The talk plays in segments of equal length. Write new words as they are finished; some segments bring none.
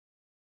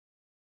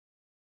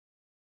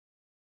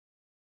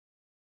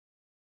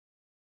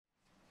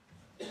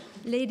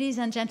Ladies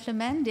and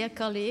gentlemen, dear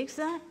colleagues,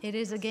 it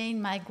is again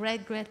my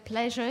great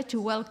pleasure to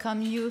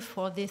welcome you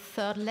for this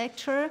third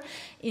lecture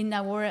in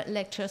our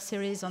lecture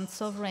series on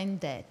sovereign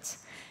debt.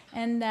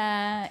 And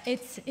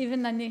it's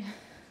even a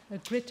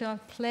greater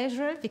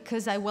pleasure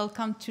because I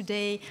welcome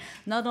today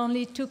not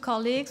only two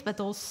colleagues,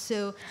 but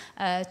also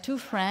two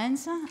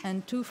friends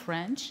and two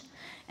French.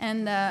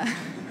 And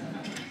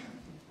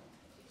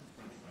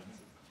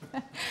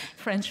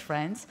French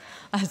friends,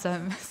 as I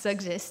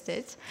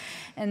suggested.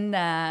 And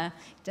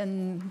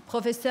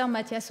Professor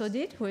Mathias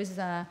Audit, who is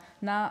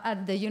now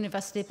at the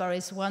University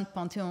Paris 1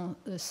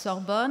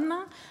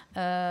 Panthéon-Sorbonne,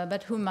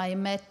 but whom I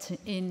met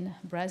in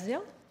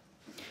Brazil.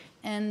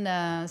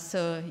 And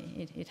so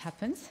it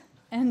happens.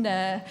 And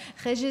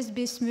Régis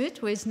Bismuth,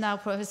 who is now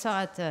professor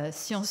at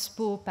Sciences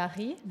Po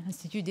Paris,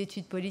 Institut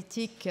d'études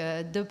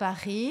politiques de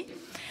Paris.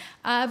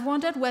 I've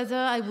wondered whether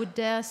I would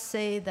dare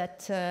say that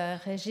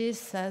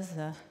Régis has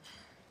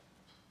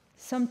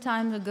some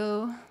time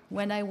ago,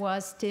 when I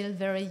was still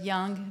very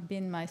young,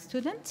 been my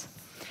student.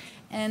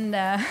 And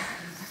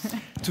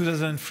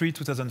 2003,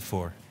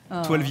 2004,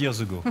 12 years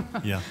ago,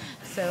 yeah.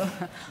 So,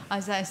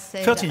 as I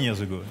said, 13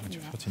 years ago. Yeah.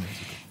 13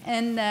 years ago.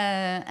 And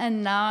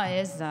now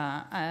is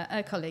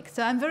a colleague.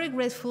 So I'm very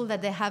grateful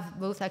that they have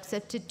both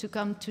accepted to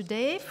come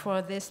today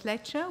for this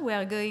lecture. We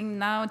are going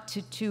now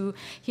to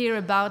hear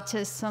about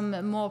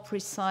some more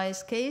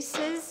precise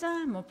cases,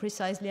 more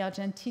precisely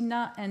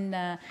Argentina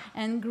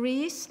and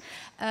Greece.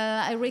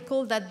 I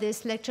recall that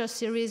this lecture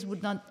series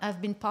would not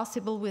have been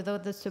possible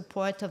without the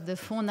support of the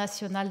Fonds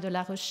National de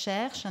la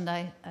Recherche, and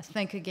I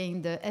thank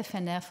again the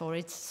FNR for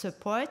its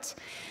support.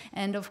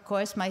 And of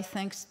course, my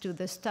thanks to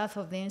the staff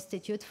of the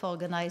Institute for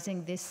organizing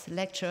this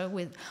lecture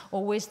with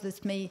always the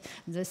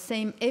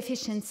same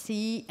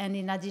efficiency and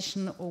in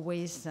addition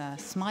always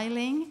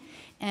smiling.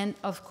 And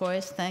of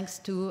course, thanks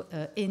to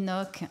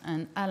Enoch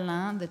and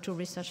Alain, the two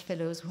research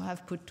fellows who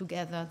have put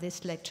together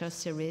this lecture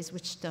series,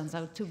 which turns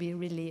out to be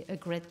really a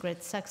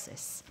great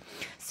success.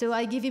 So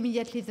I give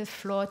immediately the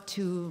floor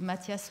to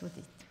Mathias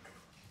Audit.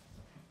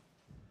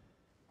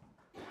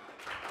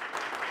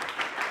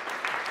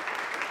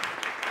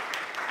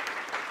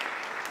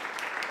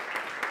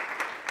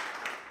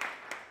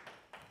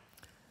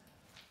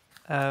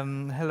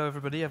 Hello,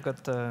 everybody. I've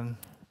got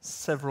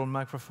several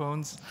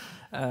microphones.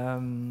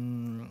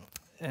 And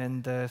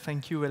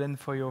thank you, Hélène,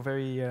 for your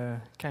very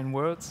kind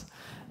words.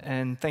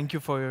 And thank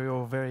you for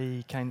your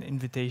very kind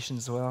invitation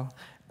as well.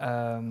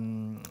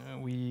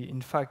 We,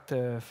 in fact,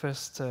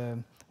 first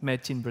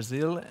met in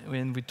Brazil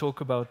when we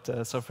talked about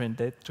sovereign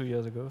debt 2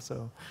 years ago.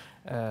 So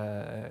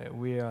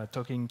we are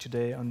talking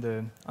today on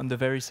the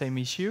very same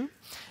issue.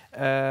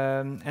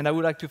 And I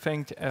would like to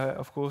thank,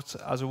 of course,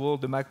 as a whole,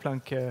 the Max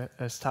Planck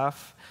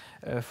staff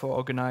for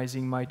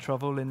organizing my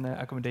travel and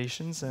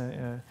accommodations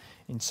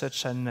in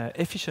such an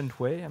efficient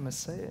way, I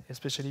must say,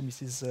 especially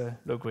Mrs.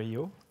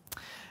 Logrio.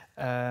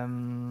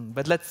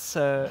 But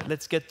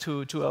let's get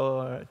to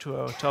our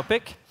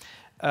topic.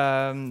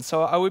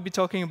 So I will be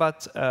talking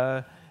about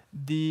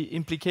the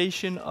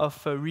implication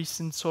of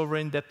recent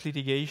sovereign debt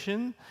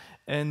litigation,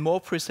 and more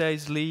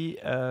precisely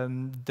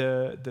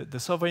the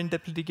sovereign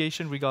debt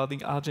litigation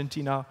regarding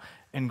Argentina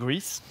and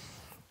Greece.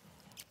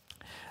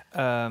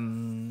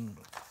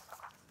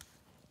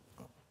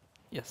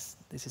 Yes,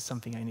 this is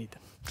something I need.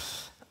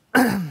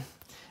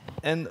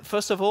 And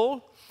first of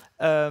all,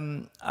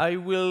 I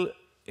will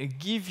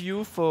give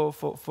you, for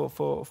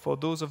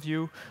those of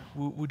you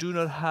who do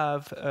not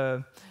have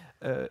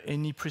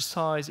any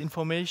precise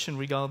information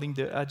regarding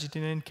the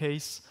Argentinian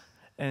case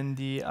and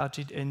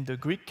the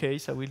Greek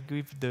case, I will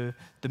give the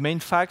main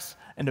facts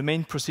and the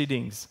main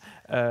proceedings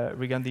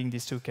regarding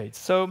these two cases.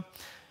 So,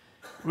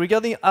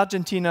 regarding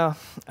Argentina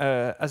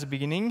as a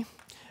beginning,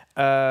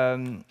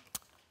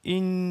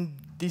 in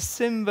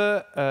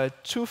December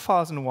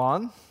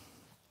 2001,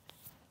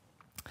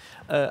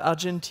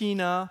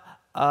 Argentina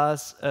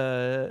has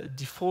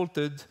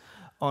defaulted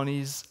on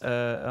his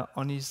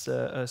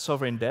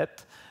sovereign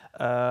debt.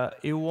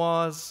 It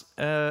was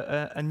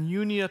a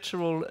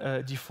unilateral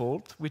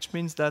default, which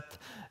means that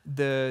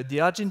the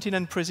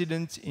Argentinian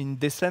president in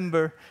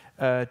December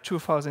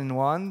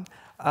 2001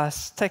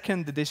 has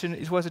taken the decision.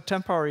 It was a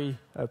temporary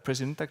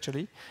president,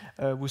 actually,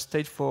 who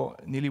stayed for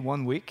nearly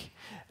 1 week.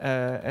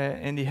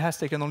 And he has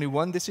taken only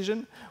one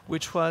decision,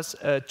 which was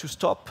to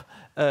stop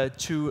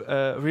to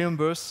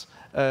reimburse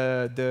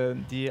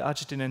the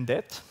Argentinian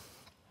debt.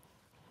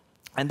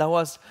 And that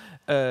was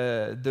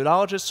the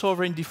largest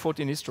sovereign default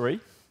in history,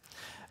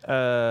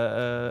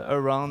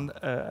 around,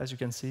 as you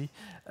can see,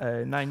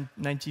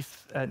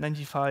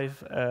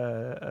 95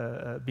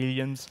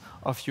 billions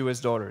of US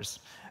dollars.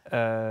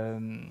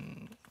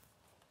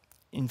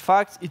 In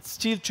fact, it's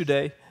still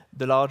today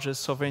the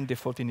largest sovereign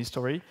default in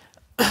history,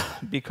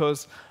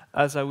 because,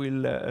 as I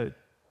will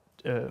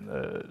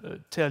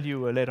tell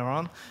you later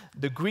on,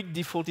 the Greek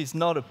default is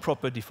not a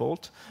proper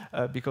default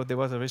because there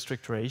was a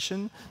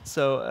restructuring.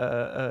 So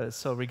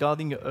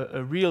regarding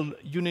a real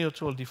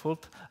unilateral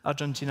default,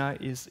 Argentina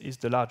is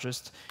the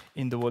largest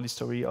in the world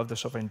history of the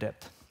sovereign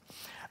debt.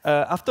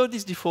 After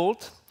this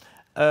default,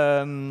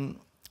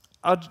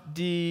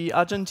 the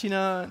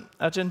Argentinian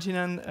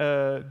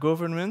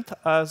government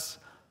has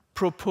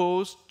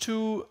proposed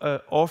two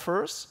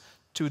offers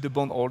to the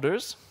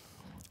bondholders,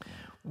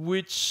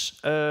 which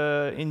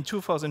in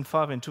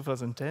 2005 and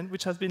 2010,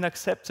 which has been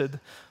accepted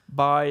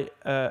by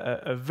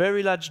a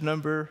very large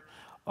number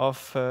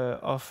of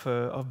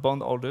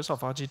bondholders,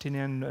 of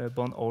Argentinian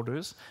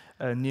bondholders,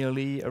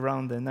 nearly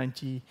around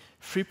 93%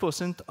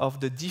 of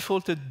the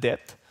defaulted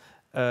debt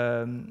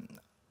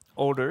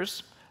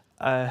holders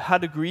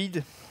had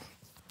agreed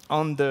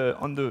on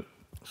the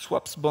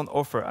swaps bond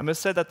offer. I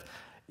must say that,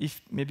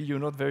 if maybe you're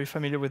not very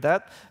familiar with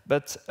that,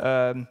 but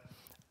a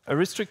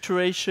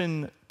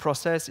restructuration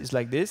process is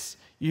like this.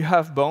 You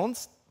have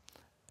bonds,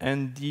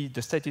 and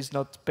the state is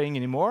not paying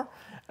anymore.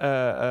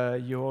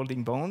 You're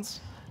holding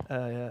bonds,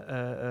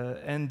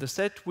 and the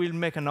state will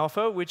make an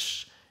offer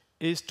which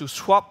is to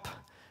swap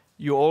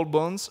your old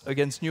bonds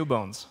against new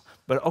bonds.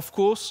 But of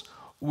course,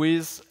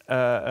 with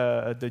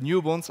the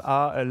new bonds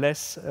are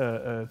less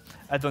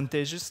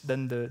advantageous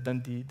than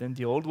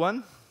the old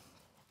one.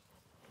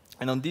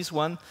 And on this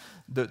one,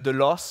 the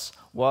loss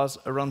was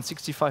around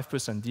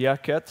 65%. The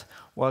haircut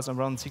was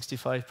around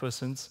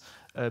 65%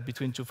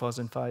 between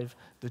 2005,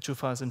 the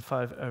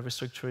 2005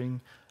 restructuring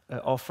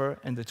offer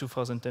and the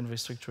 2010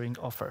 restructuring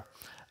offer.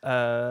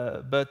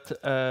 But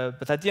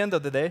at the end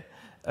of the day,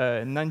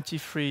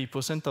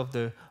 93% of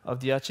the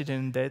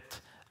Argentinian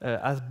debt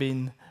has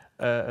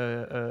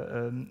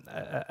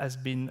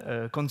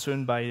been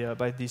concerned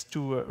by these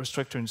two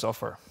restructurings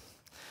offer.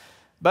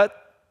 But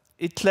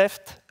it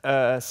left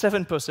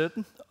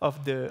 7%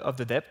 of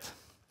the debt,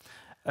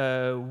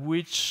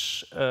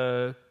 which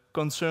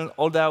concern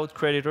holdout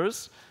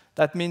creditors.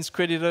 That means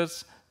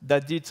creditors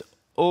that did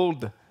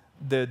hold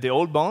the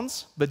old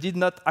bonds, but did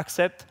not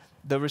accept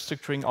the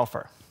restructuring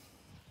offer.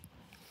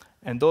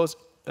 And those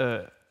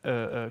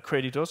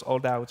creditors,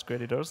 holdout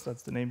creditors,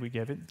 that's the name we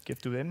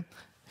give to them,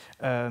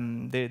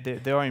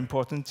 they are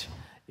important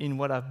in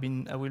what I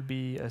will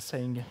be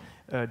saying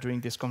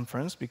during this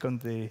conference, because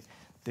they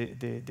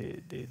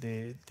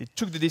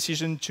took the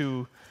decision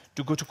to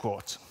go to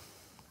court.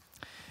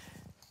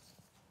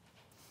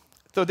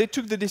 So they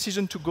took the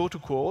decision to go to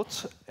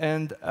court,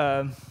 and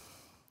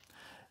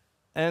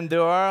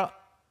there are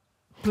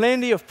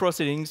plenty of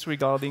proceedings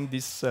regarding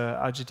this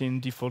Argentine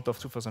default of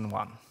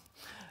 2001.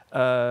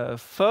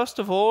 First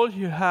of all,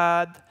 you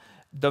had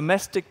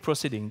domestic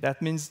proceeding.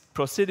 That means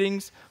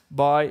proceedings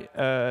by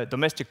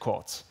domestic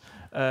courts.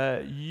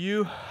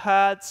 You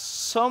had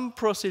some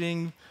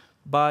proceeding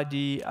by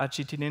the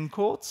Argentinian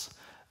courts,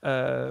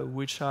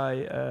 which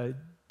I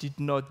did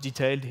not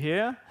detail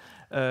here,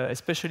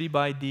 especially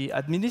by the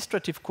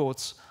administrative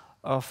courts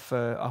of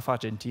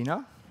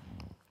Argentina.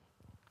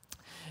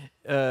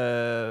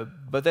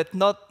 But that's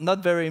not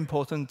very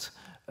important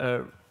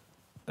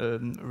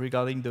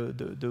regarding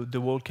the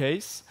whole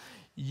case.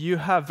 You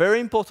have very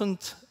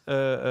important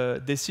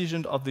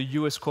decision of the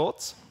US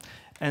courts,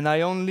 and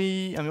I'm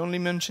only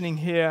mentioning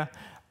here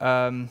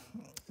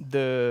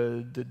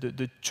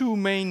the two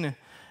main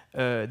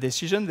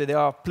decisions. There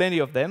are plenty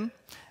of them,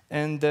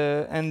 and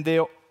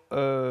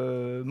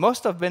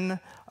most of them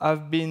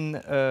have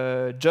been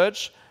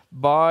judged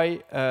by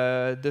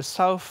the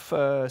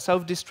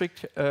South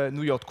District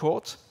New York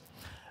Court,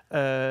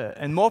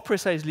 and more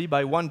precisely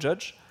by one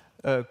judge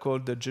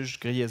called the Judge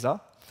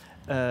Griesa,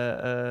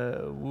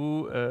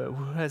 who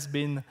has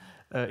been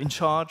in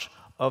charge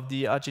of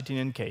the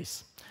Argentinian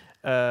case.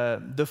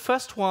 The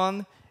first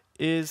one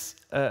is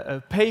a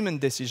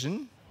payment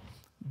decision,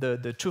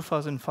 the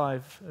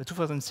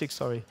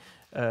 2006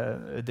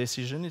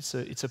 decision.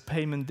 It's a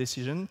payment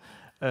decision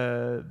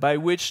by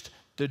which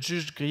the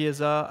Judge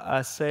Griesa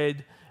has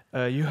said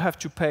you have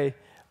to pay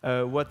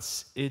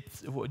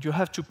you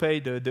have to pay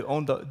the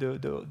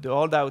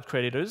holdout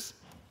creditors.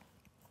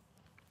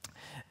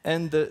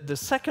 And the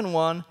second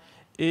one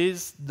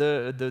is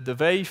the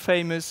very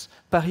famous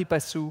pari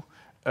passu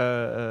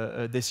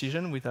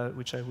decision,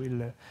 which I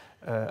will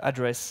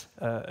address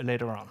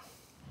later on.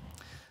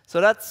 So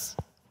that's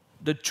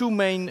the two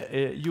main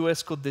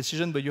US court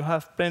decisions, but you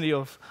have plenty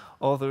of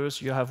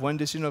others. You have one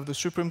decision of the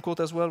Supreme Court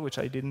as well, which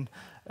I didn't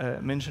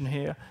mention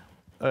here.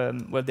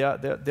 Well, there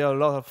are a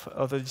lot of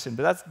other decisions,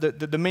 but that's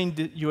the main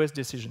US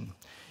decision.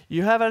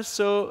 You have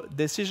also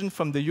decision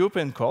from the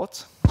European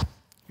Court,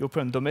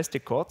 European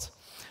domestic court.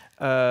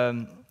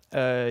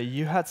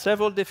 You had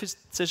several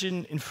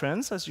decisions in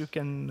France, as you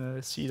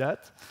can see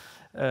that,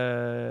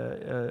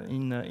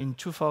 in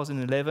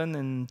 2011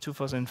 and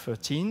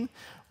 2013,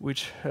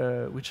 which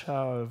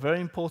are very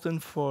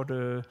important for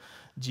the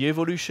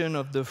evolution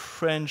of the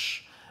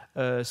French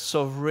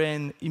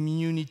sovereign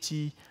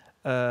immunity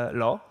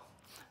law,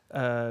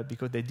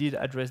 because they did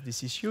address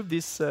this issue.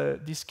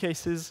 These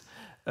cases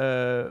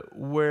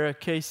were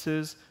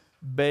cases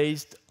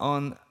based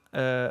on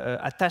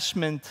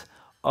attachment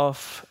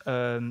of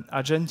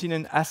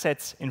Argentinian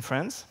assets in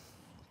France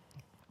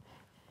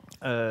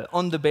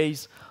on the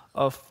base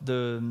of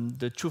the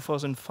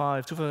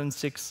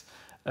 2005-2006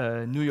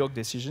 New York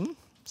decision.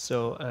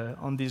 So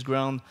on this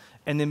ground,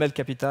 NML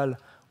Capital,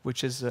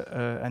 which is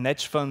an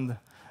hedge fund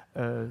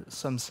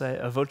some say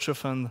a vulture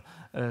fund,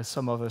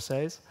 some others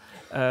says,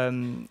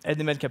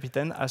 NML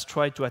Capitaine has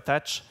tried to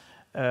attach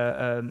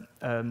some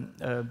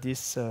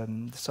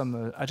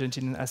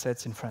Argentinian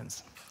assets in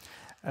France,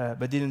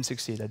 but didn't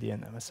succeed at the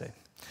end, I must say.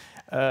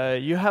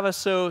 You have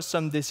also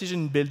some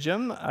decision in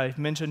Belgium. I've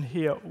mentioned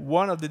here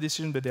one of the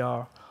decisions, but there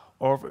are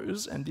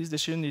others, and this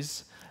decision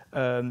is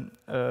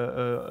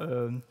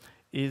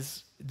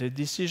the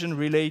decision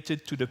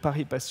related to the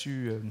pari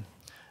passu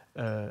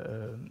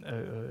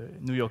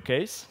New York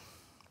case.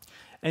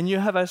 And you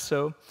have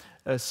also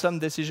some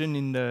decision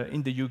in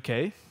the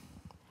UK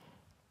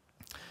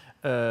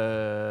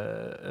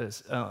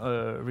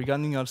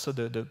regarding also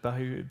the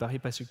pari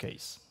passu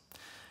case.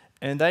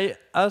 And I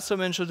also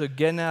mentioned the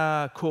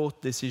Ghana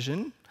court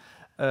decision,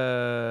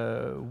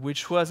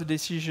 which was a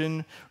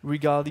decision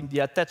regarding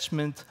the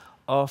attachment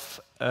of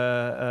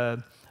a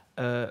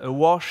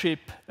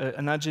warship,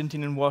 an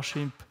Argentinian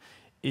warship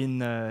in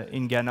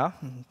Ghana,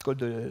 called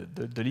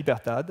the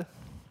Libertad,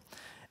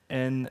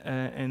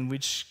 and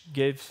which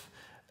gave,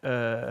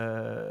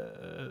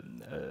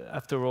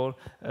 after all,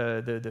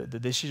 the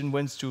decision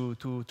went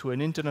to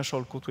an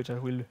international court, which I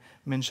will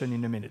mention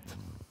in a minute.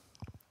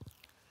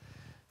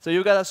 So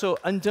you got also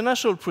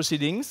international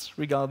proceedings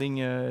regarding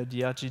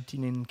the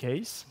Argentinian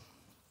case.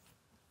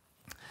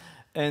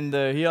 And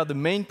here are the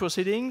main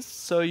proceedings.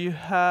 So you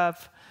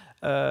have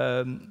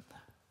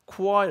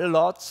quite a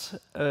lot,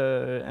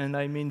 and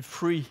I mean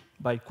free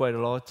by quite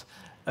a lot,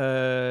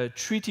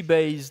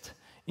 treaty-based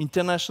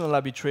international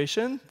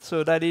arbitration.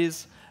 So that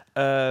is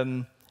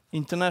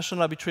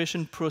international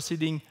arbitration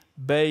proceeding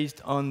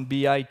based on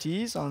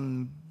BITs,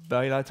 on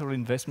bilateral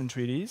investment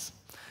treaties.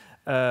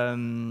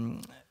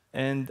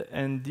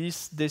 And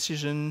these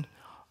decisions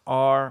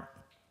are,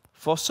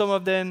 for some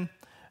of them,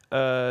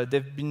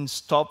 they've been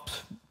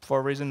stopped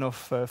for reason of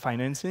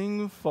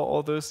financing. For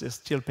others, they're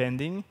still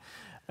pending.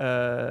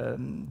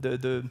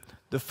 The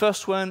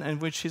first one,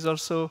 and which is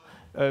also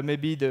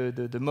maybe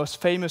the most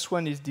famous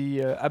one, is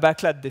the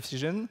Abaclat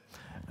decision.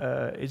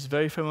 It's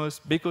very famous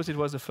because it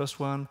was the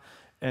first one,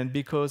 and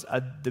because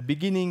at the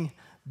beginning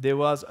there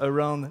was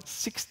around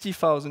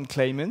 60,000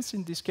 claimants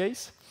in this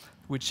case,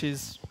 which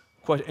is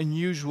quite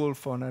unusual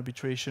for an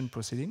arbitration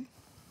proceeding.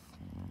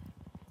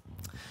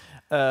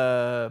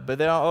 But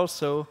there are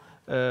also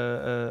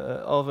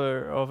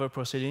other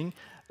proceedings.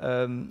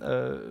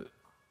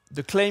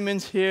 The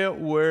claimants here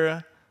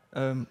were,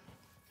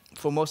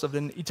 for most of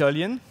them,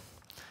 Italian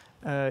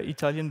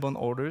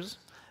bondholders,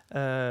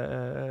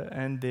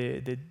 and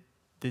they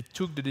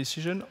took the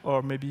decision,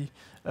 or maybe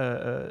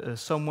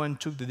someone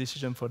took the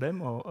decision for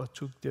them, or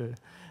took the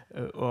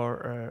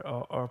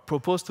or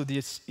proposed to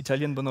these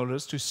Italian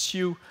bondholders to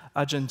sue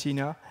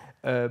Argentina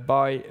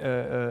by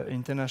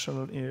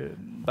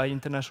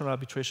international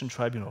arbitration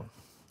tribunal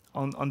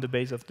on the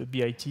basis of the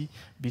BIT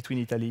between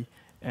Italy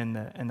and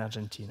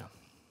Argentina.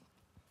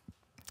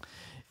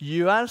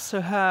 You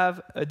also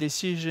have a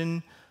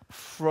decision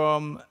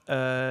from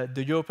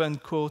the European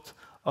Court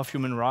of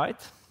Human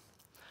Rights,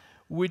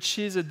 which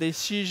is a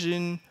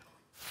decision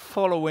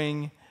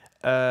following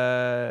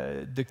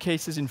the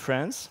cases in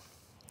France.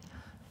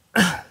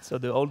 So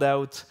the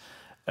holdout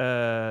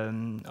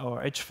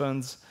or hedge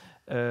funds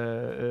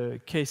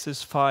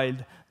cases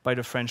filed by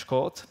the French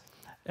court,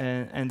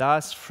 and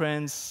as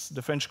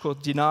the French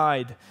court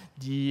denied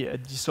the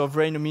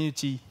sovereign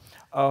immunity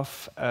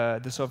of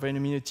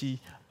Argentina,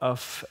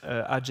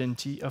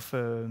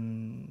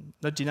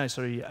 not denied,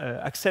 sorry,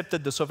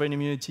 accepted the sovereign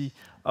immunity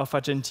of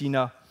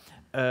Argentina.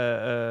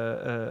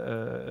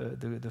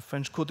 The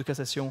French Court de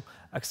Cassation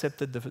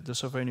accepted the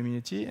sovereign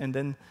immunity, and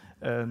then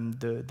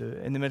the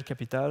NML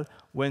Capital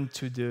went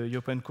to the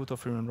European Court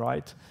of Human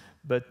Rights,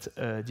 but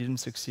didn't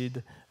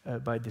succeed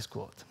by this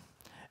court.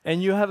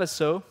 And you have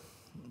also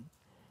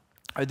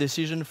a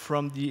decision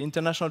from the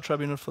International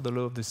Tribunal for the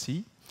Law of the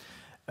Sea,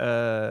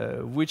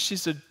 which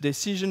is a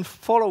decision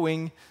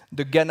following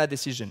the Ghana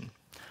decision.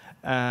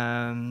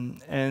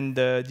 And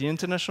the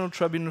International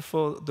Tribunal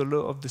for the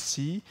Law of the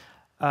Sea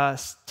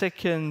has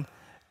taken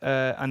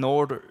an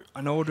order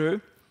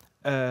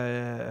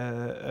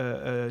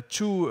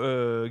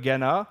to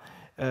Ghana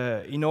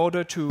in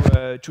order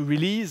to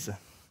release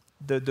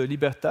the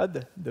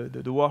Libertad,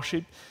 the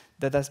warship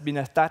that has been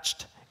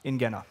attached in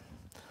Ghana.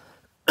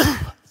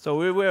 So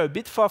we were a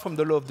bit far from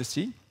the law of the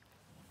sea,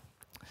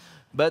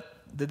 but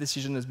the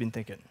decision has been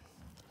taken.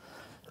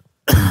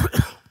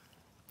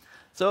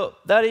 So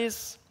that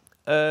is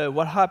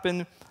what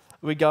happened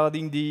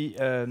regarding the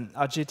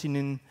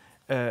Argentinian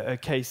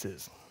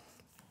cases.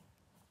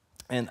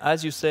 And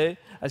as you see,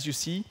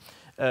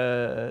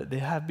 there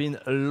have been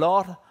a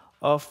lot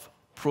of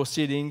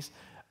proceedings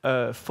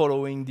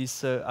following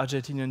this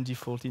Argentinian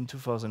default in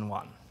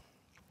 2001.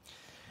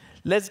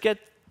 Let's get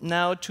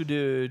now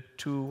to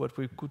what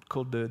we could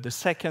call the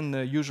second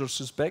usual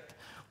suspect,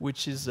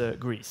 which is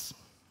Greece.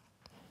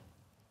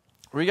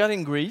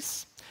 Regarding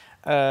Greece,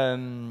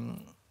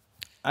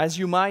 as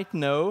you might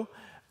know,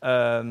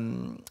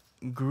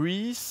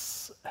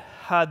 Greece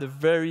had a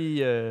very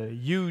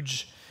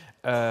huge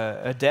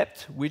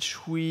debt,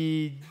 which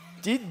we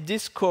did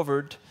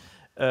discovered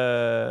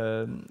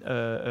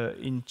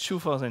in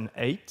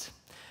 2008,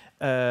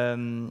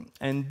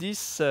 and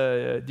this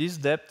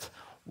debt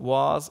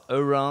was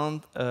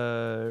around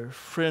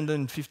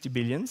 350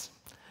 billions,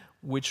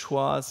 which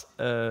was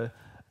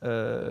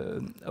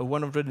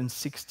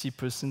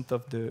 160%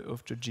 of the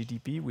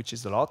GDP, which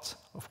is a lot,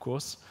 of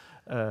course,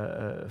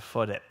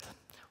 for debt,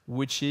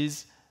 which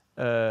is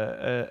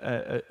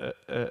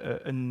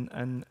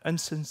an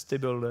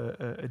unsustainable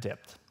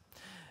debt.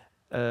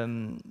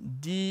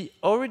 The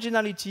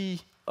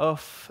originality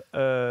of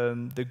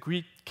the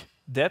Greek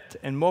debt,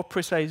 and more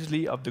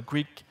precisely of the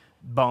Greek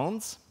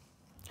bonds,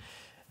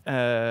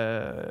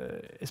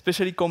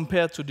 especially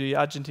compared to the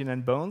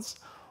Argentinian bonds,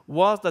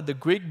 was that the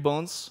Greek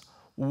bonds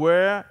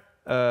were,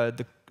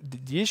 the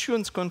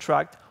issuance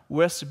contract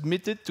were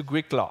submitted to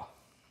Greek law.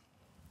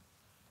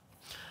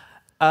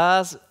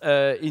 As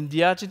in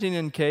the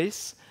Argentinian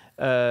case,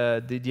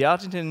 the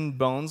Argentinian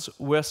bonds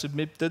were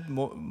submitted,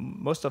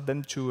 most of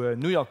them, to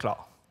New York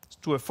law,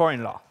 to a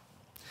foreign law.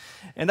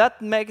 And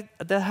that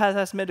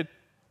has made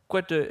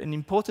quite an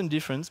important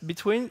difference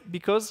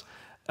because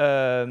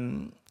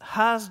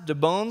as the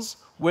bonds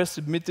were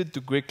submitted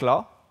to Greek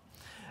law,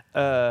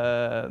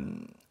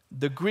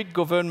 the Greek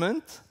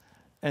government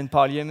and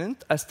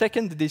parliament has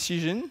taken the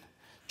decision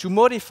to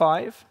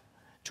modify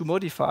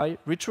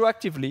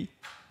retroactively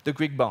the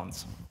Greek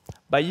bonds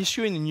by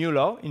issuing a new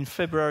law in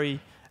February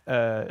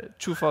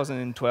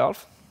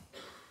 2012,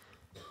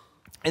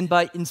 and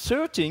by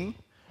inserting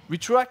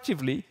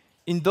retroactively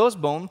in those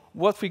bonds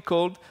what we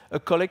called a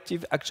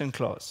collective action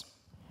clause.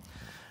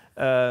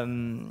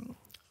 For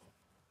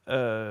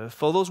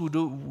those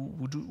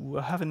who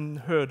haven't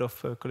heard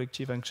of a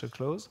collective action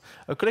clause,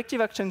 a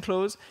collective action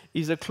clause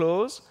is a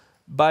clause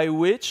by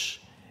which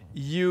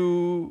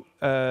you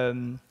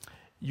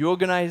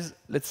organize,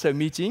 let's say, a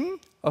meeting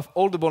of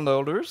all the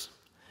bondholders,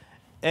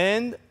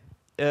 and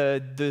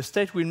the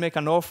state will make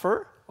an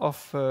offer of,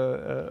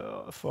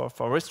 for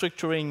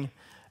restructuring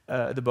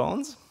the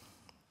bonds.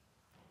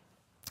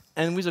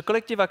 And with a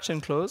collective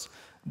action clause,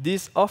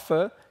 this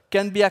offer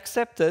can be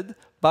accepted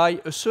by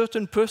a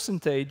certain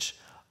percentage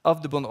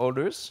of the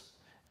bondholders.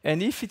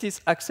 And if it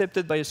is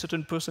accepted by a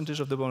certain percentage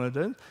of the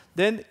bondholders,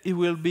 then it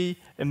will be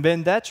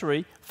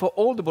mandatory for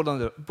all the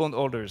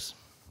bondholders.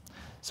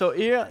 So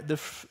here,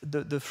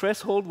 the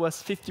threshold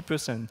was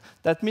 50%.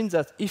 That means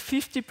that if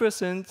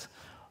 50%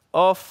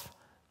 of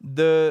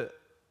the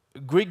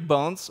Greek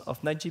bonds,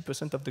 of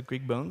 90% of the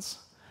Greek bonds,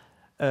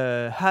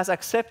 has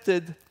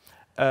accepted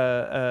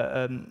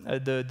the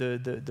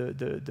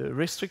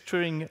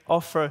restructuring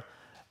offer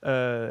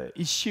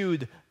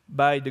issued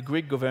by the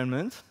Greek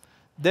government,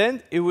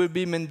 then it will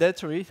be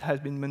mandatory, has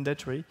been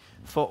mandatory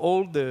for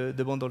all the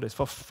bondholders,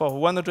 for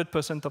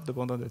 100% of the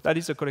bondholders. That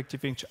is a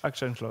collective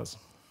action clause.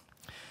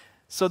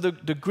 So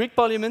the Greek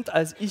parliament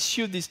has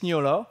issued this new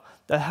law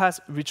that has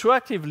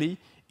retroactively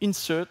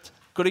insert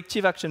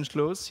collective action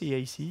clause,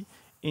 CAC,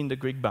 in the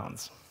Greek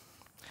bonds.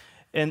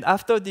 And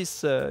after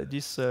this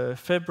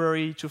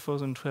February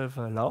 2012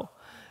 law,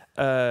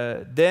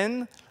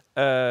 then,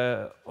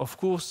 of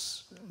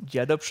course, the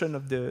adoption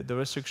of the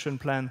restriction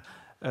plan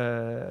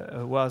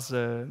was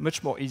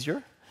much more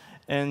easier,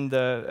 and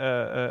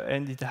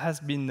it has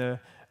been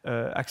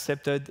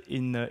accepted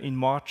in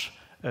March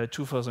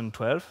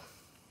 2012.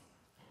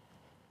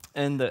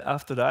 And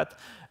after that,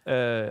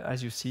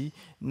 as you see,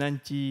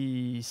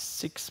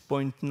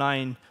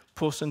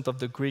 96.9% of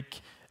the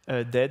Greek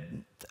debt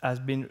has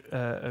been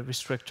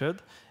restructured,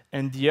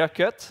 and the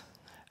haircut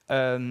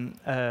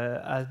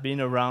has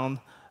been around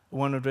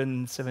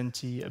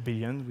 170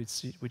 billion,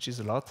 which is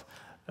a lot,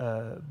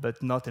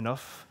 but not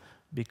enough,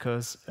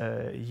 because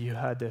you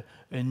had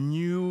a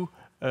new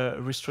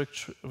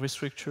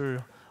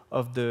restructure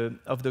of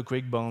the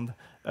Greek bond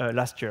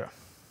last year.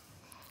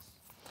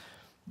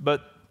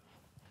 But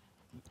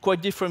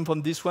quite different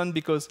from this one,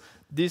 because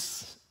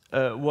this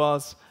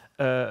was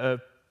a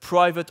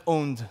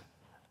private-owned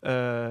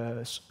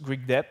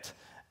Greek debt,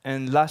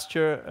 and last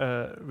year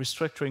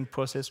restructuring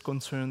process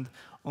concerned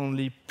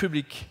only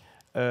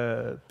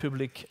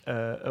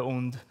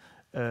public-owned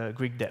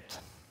Greek debt.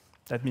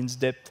 That means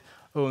debt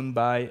owned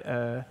by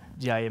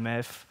the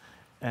IMF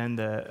and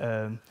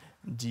the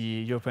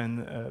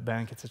European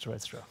Bank, etc.,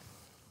 etc.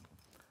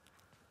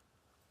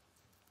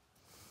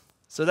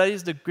 So that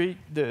is the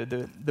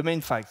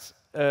main facts.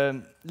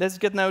 Let's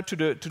get now to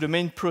the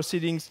main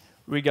proceedings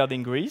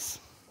regarding Greece.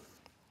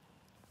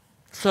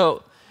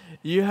 So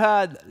you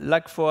had,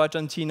 like for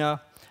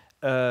Argentina,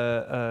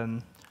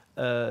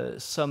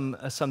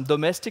 some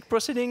domestic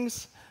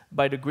proceedings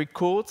by the Greek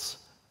courts,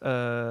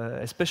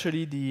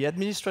 especially the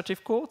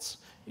administrative courts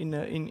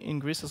in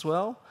Greece as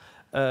well,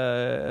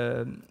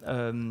 until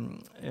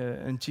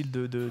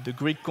the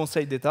Greek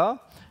Conseil d'État,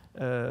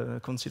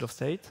 Council of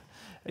State.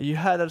 You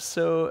had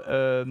also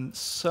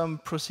some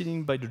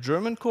proceeding by the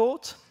German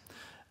court,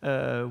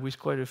 with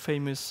quite a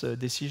famous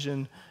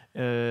decision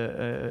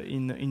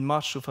in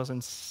March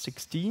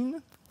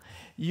 2016.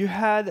 You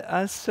had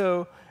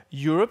also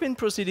European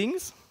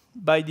proceedings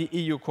by the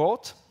EU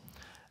court,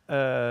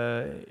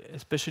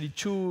 especially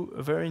two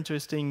very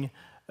interesting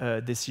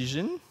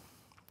decisions,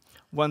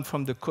 one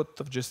from the Court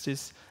of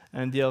Justice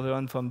and the other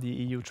one from the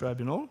EU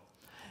Tribunal.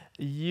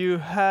 You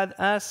had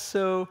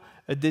also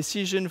a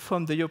decision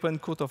from the European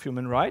Court of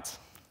Human Rights.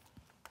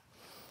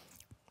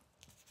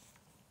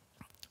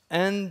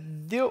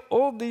 And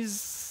all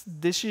these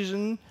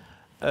decisions,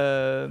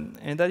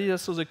 and that is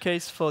also the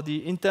case for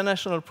the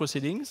international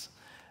proceedings,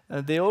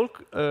 they all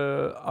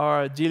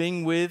are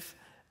dealing with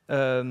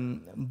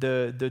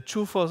the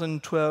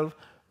 2012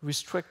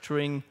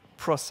 restructuring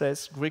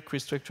process, Greek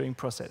restructuring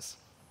process.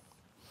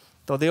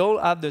 So they all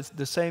have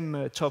the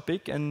same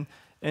topic, and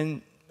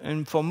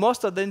for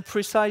most of them,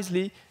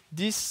 precisely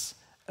this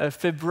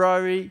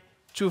February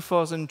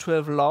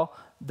 2012 law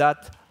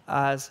that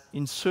has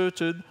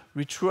inserted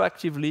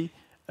retroactively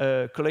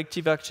a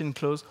collective action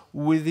clause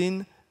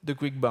within the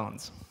Greek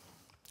bonds.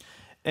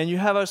 And you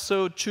have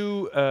also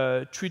two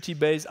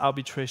treaty-based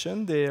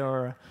arbitration. They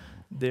are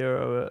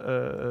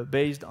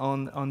based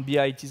on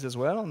BITs as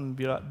well, on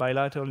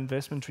bilateral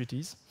investment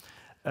treaties.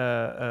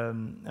 So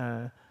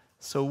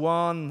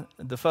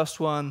the first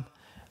one,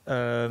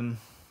 it's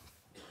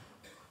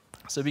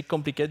a bit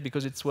complicated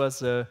because it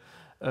was a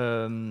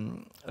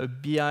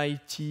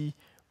BIT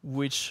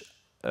which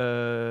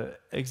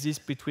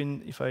exists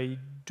between, if I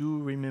do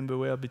remember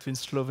well, between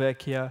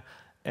Slovakia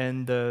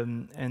and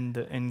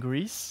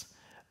Greece.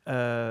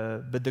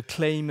 But the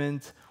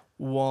claimant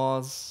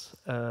was,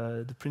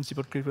 the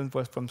principal claimant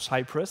was from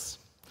Cyprus.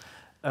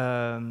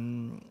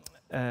 And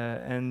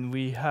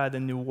we had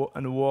an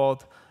award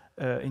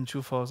in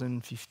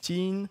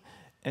 2015,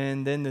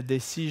 and then a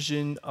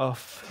decision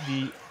of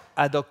the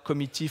ad hoc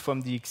committee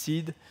from the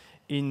ICSID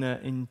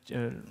in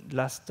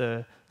last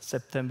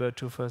September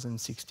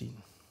 2016.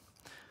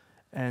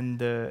 And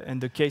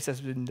the case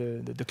has been,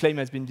 the claim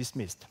has been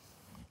dismissed.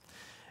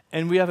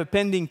 And we have a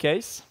pending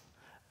case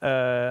between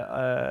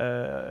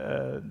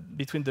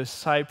the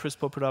Cyprus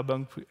Popular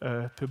Bank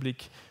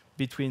Public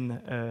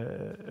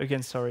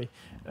against the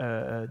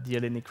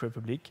Hellenic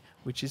Republic,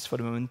 which is for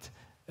the moment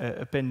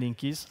a pending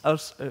case,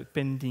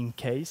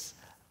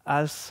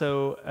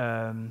 also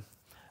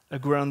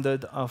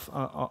grounded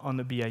on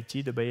the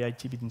BIT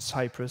between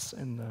Cyprus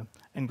and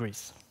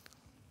Greece.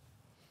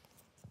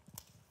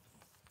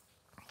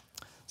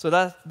 So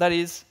that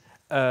is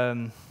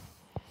the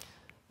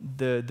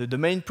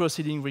main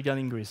proceeding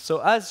regarding Greece. So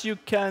as you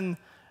can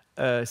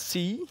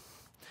see,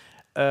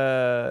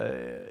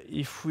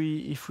 if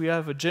we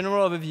have a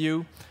general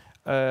overview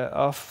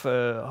of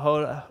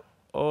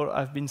all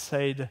I've been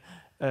said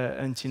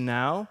until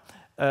now,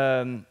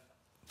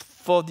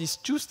 for these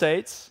two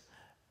states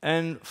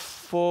and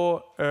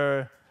for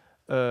the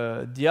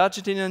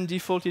Argentinian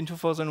default in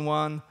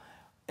 2001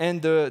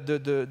 and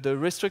the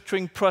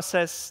restructuring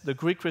process, the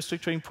Greek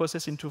restructuring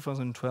process in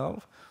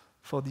 2012,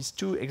 for these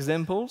two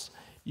examples,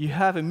 you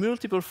have a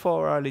multiple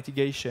fora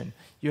litigation.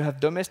 You have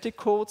domestic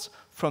courts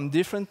from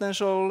different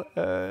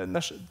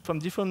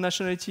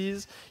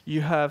nationalities.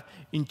 You have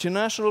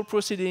international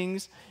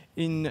proceedings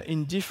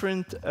in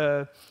different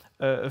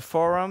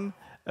forums,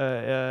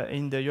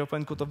 in the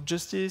European Court of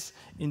Justice,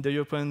 in the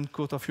European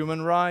Court of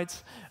Human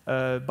Rights,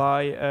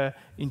 by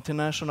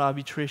International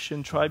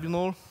Arbitration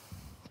Tribunal.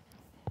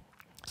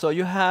 So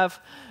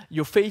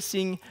you're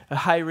facing a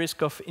high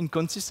risk of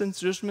inconsistent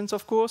judgments,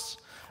 of course.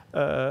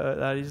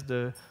 That is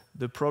the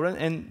problem.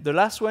 And the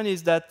last one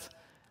is that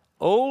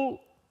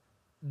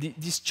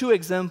these two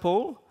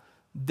examples,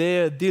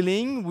 they're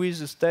dealing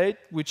with a state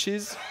which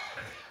is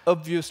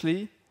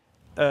obviously,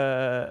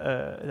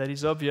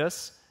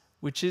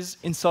 which is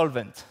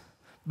insolvent.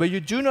 But you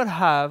do not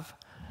have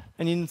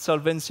an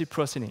insolvency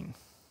proceeding.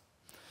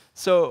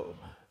 So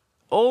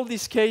all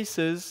these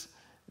cases,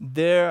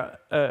 they're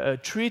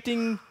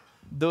treating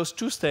those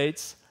two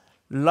states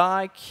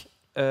like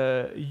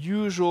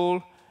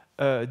usual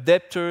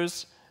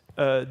debtors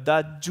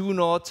that do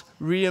not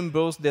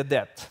reimburse their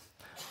debt.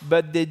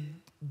 But they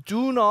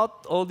do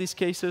not, all these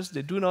cases,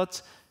 they do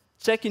not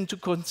take into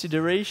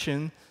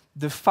consideration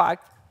the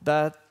fact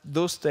that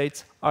those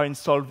states are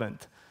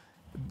insolvent.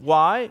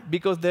 Why?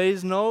 Because there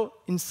is no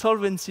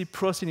insolvency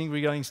proceeding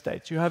regarding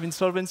states. You have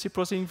insolvency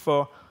proceeding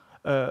for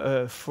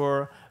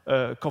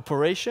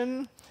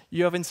corporation.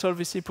 You have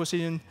insolvency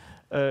proceeding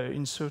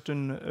in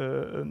certain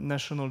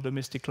national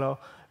domestic law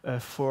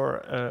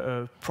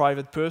for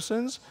private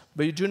persons,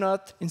 but you do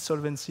not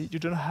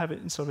have an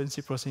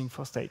insolvency proceeding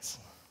for states.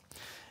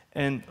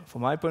 And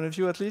from my point of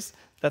view, at least,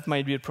 that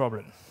might be a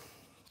problem.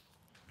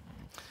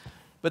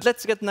 But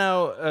let's get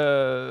now,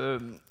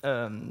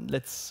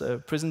 let's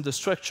present the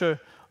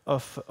structure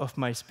of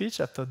my speech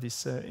after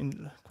this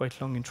quite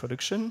long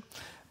introduction.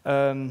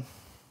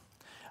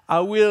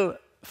 I will,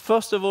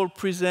 first of all,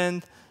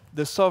 present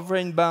the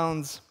sovereign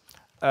bonds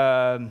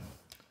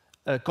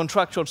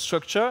contractual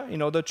structure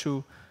in order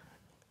to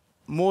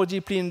more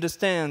deeply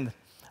understand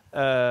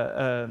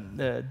the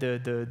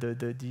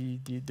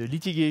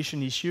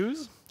litigation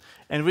issues.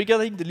 And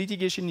regarding the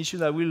litigation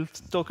issues, I will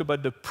talk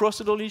about the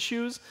procedural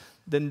issues,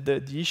 then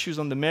the issues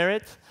on the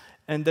merit,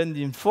 and then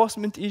the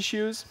enforcement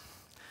issues.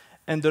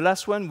 And the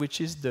last one, which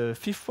is the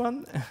fifth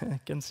one, I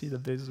can see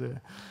that there's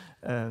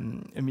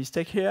a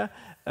mistake here.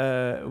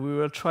 We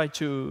will try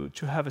to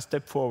have a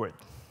step forward.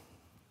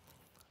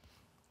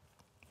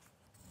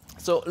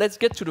 So let's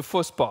get to the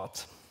first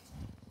part.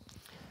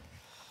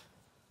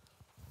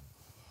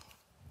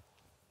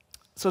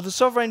 So the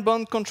sovereign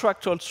bond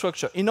contractual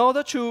structure. In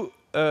order to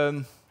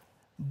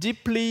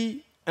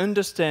deeply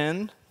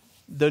understand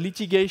the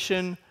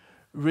litigation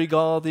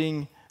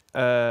regarding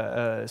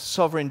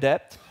sovereign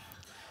debt,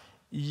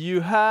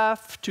 you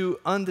have to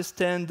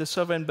understand the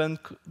sovereign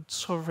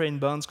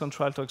bonds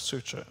contractual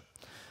structure.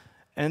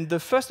 And the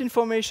first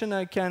information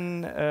I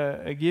can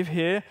give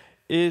here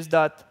is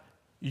that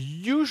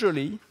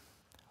usually,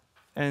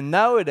 and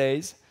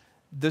nowadays,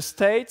 the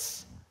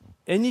states,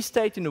 any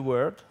state in the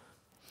world,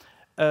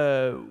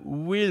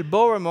 will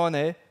borrow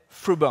money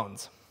through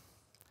bonds.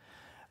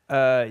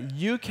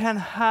 You can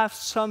have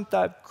some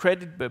type of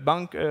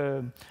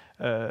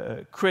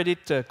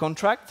credit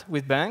contract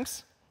with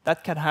banks.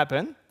 That can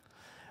happen.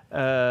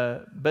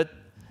 But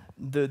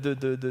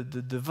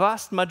the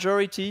vast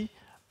majority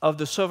of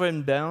the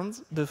sovereign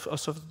bonds,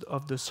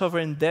 of the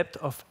sovereign debt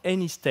of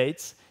any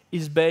states,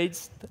 is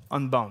based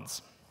on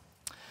bonds.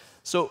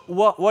 So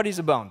what is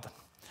a bond?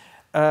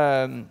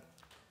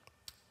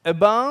 A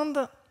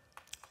bond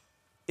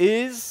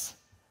is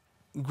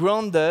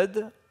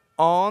grounded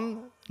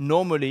on,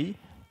 normally,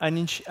 an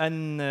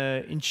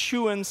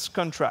insurance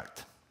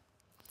contract.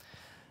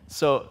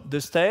 So the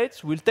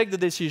state will take the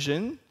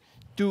decision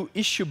to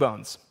issue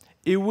bonds.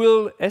 It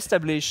will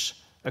establish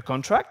a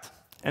contract,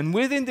 and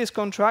within this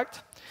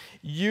contract,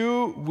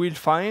 you will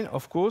find,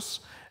 of course,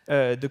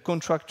 the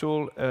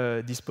contractual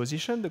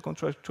disposition, the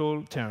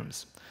contractual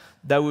terms.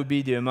 That would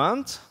be the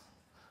amount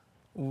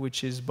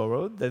which is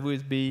borrowed. That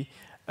would be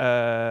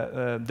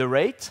the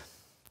rate.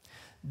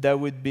 That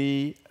would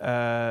be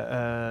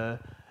the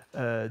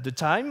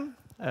time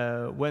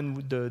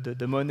when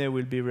the money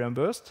will be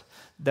reimbursed.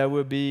 That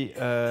would be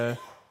the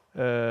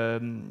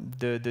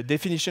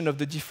definition of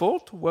the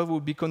default, what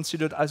would be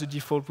considered as a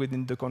default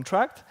within the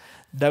contract.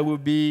 That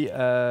would be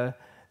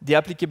the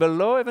applicable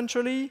law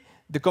eventually,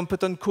 the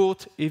competent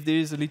court if there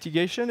is a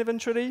litigation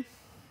eventually.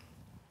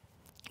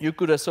 You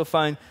could also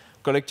find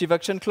collective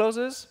action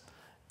clauses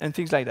and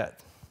things like that.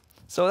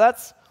 So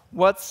that's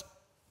what's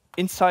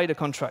inside a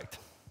contract.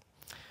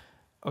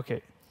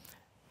 Okay.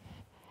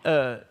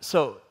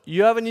 So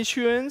you have an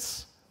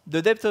issuance.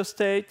 The debtor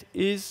state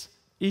is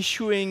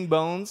issuing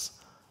bonds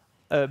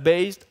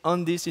based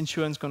on this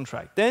insurance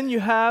contract. Then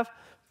you have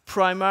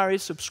primary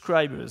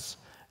subscribers.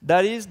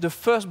 That is the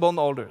first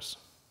bondholders.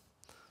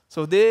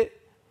 So they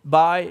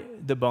buy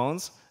the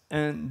bonds,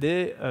 and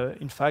they,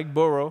 in fact,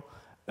 borrow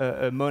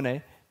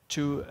money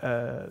to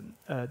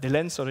they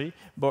lend,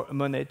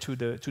 money to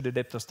the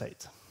debtor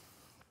state.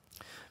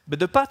 But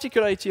the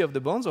particularity of the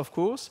bonds, of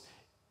course,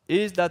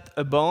 is that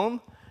a bond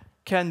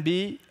can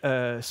be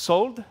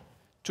sold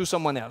to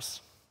someone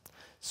else.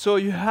 So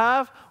you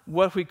have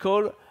what we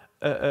call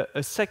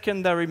a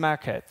secondary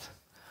market.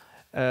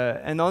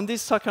 And on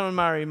this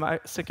secondary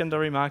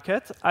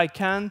market, I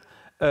can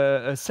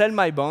sell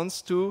my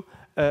bonds to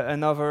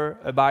another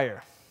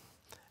buyer.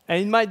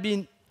 And it might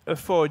be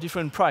for a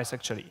different price,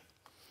 actually.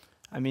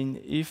 I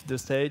mean, if the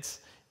state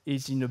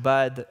is in a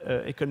bad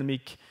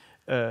economic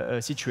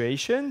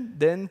situation,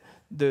 then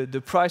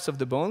the price of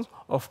the bonds,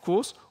 of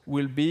course,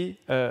 will be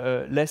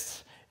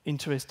less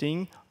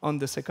interesting on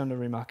the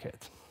secondary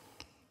market.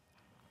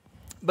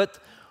 But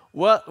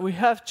what we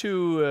have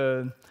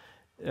to,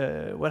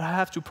 what I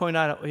have to point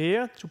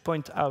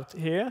out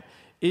here,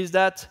 is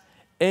that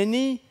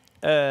any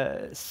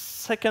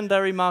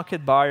secondary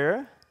market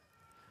buyer,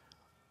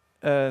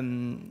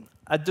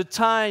 at the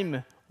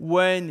time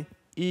when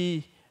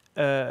he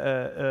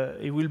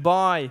will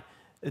buy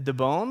the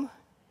bond,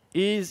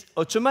 is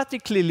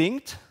automatically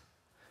linked,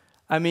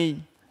 I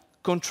mean,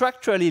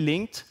 contractually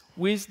linked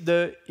with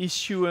the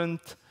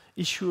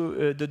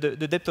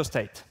the debtor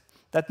state.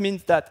 That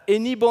means that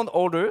any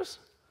bondholders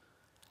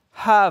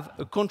have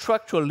a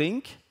contractual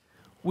link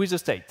with the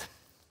state.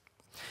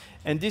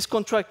 And this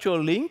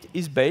contractual link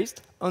is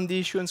based on the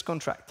issuance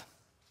contract.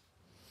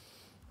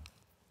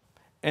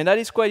 And that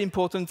is quite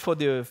important for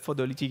the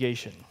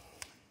litigation.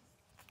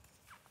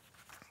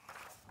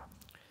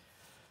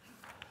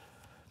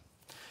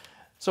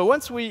 So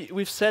once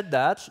we've said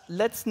that,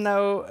 let's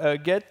now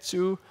get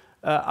to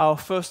our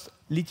first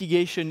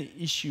litigation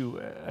issue,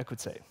 I could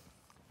say,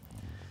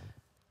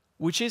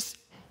 which is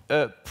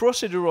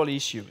procedural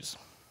issues.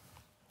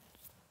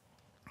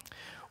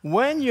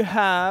 When you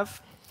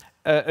have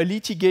a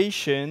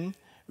litigation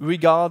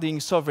regarding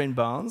sovereign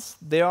bonds,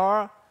 there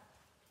are,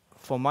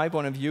 from my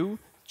point of view,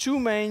 two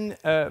main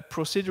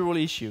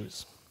procedural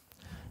issues.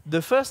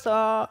 The first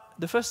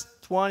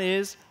one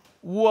is,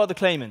 who are the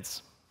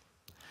claimants?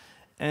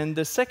 And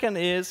the second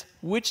is,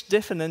 which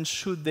defendants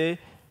should they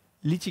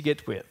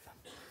litigate with?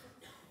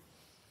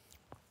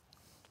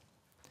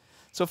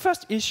 So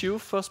first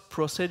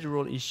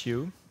procedural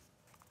issue,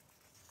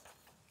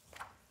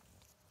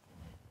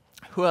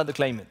 who are the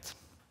claimants?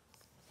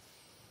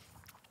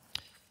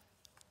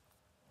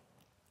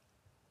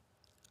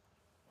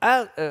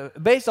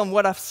 based on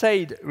what I've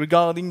said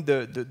regarding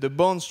the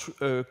bond's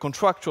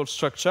contractual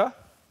structure,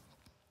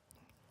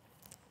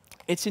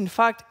 it's in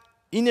fact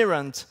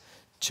inherent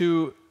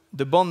to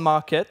the bond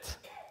market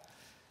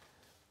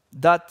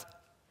that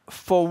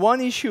for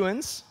one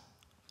issuance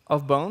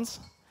of bonds,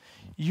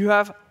 you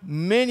have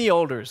many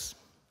holders.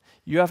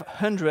 You have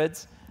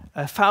hundreds,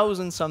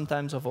 thousands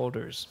sometimes of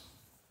holders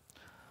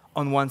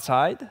on one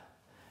side,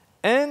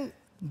 and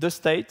the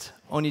state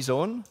on its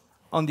own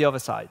on the other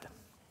side.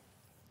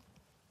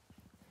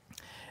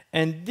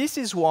 And this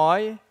is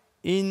why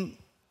in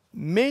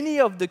many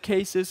of the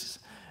cases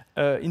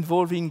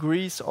involving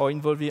Greece or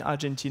involving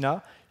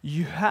Argentina,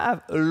 you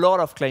have a lot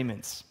of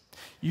claimants.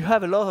 You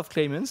have a lot of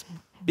claimants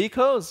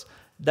because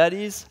that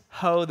is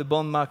how the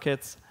bond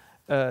markets,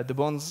 the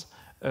bonds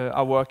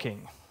are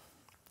working.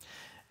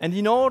 And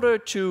in order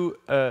to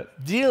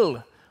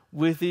deal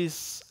with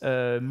this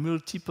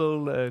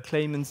multiple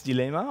claimants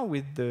dilemma,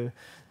 with the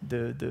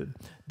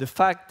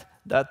fact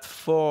that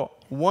for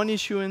one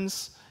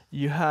issuance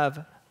you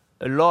have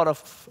a lot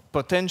of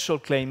potential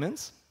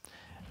claimants,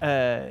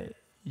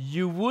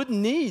 you would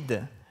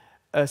need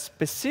a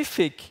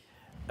specific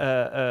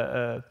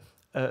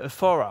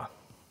fora,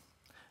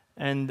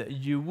 and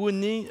you would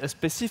need a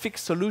specific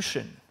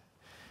solution.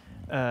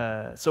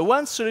 So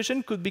one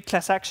solution could be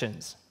class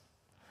actions.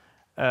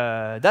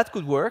 That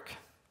could work.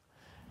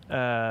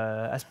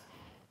 That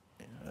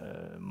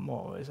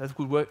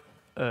could work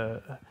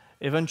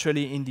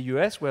eventually in the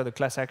US, where the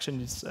class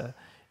action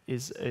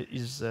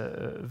is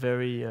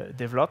very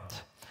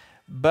developed.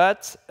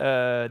 But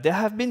there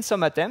have been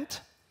some attempts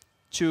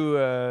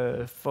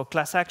for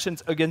class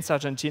actions against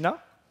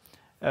Argentina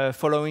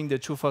following the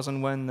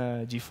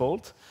 2001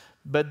 default.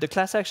 But the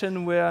class actions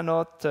were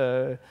not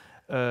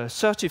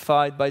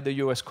certified by the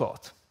US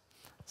court.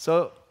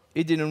 So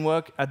it didn't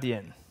work at the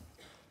end.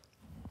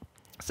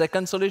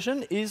 Second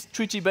solution is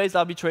treaty-based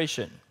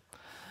arbitration,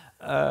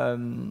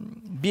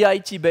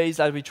 BIT-based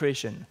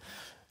arbitration.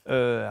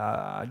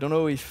 I don't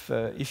know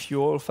if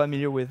you're all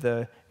familiar with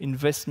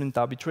investment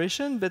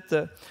arbitration, but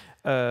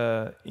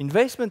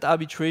investment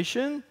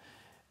arbitration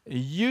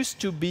used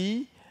to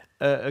be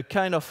a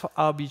kind of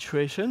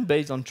arbitration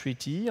based on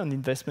treaty, on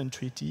investment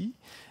treaty,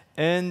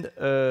 and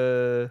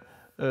the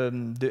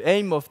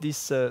aim of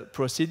this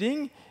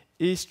proceeding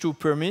is to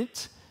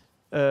permit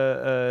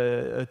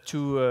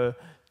to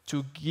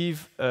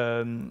give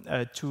an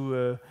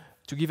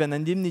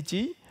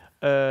indemnity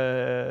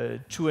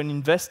to an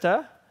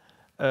investor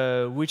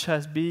which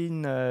has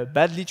been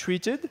badly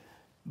treated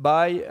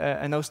by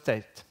an host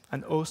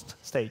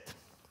state.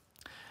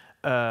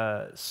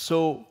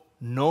 So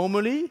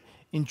normally,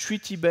 in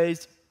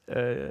treaty-based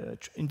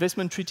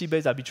investment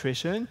treaty-based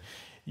arbitration,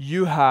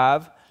 you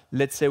have,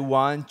 let's say,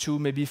 1, 2,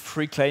 maybe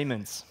 3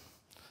 claimants,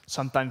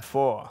 sometimes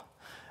 4.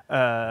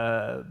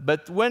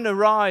 But when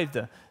arrived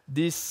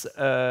this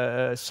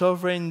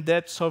sovereign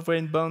debt,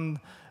 sovereign bond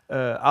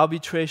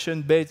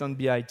arbitration based on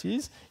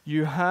BITs,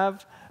 you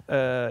have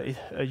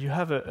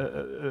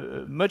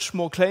much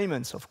more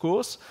claimants, of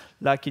course,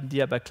 like in the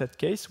Abaclet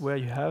case, where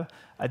you have,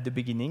 at the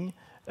beginning,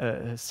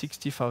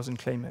 60,000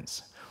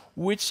 claimants,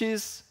 which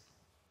is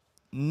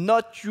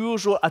not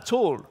usual at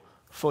all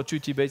for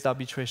treaty-based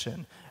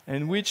arbitration,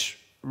 and which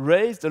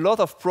raised a lot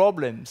of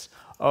problems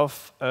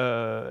of,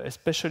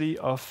 especially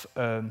of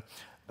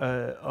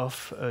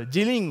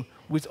dealing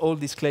with all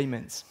these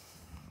claimants.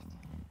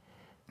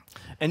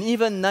 And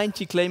even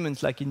 90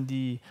 claimants, like in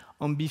the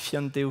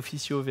Ambifiante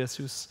Officio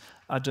versus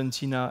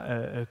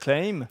Argentina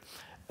claim,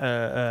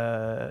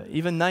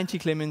 even 90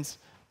 claimants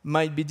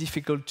might be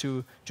difficult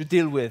to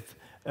deal with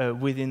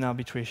within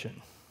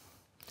arbitration.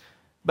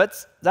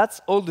 But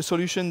that's all the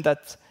solution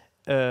that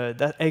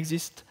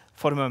exist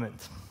for the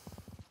moment.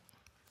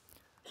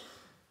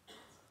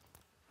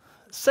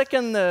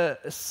 Second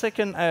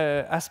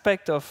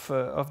aspect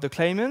of the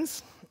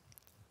claimants,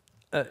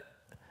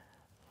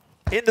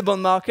 in the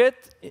bond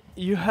market,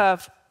 you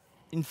have,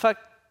 in fact,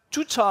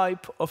 2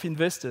 types of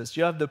investors.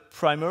 You have the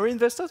primary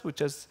investors,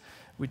 which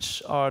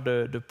are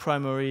the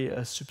primary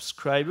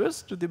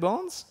subscribers to the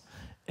bonds,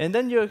 and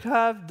then you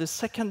have the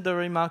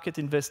secondary market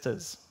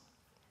investors.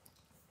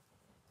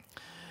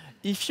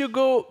 If you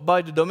go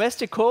by the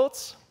domestic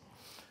courts,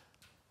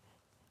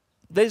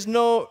 there's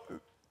no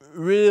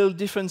real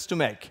difference to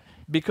make,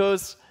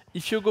 because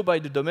if you go by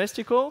the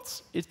domestic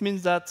courts, it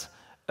means that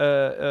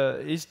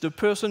it's the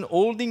person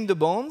holding the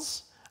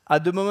bonds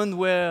at the moment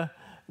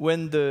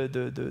when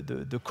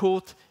the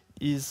court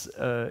is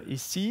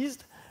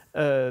seized,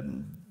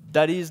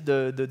 that is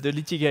the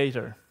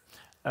litigator.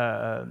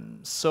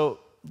 So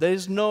there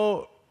is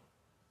no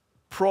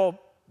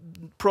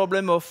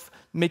problem of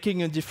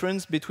making a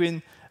difference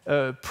between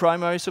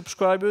primary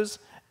subscribers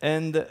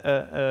and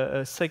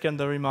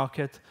secondary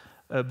market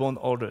bond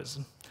holders.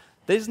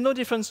 There is no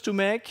difference to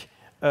make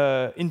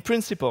in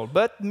principle,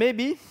 but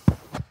maybe,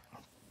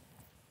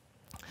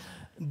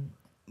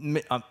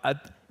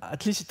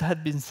 at least it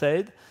had been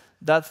said,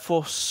 that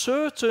for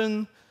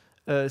certain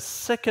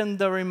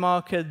secondary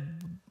market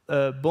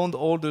bond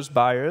holders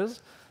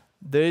buyers,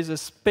 there is a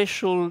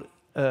special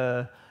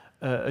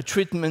a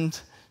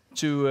treatment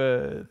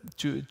to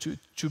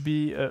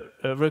be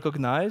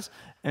recognized.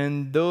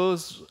 And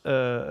those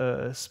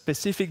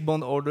specific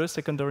bondholders,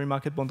 secondary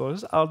market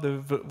bondholders, are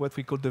what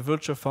we call the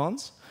vulture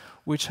funds,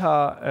 which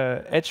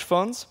are hedge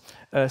funds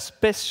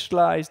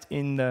specialized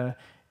in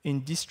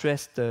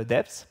distressed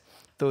debts.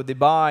 So they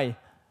buy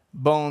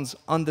bonds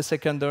on the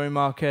secondary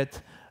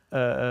market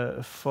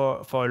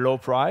for a low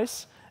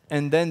price,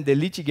 and then they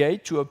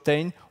litigate to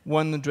obtain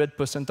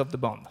 100% of the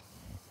bond.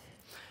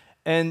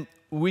 And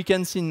we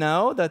can see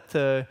now that,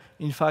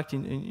 in fact,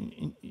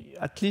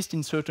 at least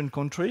in certain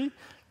countries,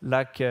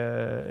 like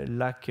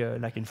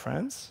in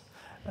France,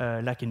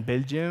 like in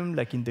Belgium,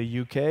 like in the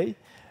UK,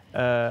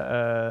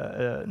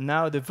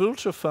 now the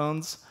vulture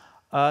funds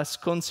are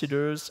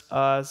considered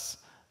as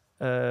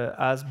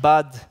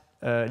bad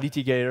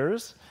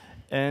litigators,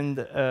 and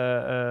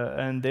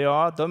they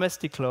are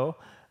domestic law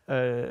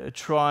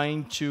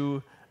trying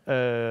to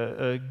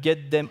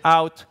get them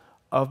out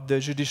of the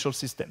judicial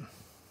system.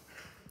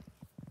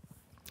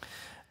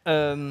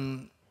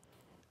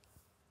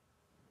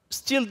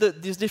 Still,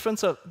 this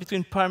difference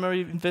between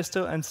primary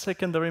investor and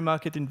secondary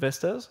market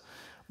investors.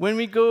 When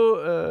we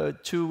go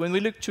when we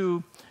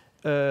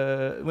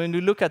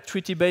look at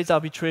treaty-based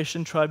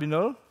arbitration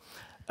tribunal,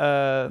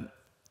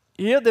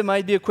 here there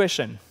might be a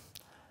question,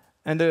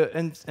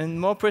 and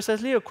more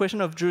precisely a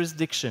question of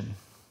jurisdiction.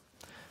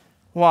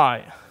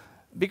 Why?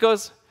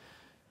 Because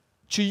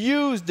to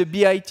use the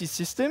BIT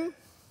system,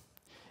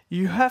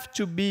 you have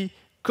to be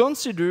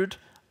considered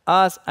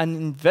as an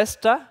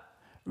investor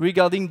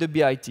regarding the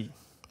BIT,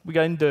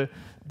 regarding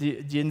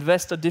the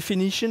investor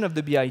definition of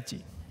the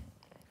BIT.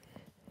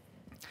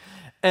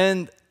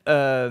 And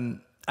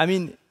I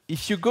mean,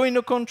 if you go in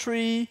a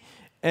country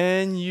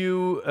and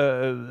you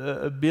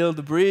build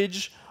a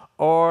bridge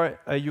or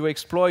you're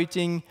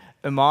exploiting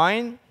a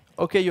mine,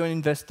 okay, you're an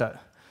investor.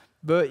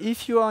 But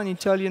if you are an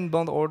Italian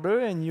bondholder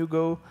and you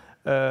go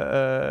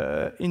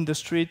in the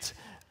street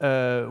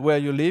where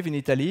you live in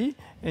Italy,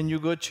 and you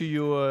go to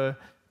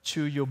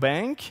your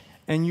bank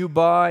and you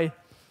buy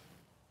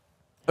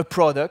a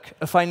product,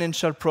 a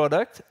financial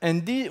product,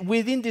 and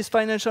within this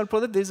financial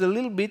product there's a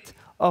little bit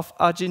of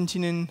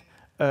Argentinian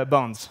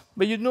bonds,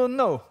 but you don't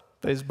know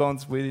there's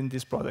bonds within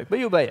this product, but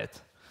you buy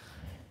it.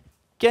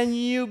 Can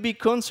you be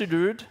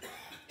considered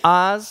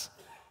as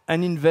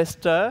an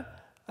investor,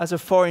 as a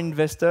foreign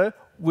investor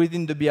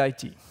within the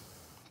BIT?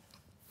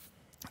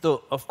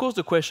 So, of course,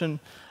 the question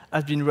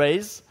has been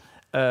raised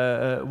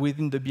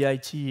within the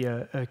BIT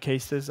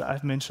cases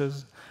I've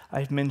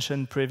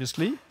mentioned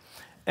previously.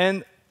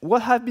 And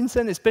what has been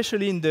said,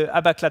 especially in the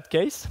Abaclat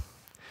case,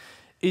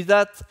 is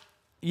that,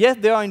 yes,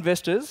 there are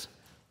investors,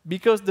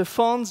 because the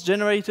funds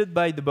generated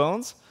by the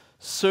bonds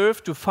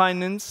serve to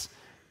finance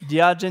the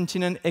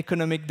Argentinian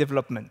economic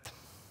development.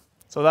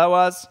 So that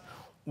was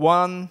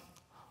one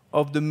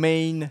of the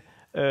main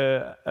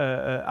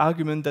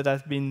arguments that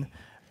has been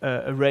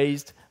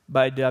raised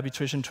by the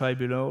arbitration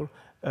tribunal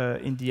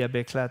in the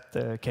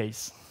Abaclat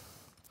case.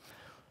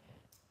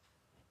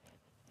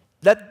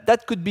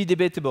 That could be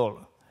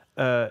debatable.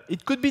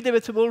 It could be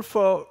debatable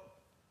for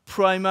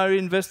primary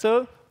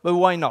investor, but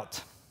why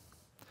not?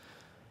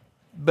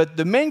 But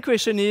the main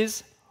question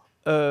is,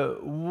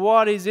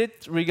 what is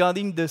it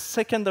regarding the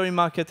secondary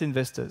market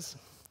investors?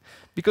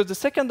 Because the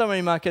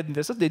secondary market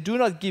investors, they do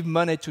not give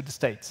money to the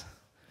state.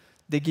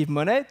 They give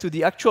money to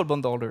the actual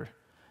bondholder.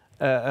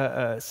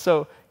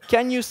 So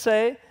can you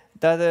say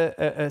that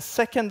a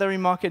secondary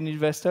market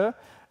investor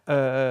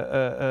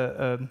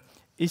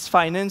is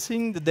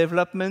financing the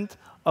development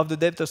of the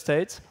debtor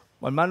states?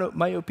 Well,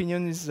 my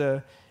opinion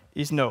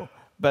is no.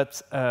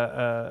 But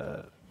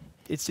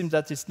it seems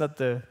that it's not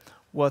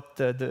what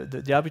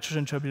the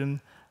arbitration tribunal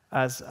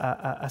has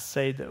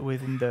said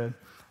within the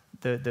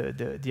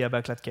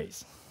Abaclat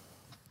case.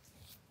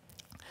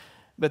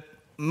 But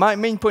my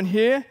main point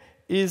here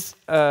is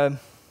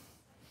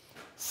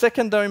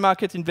secondary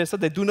market investors,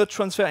 they do not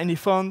transfer any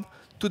fund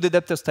to the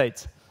debtor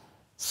state.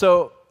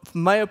 So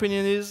my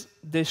opinion is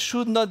they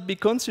should not be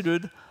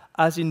considered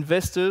as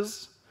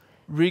investors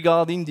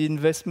regarding the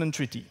investment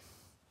treaty.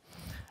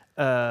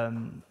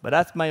 But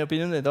that's my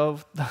opinion, and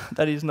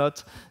that is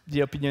not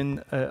the opinion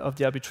of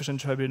the arbitration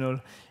tribunal,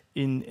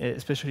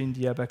 especially in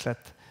the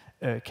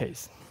Abaclat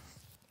case.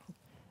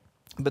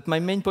 But my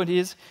main point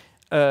is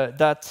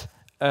that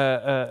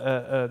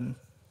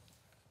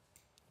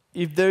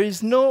if there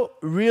is no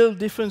real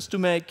difference to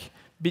make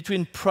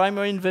between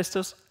primary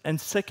investors and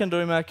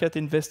secondary market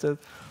investors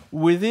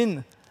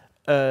within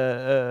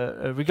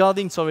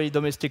regarding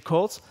domestic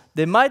courts,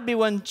 there might be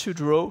one to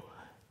draw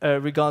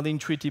regarding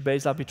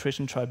treaty-based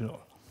arbitration tribunal.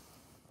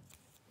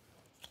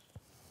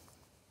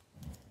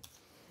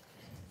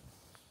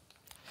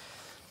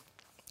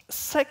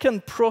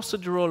 Second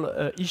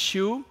procedural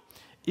issue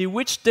is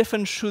which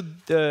defense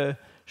should the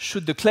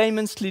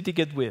claimants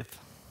litigate with?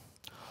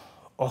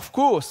 Of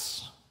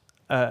course,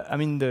 I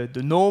mean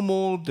the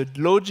normal, the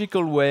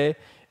logical way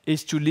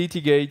is to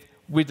litigate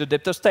with the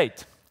debtor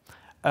state.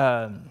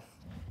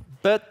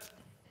 But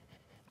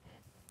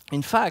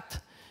in fact,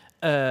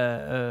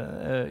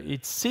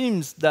 it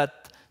seems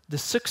that the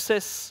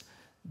success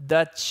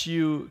that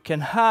you can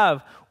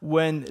have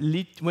when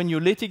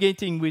you're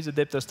litigating with the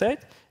debtor state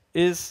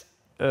is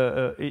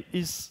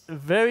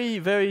very,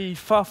 very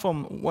far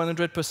from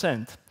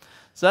 100%.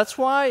 So that's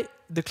why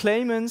the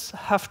claimants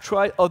have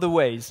tried other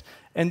ways,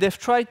 and they've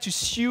tried to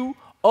sue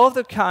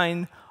other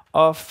kind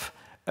of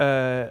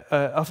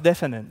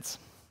defendants.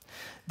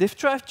 They've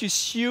tried to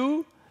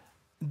sue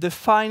the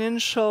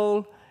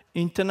financial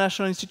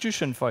international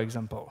institution, for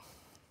example.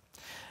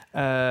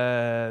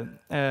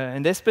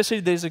 And especially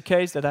there's a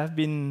case that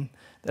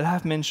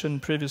I've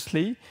mentioned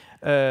previously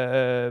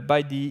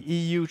by the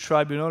EU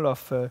Tribunal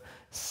of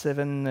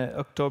 7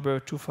 October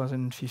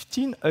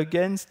 2015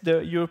 against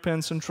the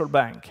European Central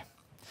Bank.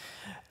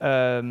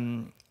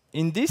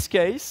 In this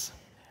case,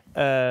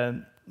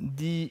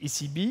 the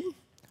ECB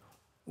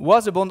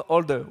was a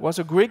bondholder, was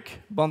a Greek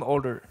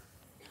bondholder.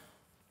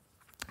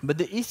 But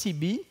the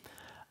ECB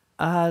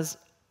has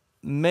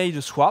made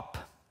a swap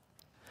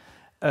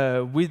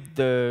with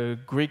the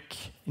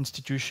Greek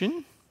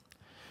institution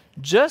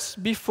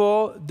just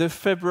before the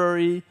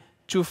February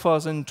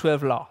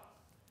 2012 law.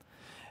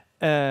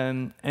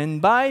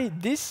 And by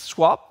this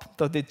swap,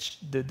 the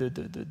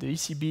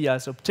ECB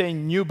has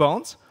obtained new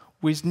bonds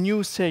with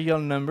new serial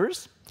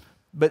numbers,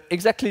 but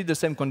exactly the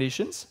same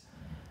conditions.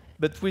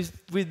 But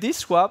with this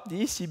swap,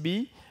 the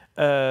ECB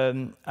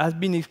has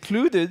been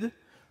excluded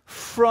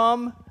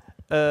from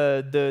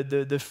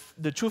the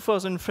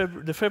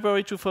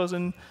February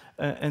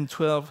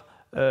 2012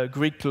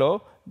 Greek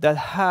law that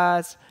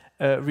has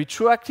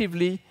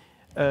retroactively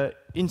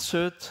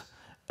insert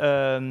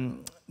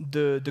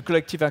the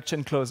collective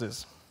action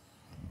clauses.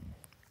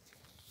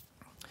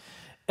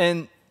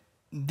 And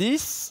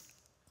this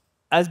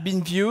has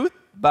been viewed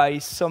by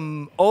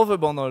some other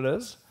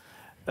bondholders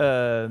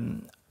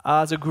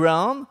as a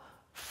ground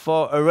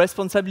for a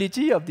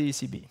responsibility of the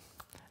ECB.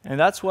 And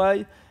that's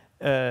why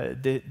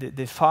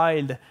they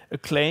filed a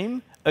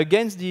claim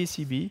against the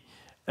ECB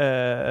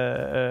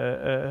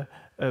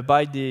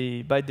by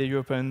the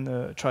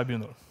European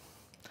Tribunal.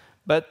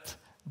 But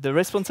the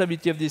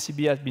responsibility of the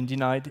ECB has been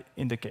denied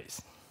in the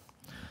case.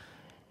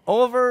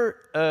 Other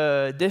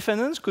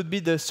defendants could be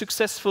the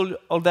successful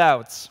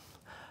holdouts,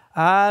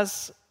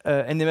 as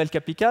NML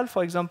Capital,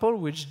 for example,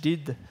 which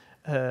did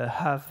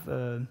have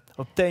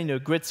obtained a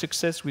great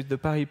success with the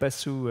pari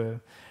passu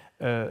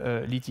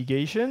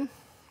litigation.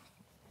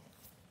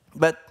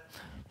 But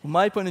from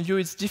my point of view,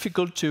 it's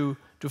difficult to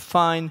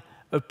find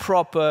a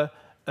proper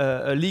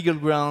legal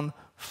ground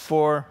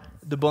for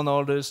the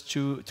bondholders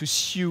to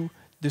sue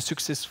the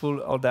successful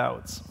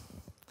holdouts.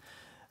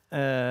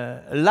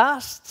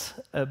 Last,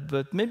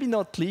 but maybe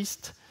not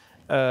least,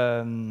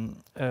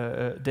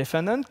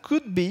 defendant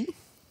could be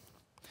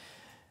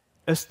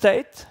a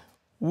state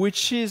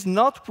which is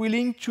not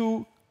willing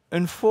to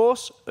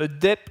enforce a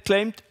debt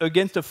claimed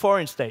against a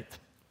foreign state.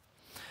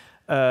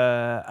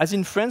 As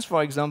in France,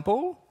 for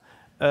example,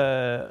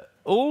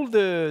 all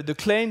the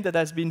claim that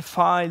has been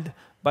filed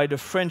by the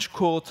French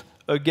court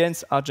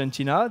against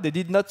Argentina, they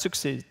did not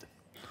succeed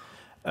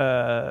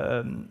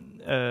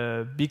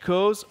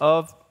because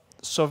of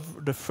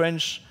the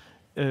French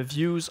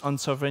views on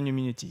sovereign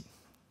immunities.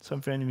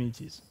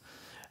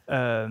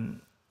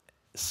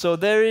 So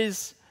there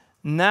is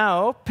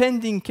now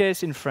pending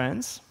case in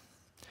France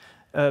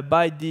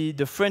by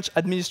the French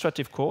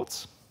administrative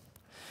courts,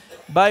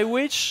 by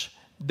which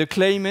the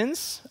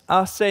claimants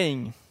are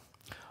saying,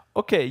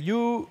 okay,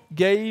 you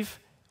gave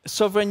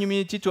sovereign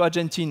immunity to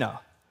Argentina.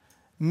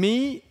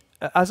 Me,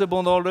 as a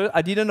bondholder,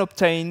 I didn't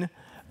obtain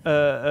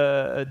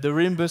the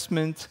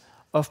reimbursement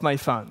of my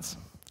funds.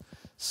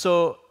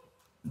 So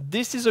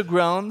this is a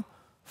ground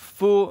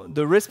for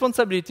the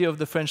responsibility of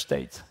the French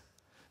state.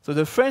 So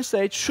the French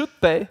state should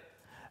pay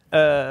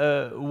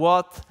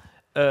what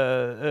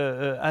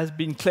has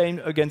been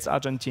claimed against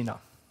Argentina.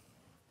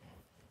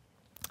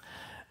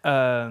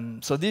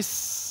 So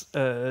these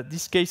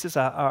cases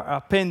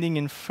are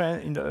pending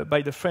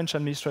by the French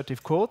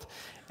administrative court,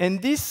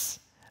 and this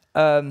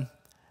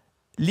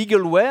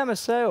legal way, I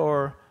must say,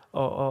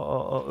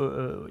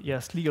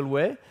 yes, legal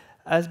way,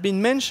 has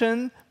been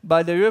mentioned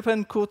by the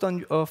European Court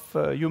of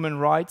Human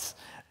Rights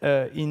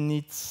in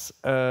its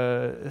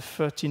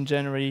 13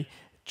 January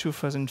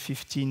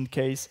 2015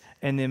 case,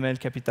 NML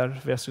Capital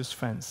versus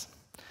France.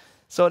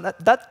 So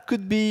that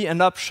could be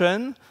an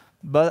option,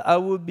 but I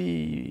would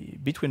be,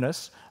 between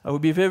us, I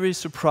would be very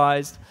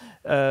surprised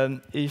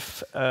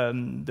if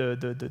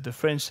the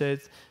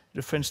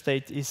French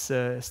state is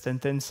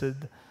sentenced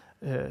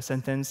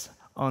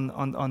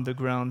on the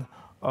ground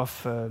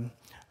of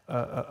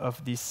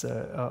this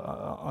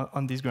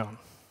on this ground.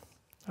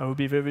 I would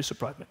be very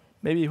surprised.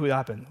 Maybe it will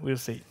happen. We'll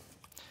see.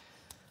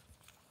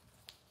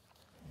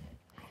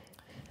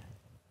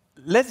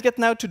 Let's get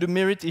now to the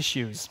merit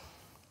issues.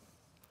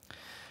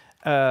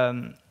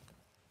 There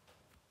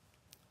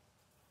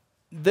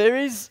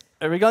is,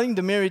 regarding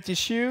the merit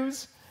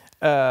issues,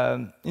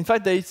 in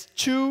fact, there is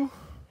two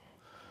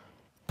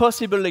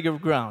possible legal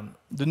grounds.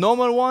 The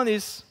normal one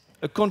is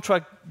a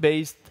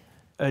contract-based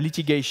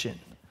litigation.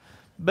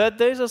 but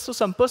there is also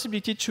some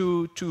possibility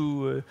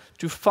to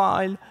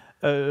file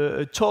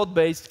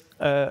tort-based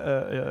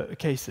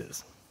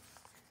cases.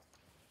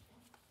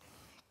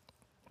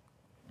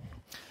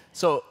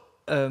 So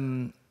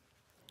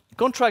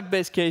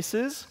contract-based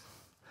cases,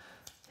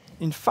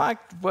 in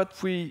fact,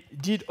 what we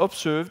did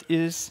observe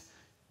is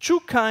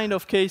two kinds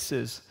of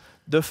cases.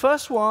 The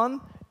first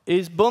one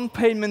is bond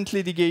payment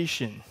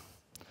litigation.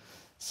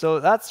 So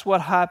that's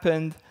what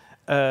happened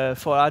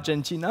for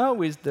Argentina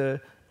with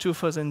the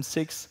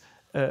 2006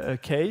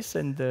 case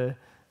and the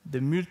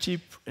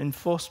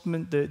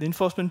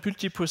enforcement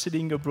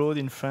multi-proceeding abroad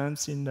in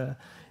France, in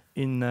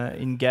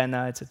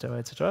Ghana, etc.,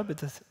 etc.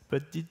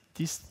 But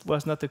this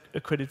was not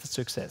a credited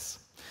success.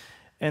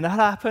 And that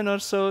happened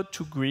also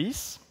to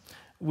Greece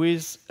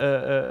with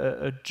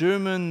a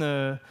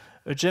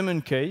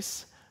German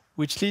case,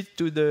 which led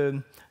to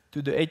the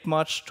 8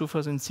 March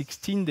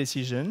 2016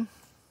 decision.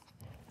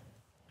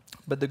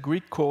 But the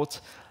Greek court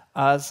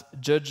has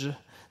judged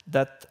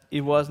that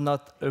it was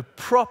not a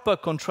proper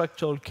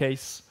contractual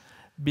case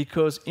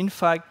because, in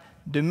fact,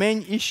 the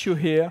main issue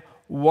here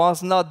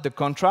was not the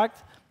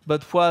contract,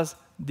 but was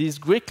this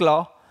Greek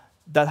law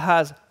that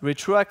has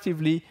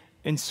retroactively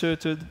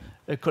inserted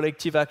a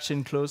collective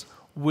action clause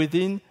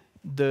within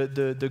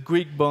the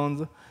Greek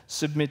bond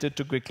submitted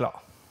to Greek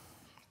law.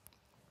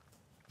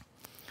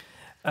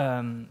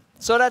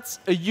 So that's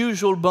a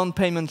usual bond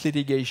payment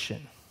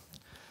litigation.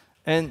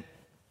 And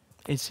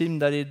it seems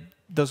that it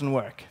doesn't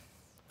work.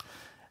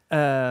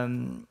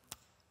 But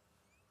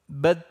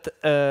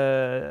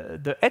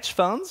the hedge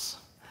funds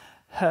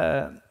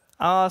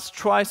has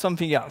tried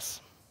something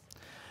else.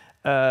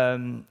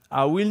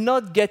 I will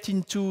not get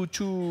into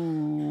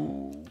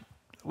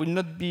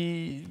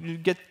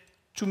get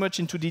too much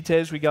into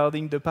details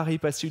regarding the pari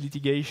passu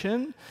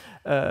litigation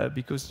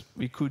because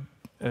we could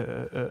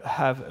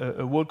have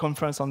a world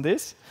conference on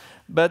this.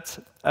 But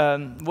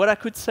what I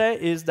could say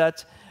is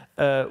that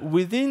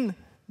within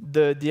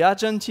the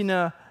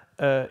Argentina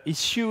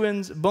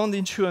bond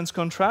issuance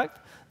contract,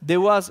 there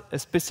was a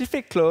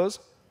specific clause,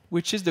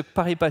 which is the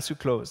pari passu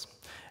clause.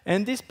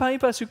 And this pari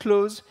passu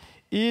clause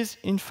is,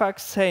 in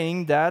fact,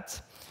 saying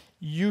that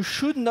you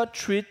should not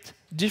treat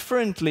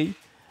differently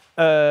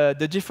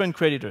the different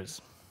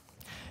creditors.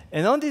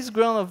 And on this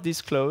ground of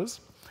this clause,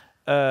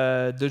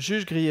 the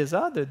Judge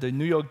Griesa, the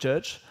New York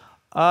judge,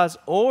 has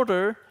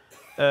ordered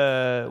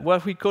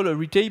what we call a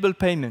retainable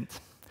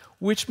payment,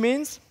 which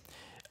means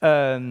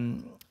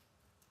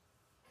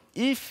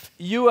if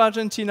you,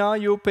 Argentina,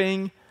 you're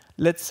paying,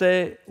 let's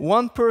say,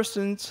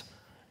 1%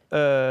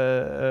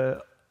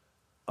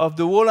 of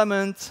the whole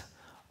amount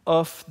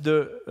of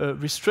the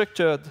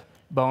restructured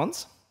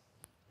bonds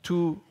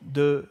to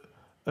the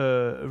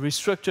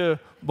restructured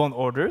bond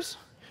orders,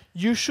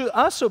 you should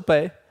also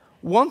pay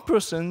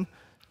 1%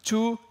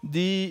 to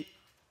the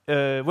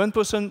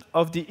 1%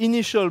 of the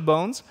initial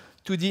bonds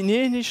to the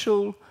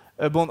initial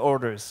bond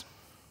orders.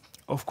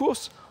 Of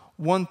course,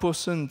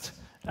 1%,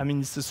 I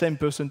mean, it's the same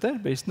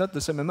percentage, but it's not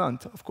the same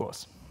amount, of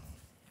course.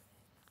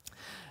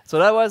 So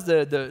that was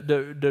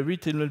the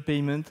retainable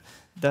payment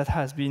that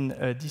has been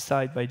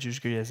decided by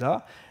Judge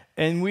Griesa,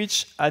 and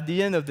which, at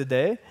the end of the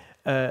day,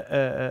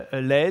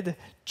 led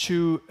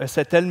to a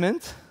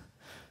settlement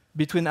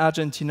between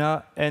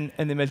Argentina and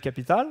NML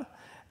Capital,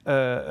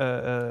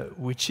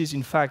 which is,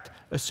 in fact,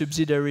 a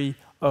subsidiary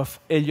of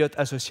Elliott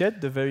Associates,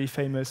 the very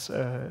famous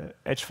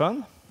hedge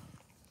fund.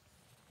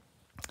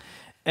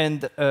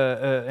 And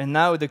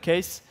now the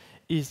case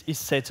is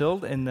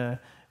settled, and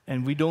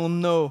we don't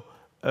know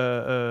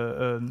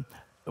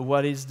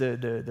what is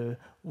the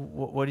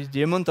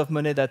amount of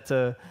money that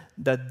the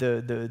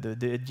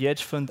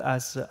hedge fund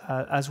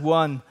has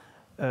won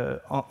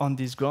on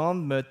this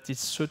ground, but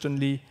it's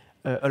certainly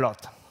a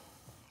lot.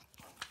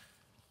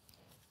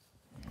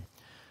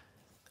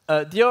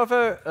 The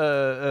other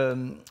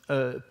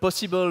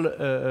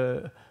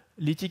possible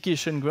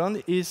litigation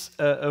ground is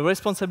a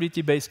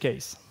responsibility-based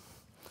case.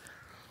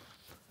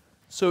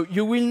 So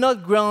you will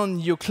not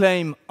ground your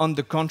claim on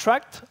the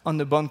contract, on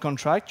the bond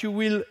contract. You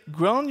will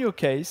ground your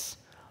case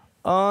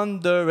on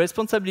the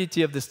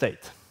responsibility of the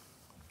state.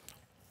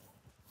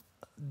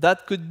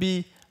 That could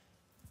be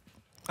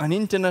an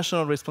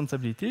international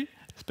responsibility,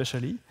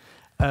 especially,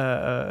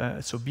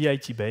 so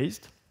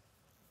BIT-based.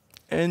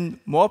 And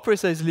more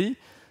precisely,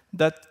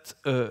 that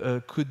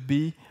could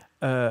be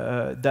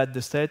that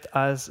the state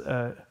has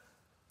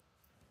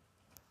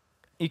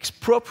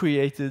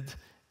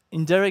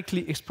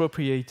indirectly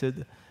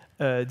expropriated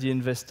the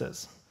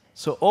investors.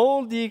 So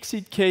all the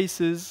exit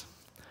cases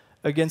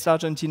against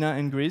Argentina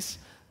and Greece,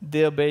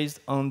 they're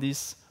based on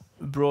this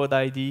broad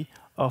idea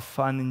of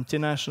an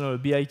international,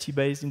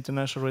 BIT-based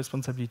international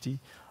responsibility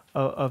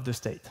of the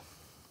state.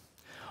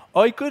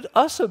 Or it could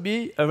also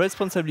be a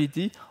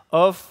responsibility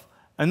of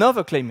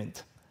another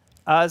claimant,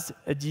 as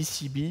a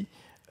DCB,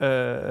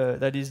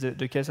 that is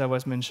the case I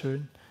was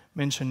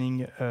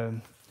mentioning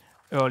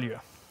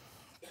earlier.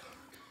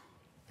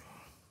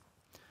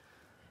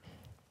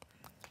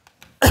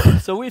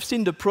 So we've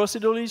seen the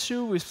procedural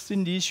issue, we've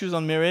seen the issues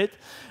on merit.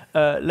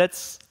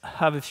 Let's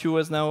have a few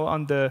words now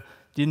on the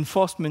the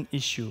enforcement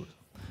issues.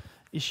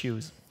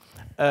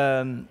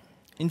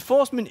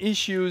 Enforcement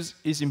issues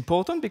is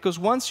important because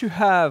once you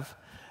have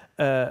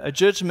a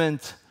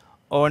judgment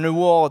or an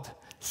award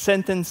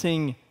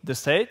sentencing the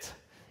state,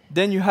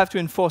 then you have to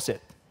enforce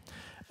it.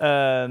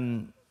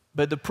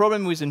 But the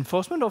problem with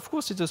enforcement, of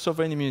course, is the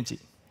sovereign immunity.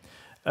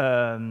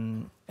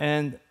 And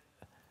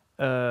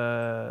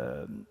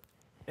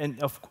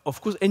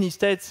of course, any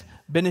states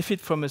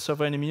benefit from a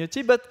sovereign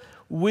immunity, but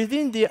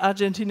within the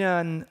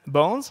Argentinian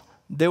bonds,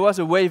 there was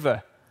a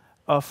waiver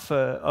of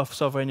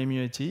sovereign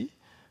immunity.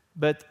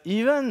 But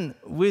even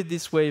with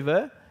this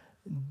waiver,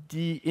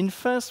 the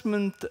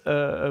enforcement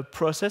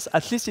process,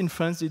 at least in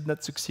France, did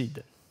not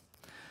succeed.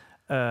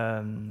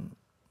 And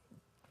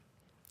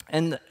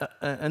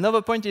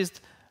another point is,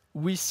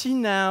 we see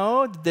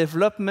now the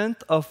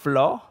development of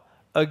law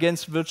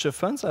against virtual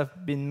funds.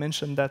 I've been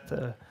mentioned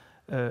that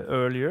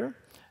earlier.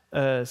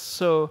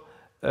 So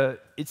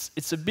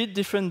it's a bit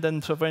different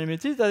than sovereign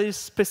immunity. That is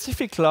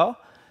specific law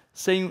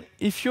saying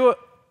if you're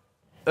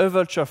a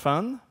virtual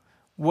fund,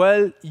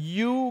 well,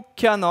 you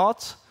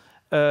cannot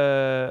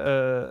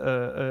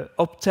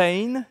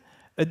obtain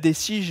a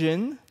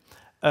decision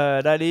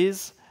that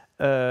is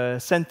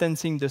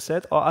sentencing the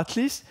set, or at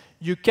least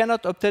you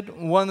cannot obtain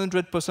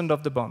 100%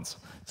 of the bonds.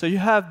 So you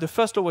have, the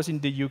first law was in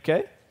the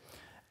UK.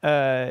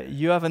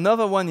 You have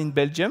another one in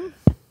Belgium,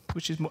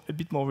 which is a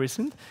bit more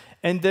recent.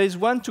 And there is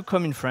one to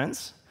come in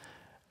France,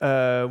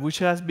 which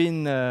has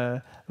been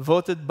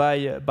voted by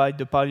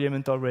the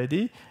parliament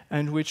already,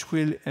 and which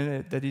will,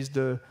 that is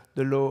the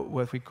law,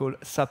 what we call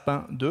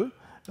Sapin 2,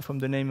 from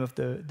the name of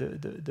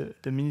the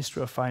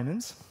Minister of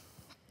Finance.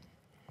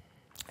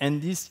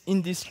 And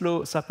in this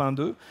law, Sapin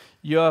 2,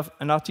 you have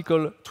an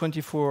article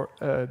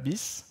 24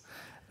 bis,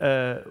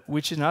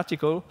 which is an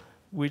article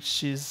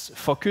which is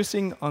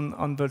focusing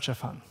on virtual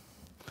fund,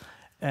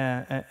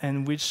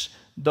 and which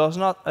does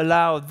not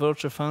allow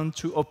virtual fund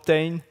to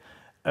obtain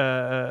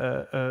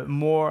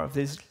more.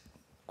 There's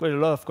quite a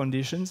lot of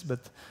conditions,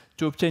 but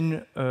to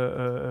obtain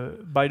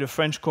by the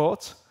French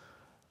court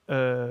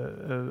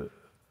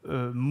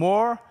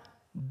more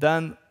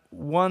than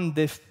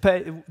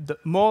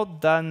more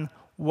than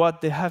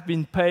what they have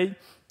been paid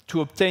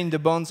to obtain the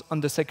bonds on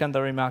the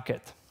secondary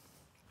market.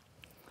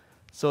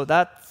 So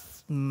that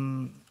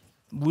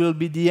will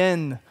be the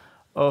end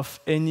of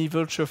any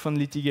virtual fund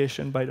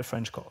litigation by the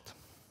French court.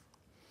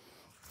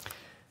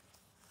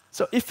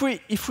 So if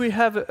we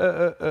have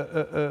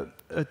a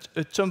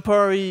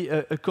temporary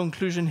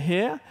conclusion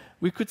here,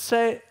 we could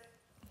say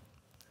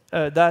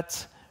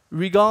that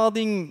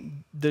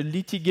regarding the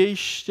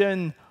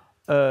litigation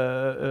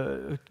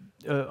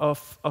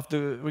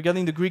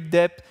regarding the Greek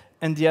debt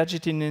and the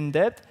Argentinian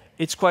debt,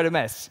 it's quite a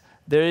mess.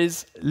 There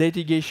is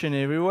litigation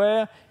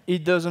everywhere.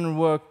 It doesn't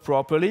work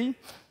properly.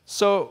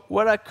 So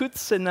what I could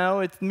say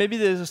now, maybe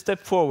there's a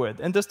step forward.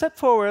 And the step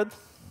forward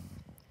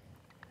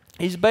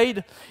is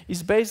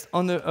based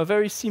on a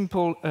very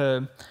simple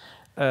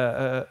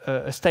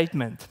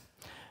statement.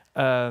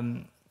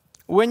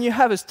 When you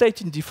have a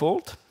state in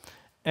default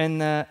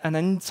and an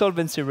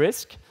insolvency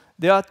risk,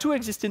 there are two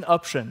existing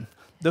options.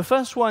 The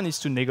first one is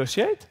to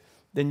negotiate.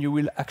 Then you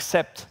will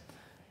accept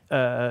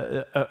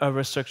a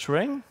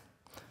restructuring.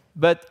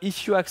 But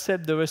if you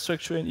accept the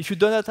restructuring, if you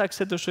do not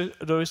accept the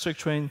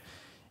restructuring,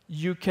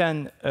 you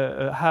can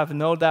have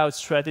an hold-out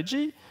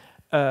strategy.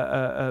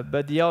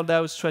 But the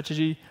hold-out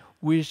strategy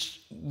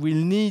which will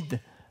need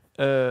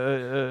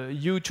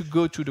you to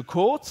go to the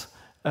court,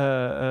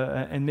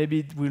 and maybe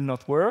it will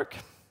not work.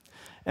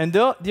 And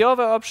the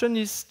other option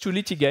is to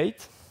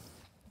litigate.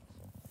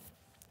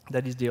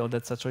 That is the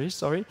hold-out strategy,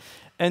 sorry.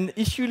 And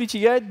if you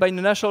litigate by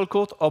the national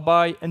court or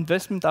by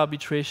investment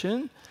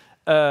arbitration,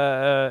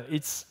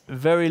 it's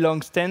very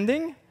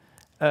long-standing.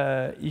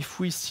 If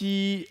we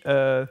see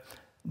the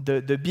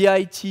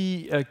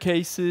BIT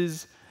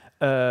cases,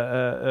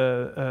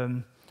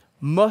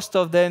 most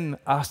of them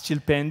are still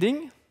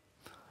pending.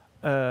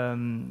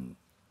 And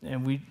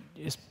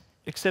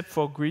except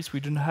for Greece, we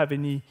don't have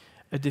any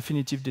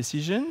definitive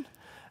decision.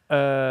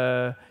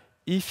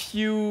 If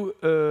you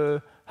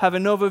have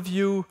an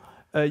overview,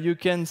 you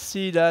can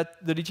see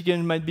that the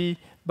litigation might be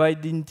by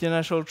the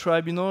international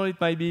tribunal,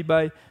 it might be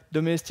by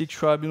domestic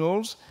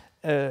tribunals,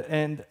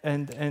 and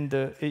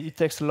it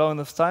takes a lot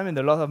of time and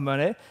a lot of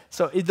money.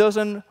 So it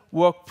doesn't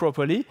work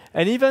properly.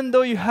 And even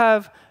though you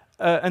have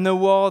an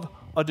award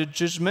or the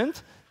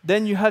judgment,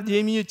 then you have the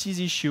immunities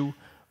issue,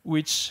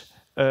 which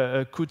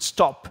could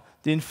stop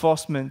the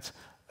enforcement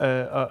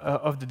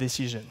of the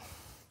decision.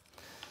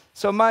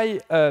 So my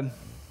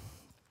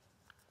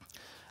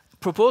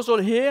proposal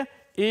here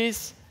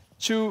is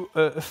to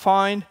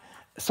find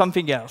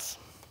something else.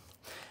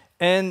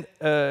 And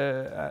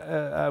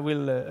I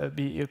will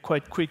be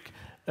quite quick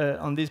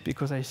on this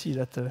because I see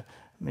that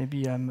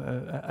maybe I'm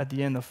at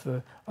the end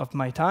of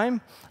my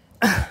time.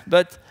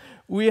 But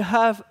we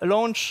have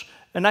launched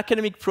an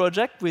academic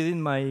project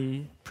within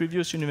my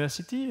previous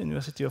university,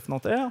 University of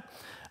Nanterre,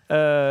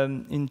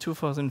 in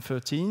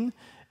 2013,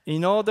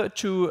 in order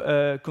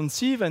to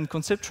conceive and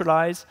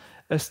conceptualize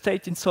a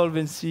state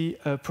insolvency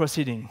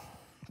proceeding.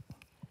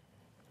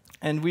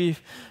 And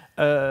we've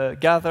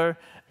gathered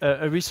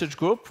a research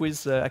group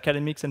with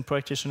academics and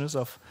practitioners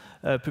of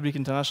public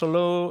international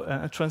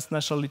law,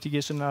 transnational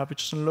litigation and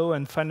arbitration law,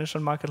 and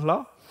financial market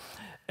law.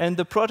 And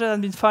the project has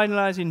been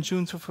finalized in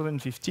June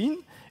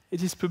 2015.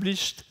 It is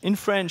published in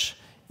French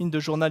in the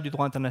Journal du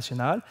Droit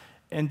International,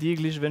 and the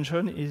English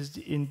version is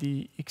in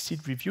the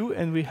Exceed Review.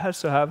 And we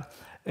also have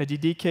a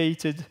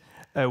dedicated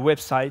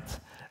website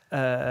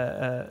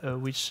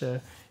which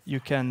you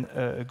can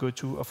go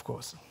to, of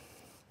course.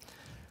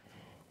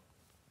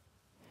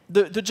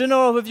 The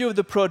general overview of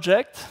the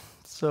project,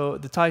 so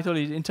the title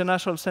is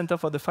International Center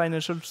for the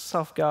Financial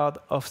Safeguard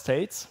of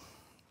States.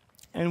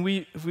 And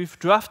we've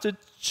drafted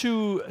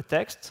two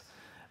texts,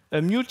 a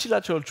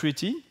multilateral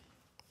treaty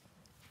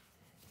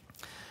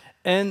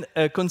and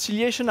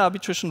conciliation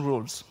arbitration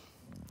rules.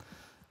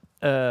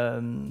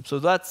 So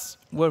that's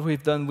what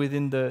we've done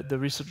within the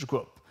research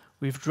group.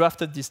 We've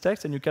drafted this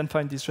text, and you can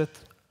find this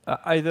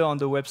either on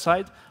the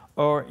website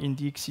or in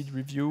the Exceed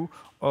Review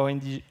or in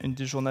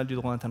the Journal du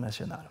Droit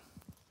International.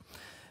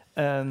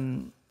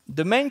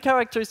 The main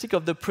characteristic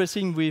of the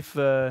pressing we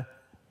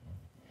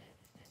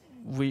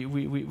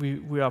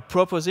are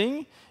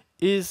proposing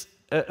is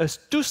a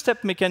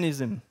two-step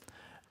mechanism.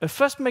 A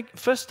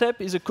first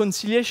step is a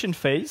conciliation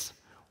phase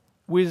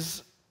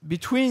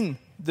between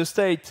the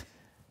state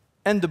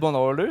and the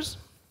bondholders.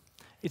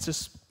 It's a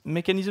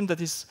mechanism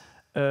that is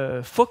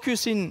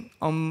focusing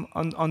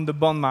on the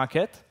bond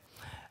market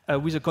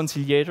with a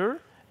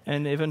conciliator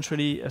and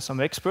eventually some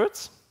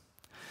experts.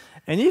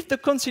 And if the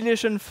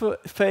conciliation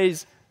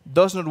phase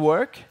does not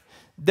work,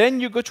 then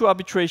you go to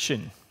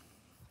arbitration.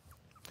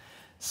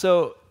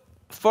 So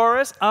for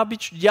us,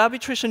 the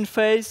arbitration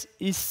phase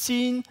is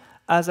seen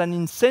as an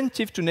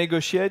incentive to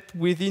negotiate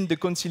within the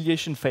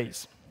conciliation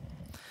phase.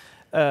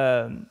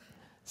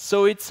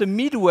 So it's a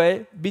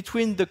midway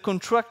between the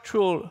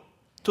contractual,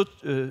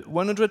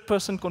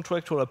 100%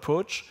 contractual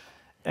approach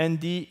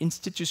and the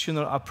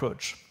institutional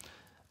approach.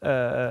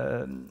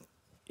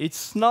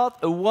 It's not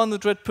a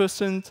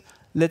 100%,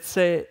 let's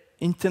say,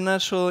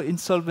 international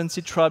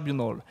insolvency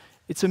tribunal.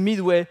 It's a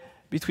midway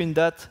between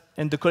that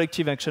and the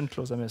collective action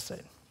clause, I must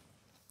say.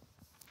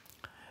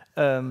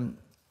 And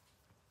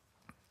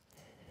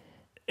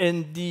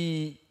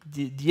the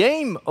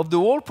aim of the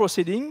whole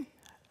proceeding,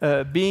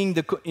 being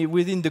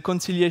within the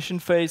conciliation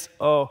phase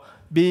or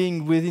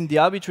being within the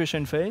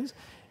arbitration phase,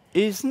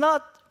 is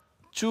not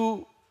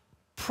to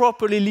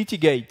properly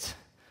litigate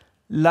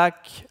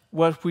like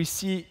what we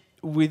see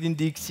within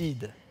the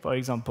Exceed, for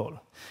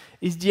example.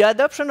 It's the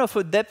adoption of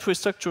a debt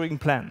restructuring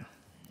plan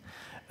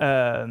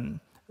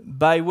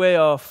by way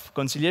of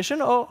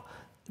conciliation or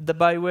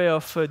by way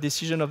of a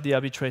decision of the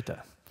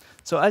arbitrator.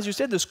 So as you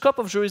said, the scope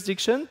of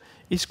jurisdiction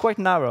is quite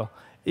narrow.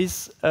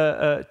 It's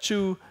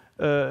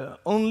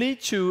only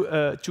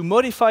to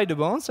modify the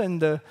bonds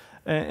and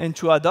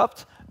to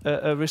adopt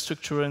a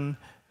restructuring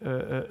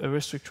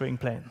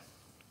plan.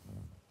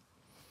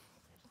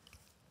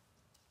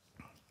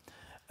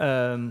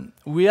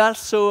 We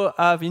also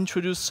have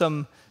introduced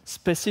some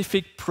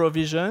specific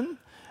provision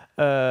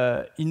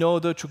in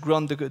order to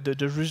grant the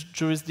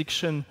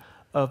jurisdiction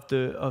of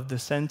the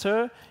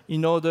center,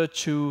 in order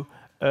to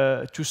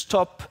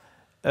stop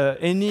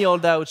any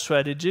holdout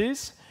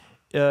strategies,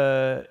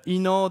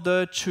 in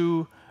order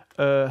to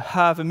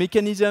have a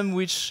mechanism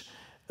which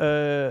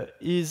can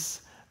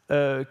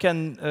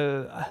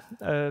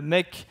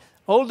make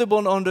all the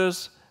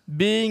bondholders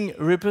being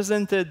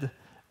represented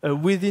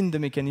within the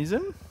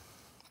mechanism.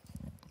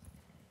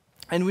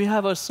 And we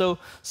have also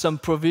some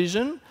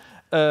provision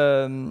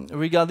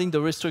regarding the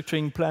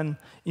restructuring plan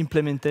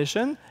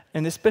implementation,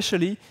 and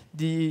especially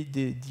the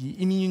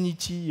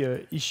immunity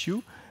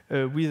issue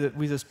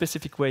with a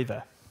specific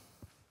waiver.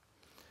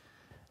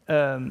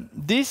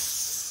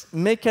 This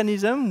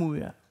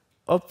mechanism,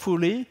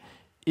 hopefully,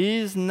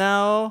 is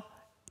now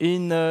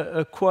in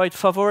a quite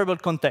favorable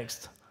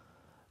context.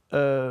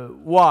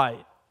 Why?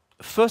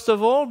 First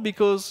of all,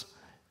 because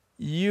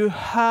you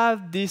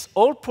have this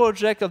old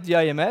project of the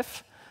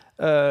IMF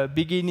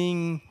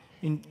beginning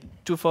in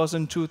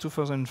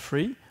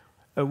 2002-2003,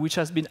 which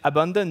has been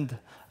abandoned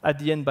at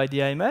the end by the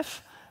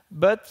IMF.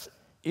 But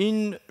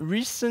in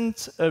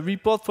recent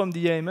report from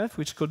the IMF,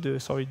 which is called the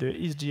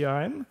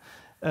ESGRM,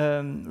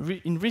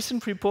 in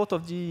recent report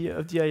of the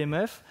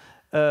IMF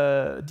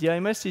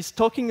is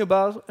talking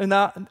about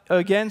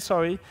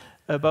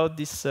about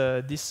this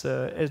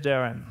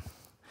SDRM.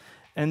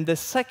 And the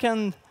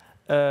second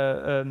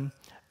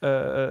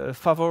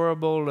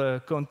favorable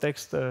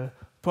context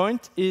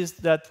point is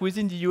that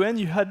within the UN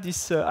you had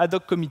this ad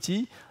hoc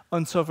committee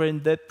on sovereign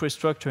debt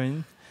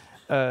restructuring,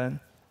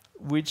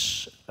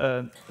 which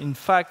in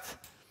fact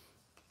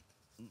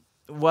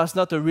was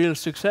not a real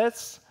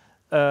success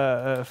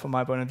from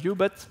my point of view,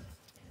 but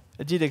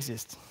it did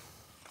exist.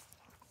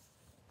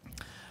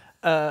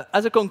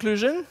 As a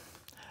conclusion,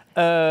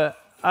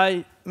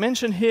 I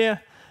mention here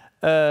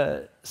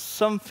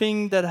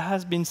something that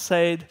has been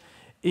said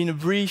in a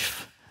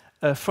brief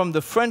from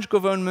the French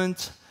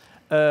government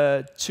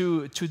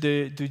to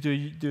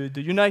the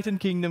United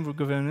Kingdom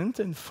government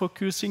and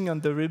focusing on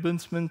the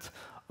reimbursement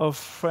of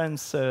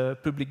France's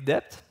public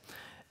debt.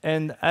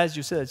 And as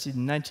you said, it's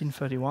in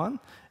 1931.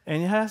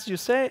 And as you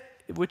say,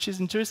 which is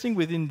interesting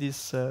within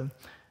this,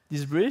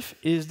 this brief,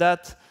 is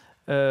that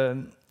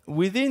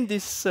within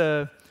this,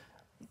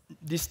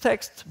 this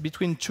text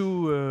between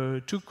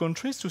two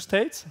countries, two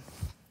states,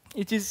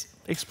 it is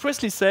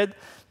expressly said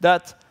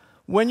that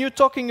when you're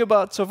talking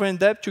about sovereign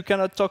debt, you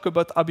cannot talk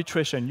about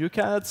arbitration. You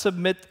cannot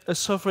submit a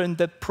sovereign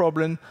debt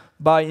problem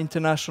by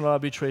international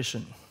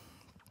arbitration.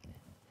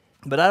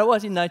 But that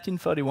was in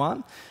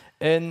 1931,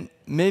 and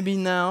maybe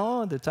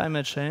now the time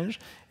has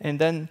changed, and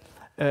then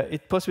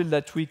it's possible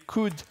that we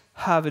could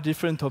have a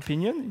different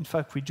opinion. In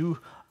fact, we do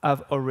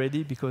have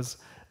already, because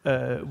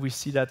we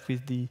see that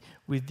with the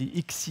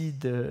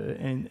ICSID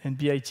and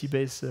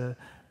BIT-based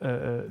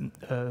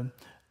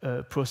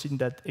proceeding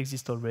that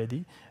exist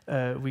already.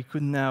 We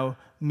could now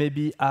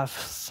maybe have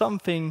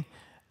something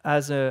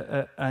as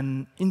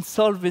an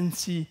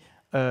insolvency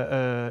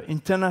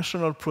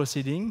international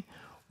proceeding,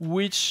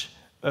 which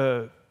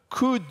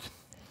could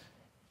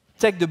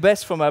take the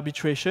best from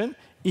arbitration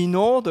in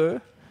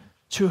order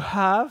to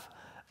have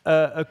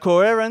a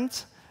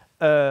coherent,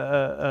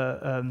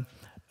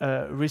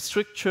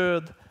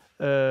 restructured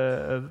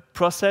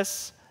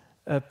process,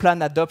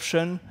 plan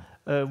adoption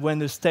when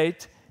the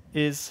state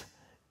is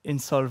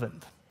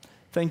insolvent.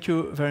 Thank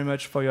you very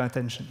much for your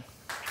attention.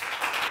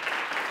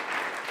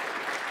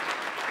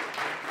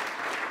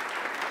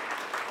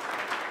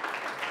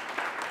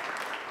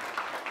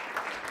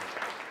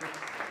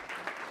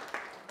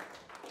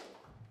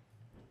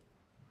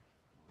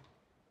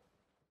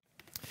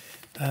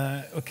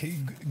 Okay,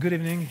 good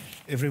evening,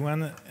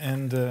 everyone.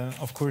 And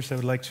of course, I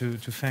would like to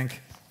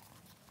thank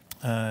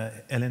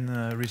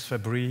Hélène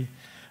Ries-Fabry,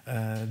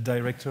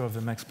 Director of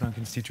the Max Planck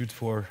Institute,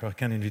 for her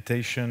kind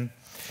invitation.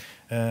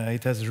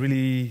 It has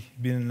really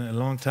been a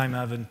long time I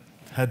haven't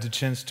had the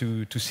chance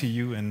to see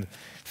you, and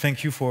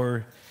thank you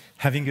for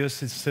having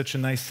us. It's such a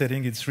nice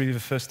setting. It's really the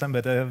first time,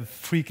 but I have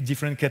 3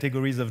 different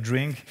categories of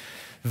drink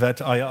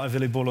that are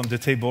available on the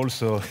table,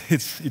 so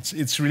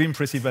it's really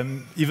impressive.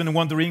 I'm even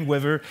wondering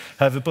whether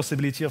I have a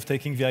possibility of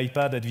taking the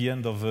iPad at the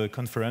end of the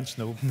conference.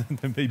 No,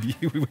 maybe,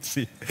 we will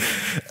see.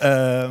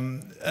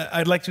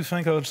 I'd like to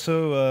thank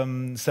also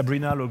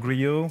Sabrina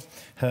Logrio,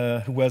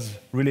 who was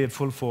really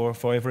helpful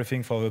for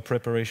everything, for the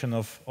preparation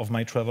of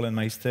my travel and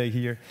my stay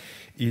here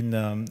in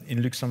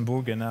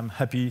Luxembourg, and I'm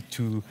happy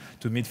to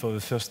meet for the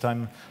first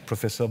time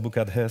Professor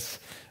Burkhard-Hess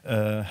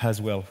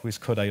as well, who is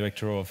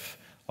co-director of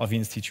the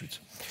Institute.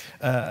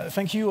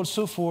 Thank you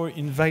also for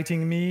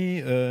inviting me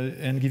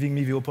and giving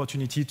me the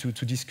opportunity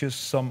to discuss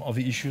some of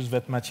the issues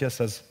that Mathias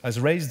has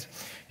raised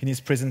in his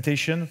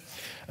presentation,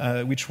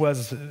 which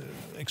was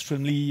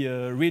extremely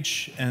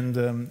rich and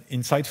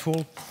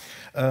insightful.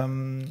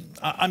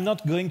 I'm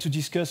not going to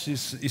discuss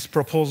his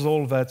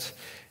proposal that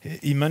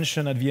he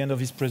mentioned at the end of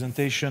his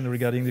presentation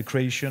regarding the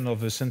creation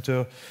of a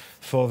Center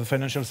for the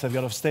Financial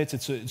Survival of States.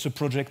 It's a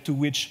project to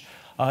which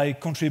I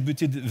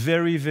contributed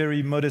very,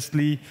 very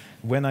modestly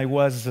when I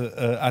was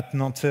at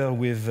Nanterre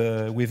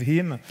with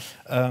him.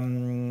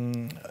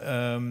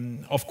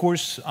 Of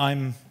course,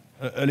 I'm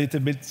a little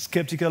bit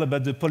skeptical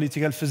about the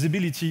political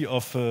feasibility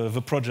of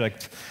the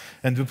project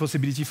and the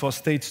possibility for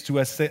states to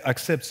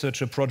accept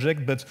such a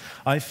project, but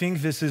I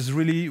think this is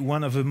really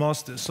one of the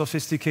most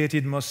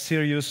sophisticated, most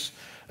serious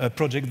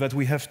projects that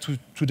we have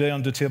today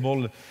on the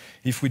table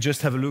if we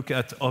just have a look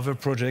at other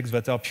projects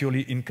that are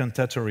purely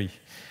incantatory.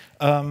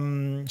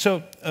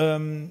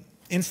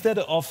 Instead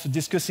of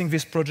discussing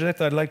this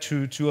project, I'd like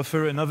to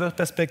offer another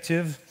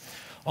perspective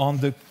on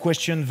the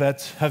questions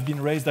that have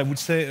been raised. I would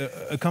say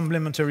a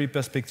complementary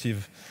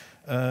perspective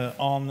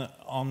on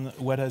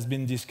what has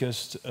been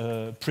discussed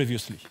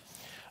previously.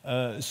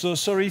 So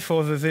sorry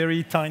for the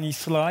very tiny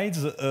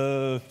slides.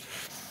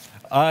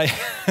 I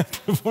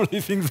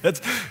probably think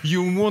that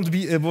you won't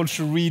be able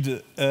to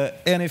read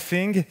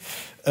anything.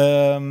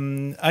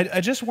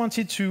 I just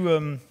wanted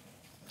to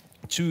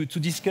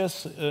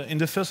discuss, in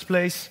the first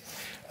place,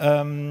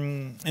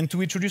 and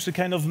to introduce a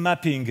kind of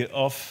mapping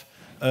of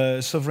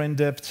sovereign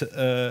debt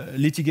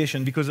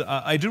litigation, because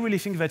I do really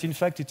think that, in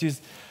fact, it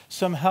is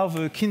somehow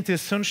the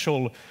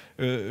quintessential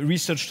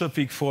research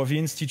topic for the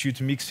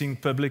Institute, mixing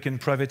public and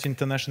private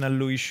international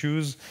law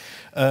issues,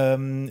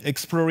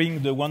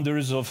 exploring the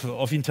wonders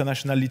of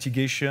international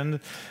litigation,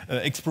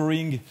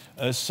 exploring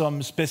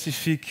some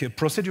specific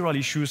procedural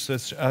issues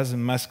such as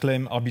mass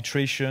claim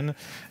arbitration,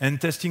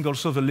 and testing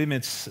also the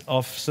limits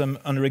of some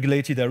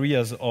unregulated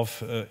areas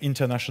of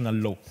international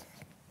law.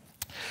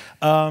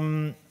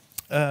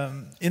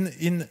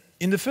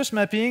 In the first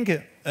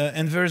mapping,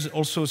 and there's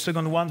also a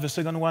second one. The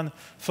second one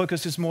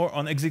focuses more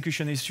on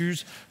execution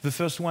issues. The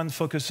first one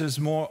focuses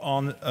more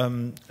on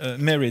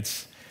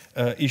merits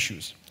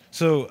issues.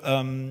 So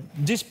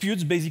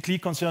disputes basically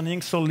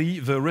concerning solely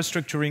the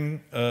restructuring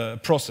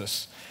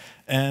process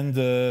and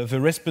the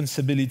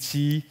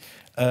responsibility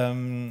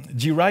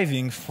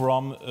deriving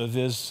from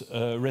these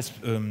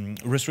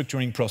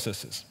restructuring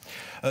processes.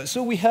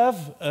 So we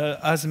have,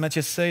 as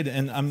Mathias said,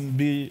 and I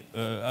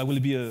will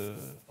be,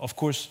 of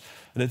course,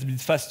 a little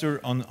bit faster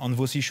on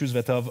those issues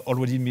that have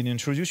already been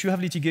introduced. You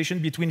have litigation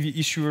between the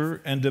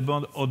issuer and the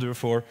bondholder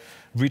for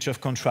breach of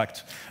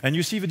contract. And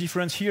you see the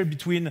difference here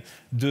between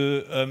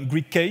the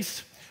Greek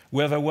case,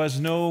 where there was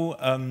no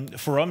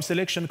forum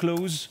selection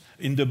clause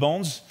in the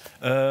bonds,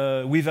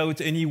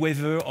 without any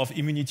waiver of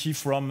immunity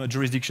from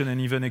jurisdiction and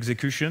even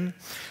execution.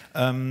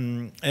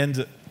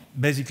 And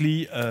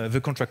basically, the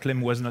contract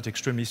claim was not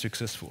extremely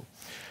successful.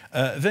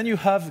 Then you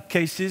have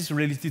cases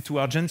related to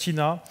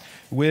Argentina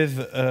with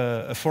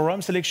a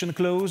forum selection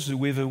clause,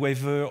 with a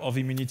waiver of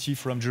immunity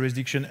from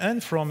jurisdiction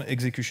and from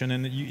execution.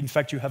 And in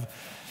fact, you have,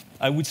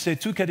 I would say,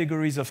 two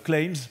categories of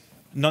claims.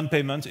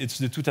 Non-payment, it's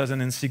the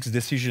 2006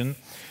 decision,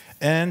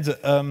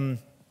 and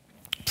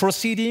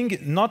proceeding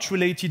not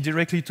related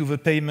directly to the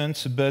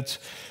payment, but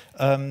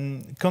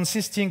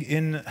consisting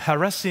in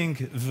harassing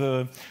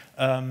the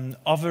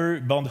other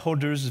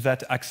bondholders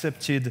that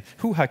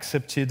who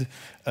accepted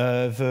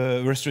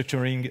the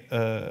restructuring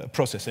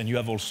process. And you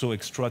have also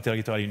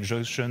extraterritorial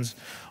injunctions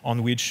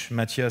on which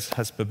Mathias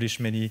has published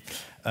many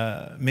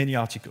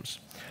articles.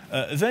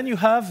 Then you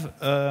have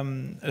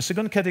a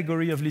second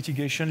category of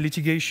litigation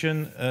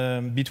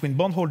between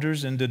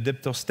bondholders and the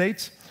debtor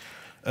state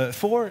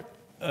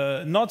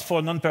not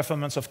for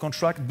non-performance of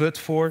contract, but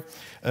for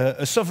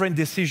a sovereign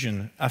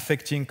decision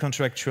affecting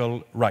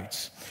contractual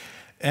rights.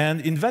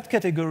 And in that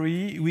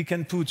category, we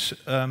can put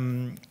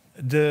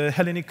the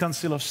Hellenic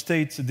Council of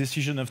State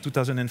decision of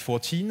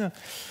 2014,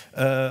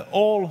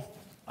 all,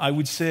 I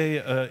would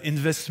say,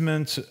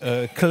 investment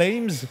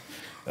claims,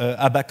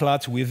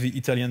 abaclat with the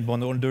Italian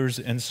bondholders,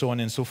 and so on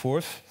and so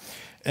forth.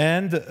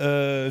 And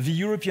the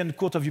European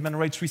Court of Human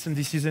Rights recent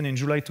decision in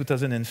July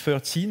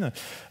 2013,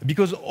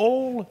 because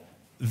all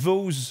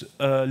those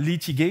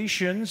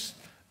litigations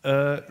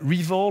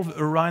revolve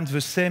around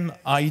the same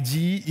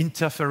idea: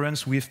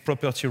 interference with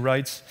property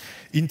rights,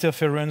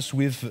 interference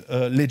with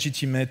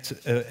legitimate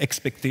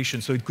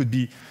expectations. So it could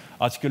be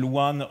Article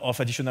 1 of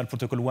Additional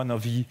Protocol 1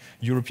 of the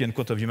European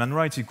Court of Human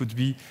Rights. It could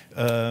be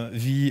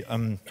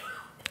the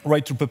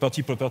right to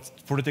property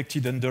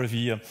protected under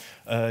the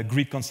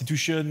Greek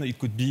constitution. It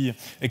could be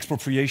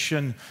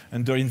expropriation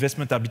under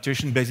investment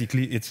arbitration.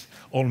 Basically, it's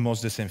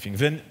almost the same thing.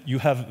 Then you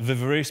have the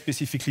very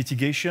specific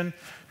litigation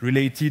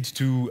related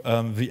to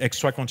the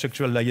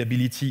extra-contractual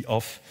liability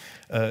of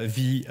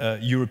the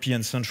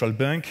European Central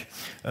Bank,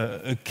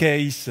 a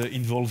case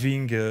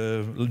involving,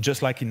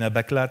 just like in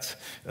Abaclat,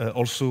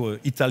 also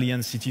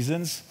Italian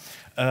citizens.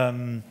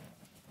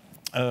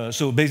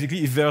 So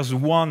basically, if there's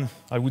one,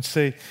 I would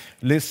say,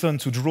 lesson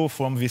to draw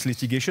from this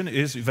litigation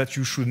is that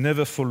you should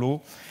never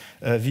follow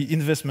the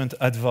investment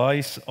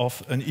advice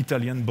of an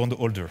Italian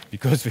bondholder,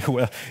 because they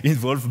were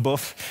involved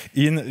both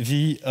in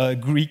the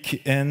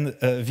Greek and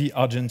the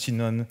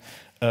Argentinian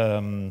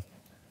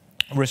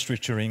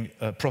restructuring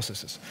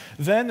processes.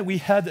 Then we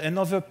had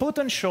another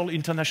potential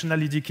international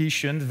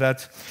litigation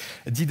that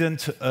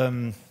didn't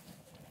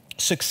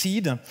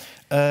succeed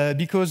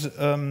because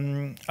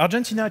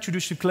Argentina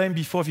introduced a claim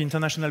before the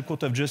International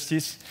Court of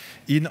Justice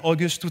in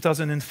August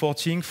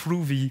 2014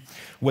 through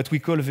what we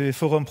call the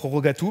Forum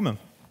Prorogatum,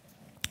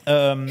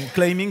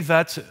 claiming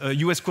that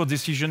US court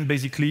decisions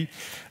basically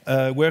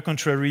were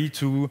contrary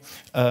to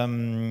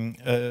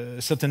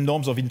certain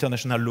norms of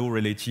international law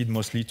related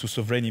mostly to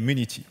sovereign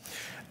immunity.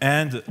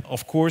 And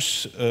of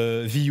course,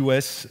 the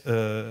US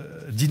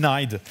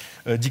declined,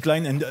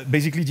 and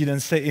basically didn't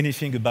say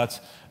anything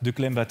about the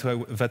claim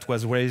that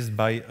was raised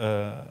by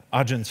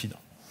Argentina.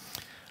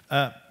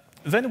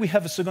 Then we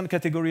have a second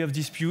category of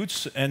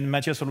disputes, and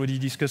Mathias already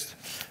discussed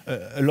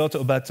a lot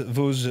about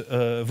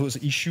those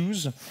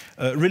issues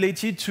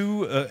related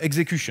to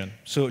execution.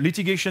 So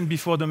litigation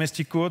before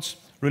domestic courts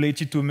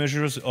related to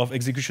measures of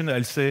execution.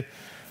 I'll say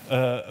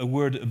a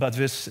word about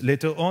this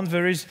later on.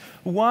 There is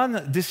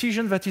one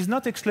decision that is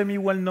not extremely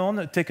well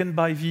known, taken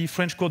by the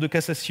French Court de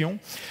Cassation,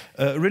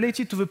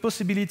 related to the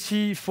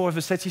possibility for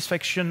the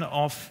satisfaction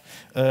of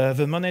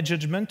the money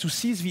judgment to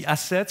seize the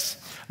assets,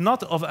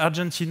 not of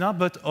Argentina,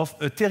 but of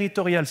a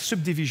territorial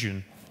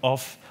subdivision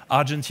of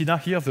Argentina,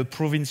 here the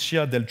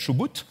Provincia del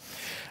Chubut.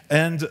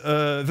 And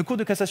the Court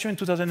de Cassation in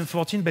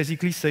 2014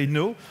 basically said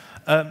no,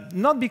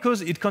 not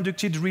because it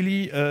conducted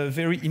really a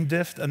very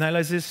in-depth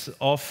analysis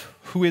of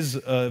who is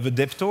the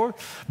debtor,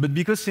 but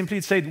because simply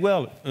it said,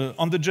 well,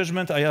 on the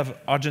judgment I have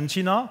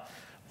Argentina,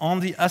 on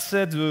the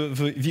asset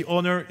the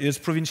owner is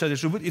Provincia del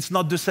Chubut. It's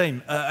not the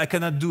same. I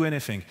cannot do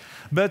anything.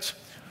 But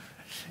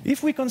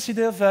if we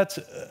consider that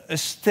a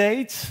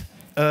state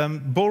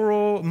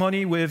borrow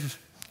money with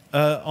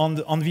on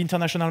the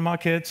international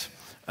market,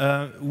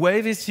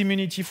 waive its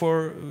immunity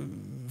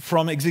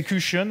from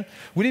execution,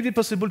 would it be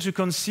possible to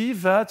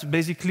conceive that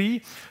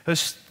basically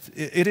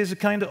it is a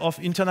kind of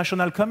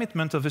international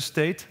commitment of a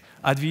state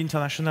at the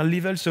international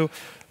level? So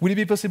would it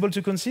be possible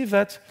to conceive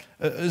that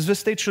the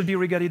state should be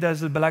regarded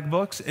as a black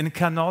box and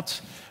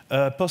cannot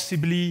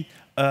possibly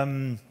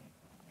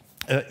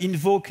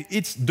invoke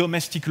its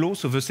domestic law,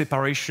 so the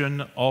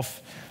separation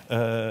of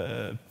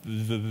the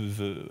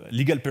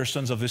legal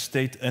persons of the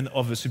state and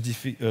of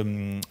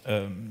the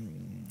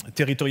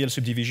territorial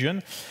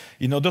subdivision,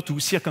 in order to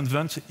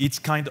circumvent its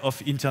kind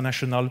of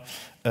international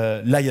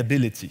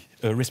liability,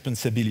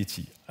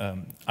 responsibility,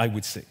 I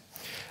would say.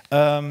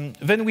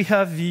 Then we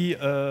have the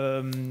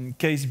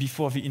case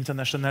before the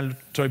International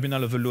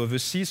Tribunal of the Law of the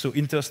Sea, so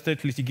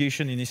interstate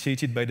litigation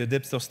initiated by the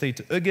debtor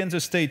state against the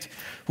state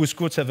whose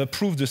courts have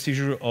approved the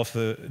seizure of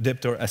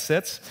debtor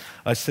assets.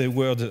 I'll say a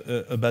word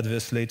about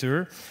this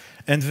later.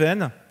 And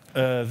then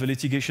the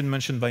litigation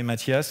mentioned by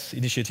Mathias,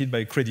 initiated by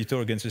a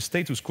creditor against the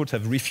state whose courts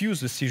have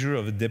refused the seizure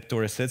of the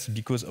debtor assets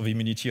because of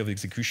immunity of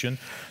execution.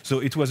 So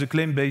it was a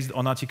claim based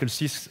on Article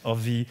 6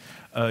 of the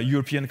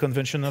European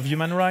Convention of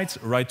Human Rights,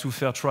 right to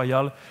fair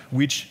trial,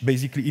 which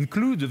basically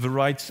include the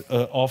right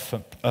of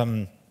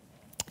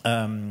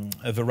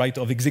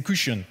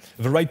execution,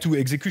 the right to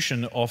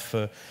execution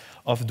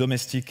of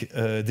domestic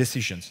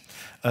decisions.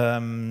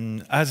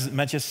 As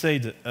Mathias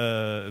said,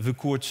 the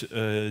court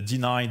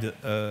denied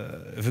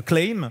the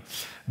claim,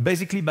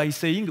 basically by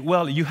saying,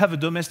 well, you have a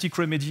domestic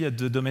remedy at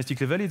the domestic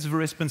level, it's the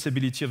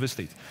responsibility of the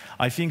state.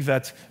 I think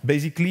that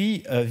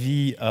basically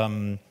the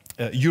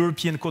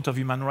European Court of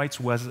Human Rights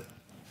was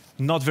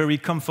not very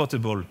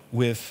comfortable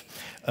with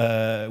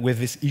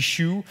this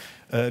issue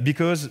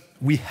because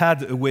we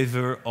had a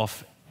waiver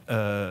of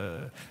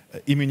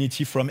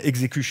immunity from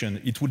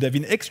execution. It would have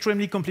been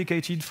extremely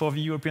complicated for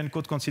the European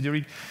Court,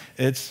 considering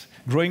its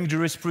growing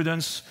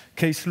jurisprudence,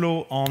 case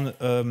law on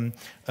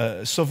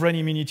sovereign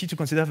immunity, to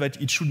consider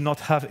that it should not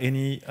have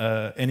any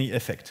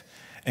effect.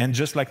 And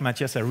just like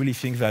Mathias, I really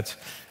think that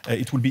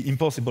it would be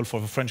impossible for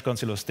the French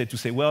Council of State to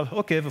say, well,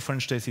 okay, the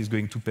French state is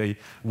going to pay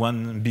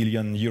 1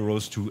 billion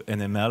euros to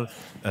NML.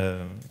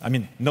 I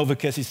mean, now the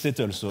case is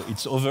settled, so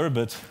it's over,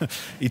 but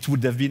it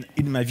would have been,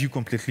 in my view,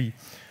 completely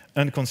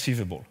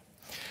inconceivable.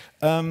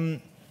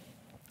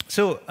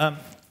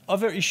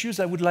 Other issues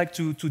I would like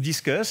to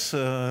discuss.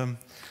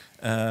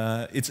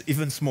 It's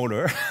even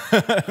smaller.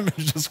 I'm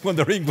just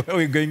wondering where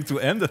we're going to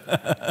end.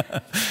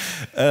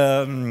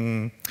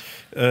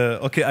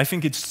 Okay, I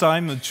think it's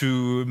time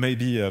to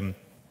maybe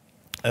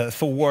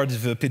forward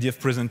the PDF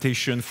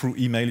presentation through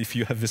email if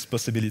you have this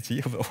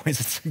possibility. Otherwise,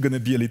 it's going to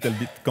be a little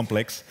bit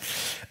complex.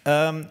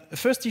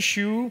 First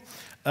issue.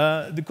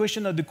 The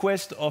question of the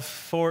quest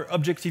for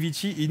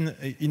objectivity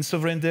in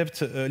sovereign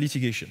debt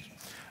litigation.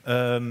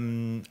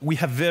 We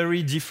have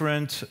very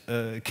different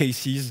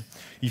cases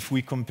if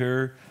we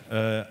compare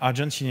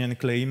Argentinian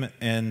claim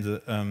and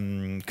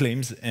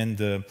claims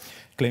and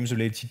claims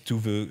related to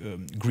the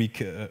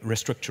Greek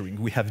restructuring.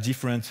 We have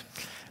different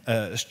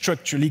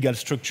legal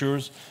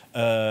structures,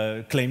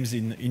 claims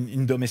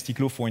in domestic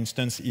law, for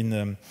instance, in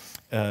the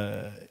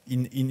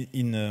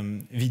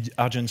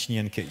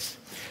Argentinian case.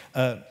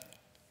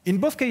 In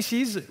both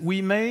cases,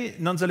 we may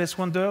nonetheless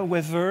wonder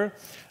whether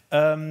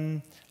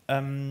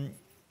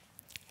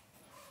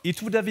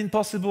it would have been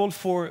possible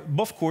for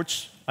both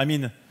courts, I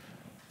mean,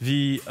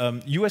 the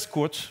US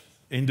court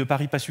in the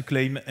pari passu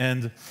claim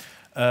and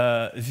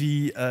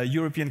the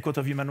European Court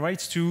of Human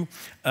Rights to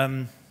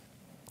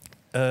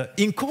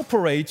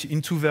incorporate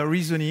into their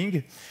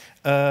reasoning,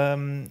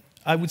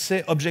 I would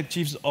say,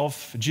 objectives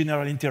of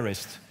general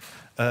interest.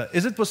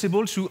 Is it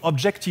possible to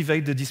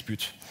objectivate the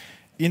dispute?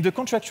 In the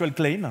contractual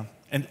claim,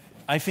 and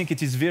I think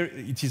it is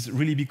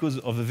really because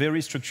of the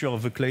very structure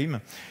of the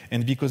claim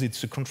and because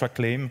it's a contract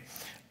claim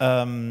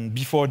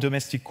before a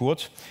domestic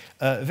court,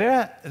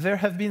 there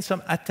have been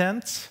some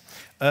attempts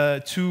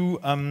to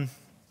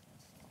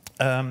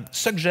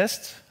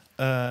suggest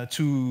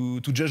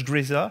to Judge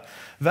Greza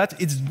that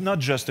it's not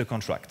just a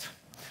contract.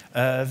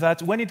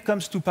 That when it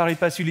comes to pari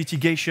passu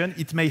litigation,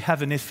 it may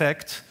have an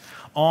effect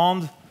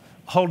on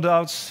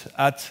holdouts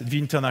at the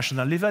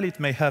international level. It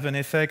may have an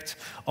effect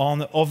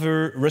on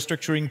other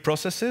restructuring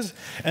processes,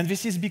 and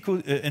this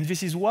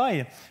is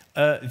why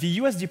the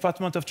U.S.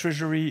 Department of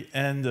Treasury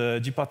and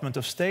Department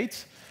of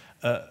State,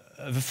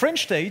 the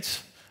French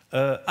state,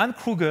 Anne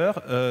Kruger,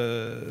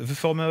 the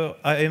former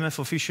IMF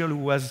official who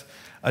was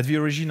at the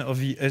origin of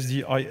the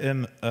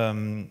SDIM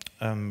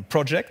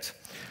project,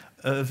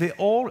 they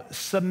all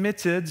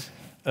submitted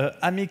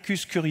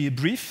amicus curiae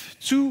brief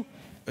to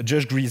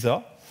Judge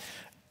Greza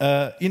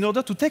in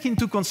order to take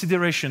into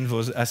consideration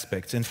those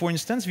aspects. And for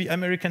instance, the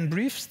American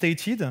brief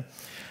stated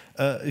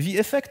the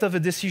effect of a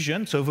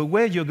decision, so the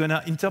way you're going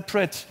to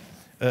interpret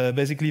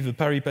basically the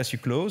pari passu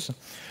clause,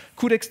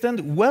 could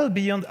extend well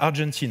beyond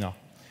Argentina.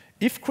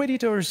 If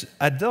creditors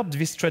adopt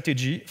this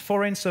strategy,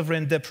 foreign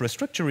sovereign debt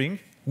restructuring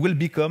will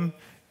become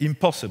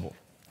impossible.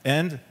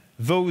 And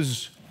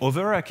those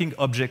overarching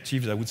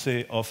objectives, I would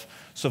say, of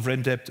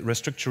sovereign debt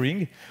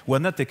restructuring were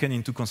not taken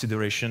into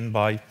consideration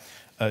by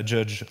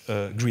Judge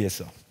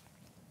Greza.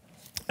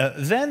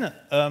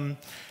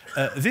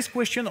 This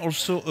question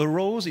also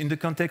arose in the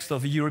context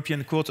of the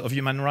European Court of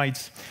Human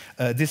Rights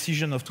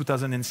decision of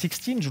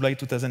 2016, July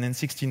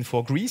 2016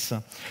 for Greece.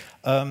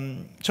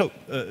 Beyond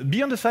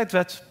the fact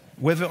that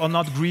whether or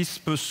not Greece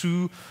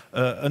pursue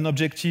an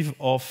objective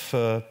of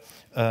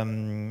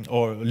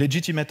or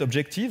legitimate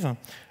objective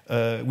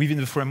within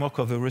the framework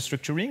of the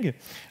restructuring.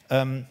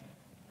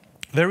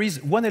 There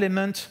is one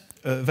element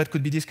that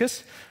could be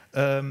discussed,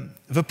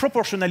 the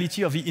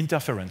proportionality of the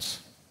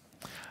interference.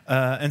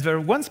 And there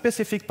is one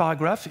specific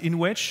paragraph in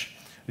which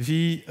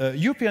the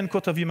European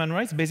Court of Human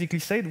Rights basically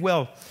said,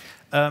 well,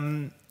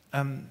 for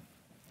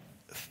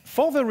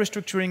the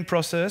restructuring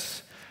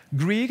process,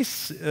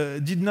 Greece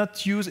did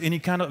not use any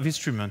kind of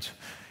instrument.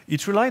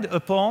 It relied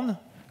upon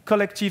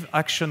collective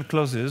action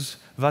clauses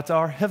that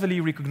are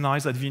heavily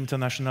recognized at the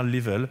international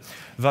level,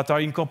 that are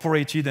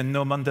incorporated and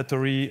now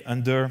mandatory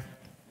under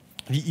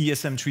the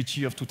ESM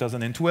Treaty of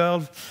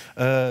 2012,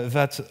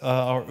 that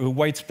are a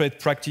widespread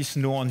practice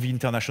now on the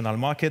international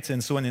markets,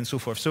 and so on and so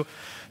forth. So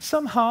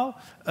somehow,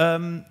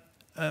 the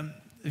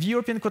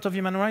European Court of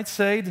Human Rights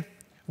said,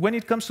 when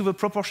it comes to the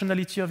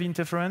proportionality of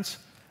interference,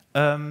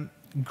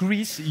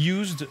 Greece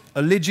used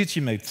a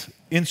legitimate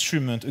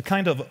instrument, a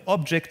kind of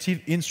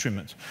objective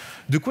instrument.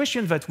 The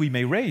question that we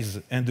may raise,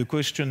 and the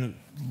question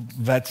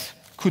that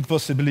could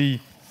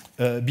possibly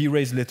be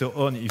raised later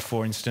on if,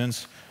 for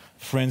instance,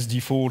 France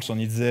defaults on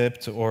its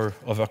debt or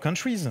other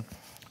countries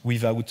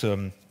without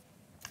in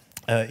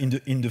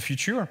the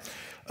future,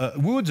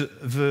 would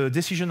the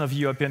decision of the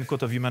European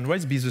Court of Human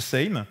Rights be the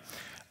same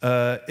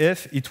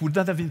if it would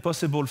not have been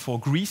possible for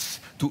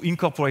Greece to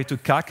incorporate a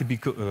CAC,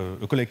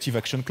 a collective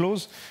action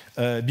clause,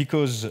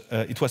 because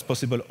it was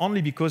possible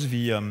only because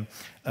the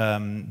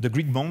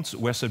Greek bonds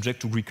were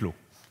subject to Greek law.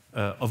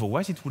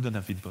 Otherwise, it wouldn't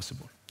have been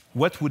possible.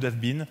 What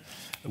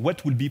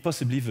would be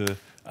possibly the,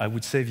 I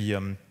would say,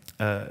 the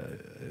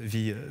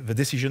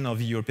decision of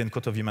the European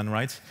Court of Human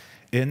Rights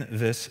in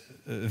this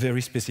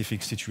very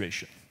specific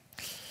situation?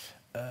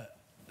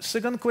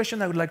 Second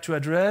question I would like to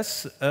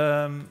address,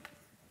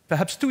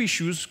 perhaps two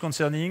issues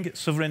concerning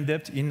sovereign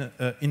debt in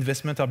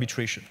investment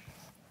arbitration.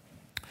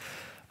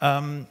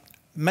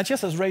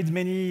 Mathias has raised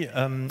many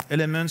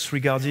elements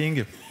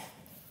regarding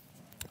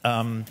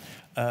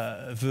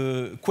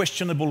the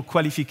questionable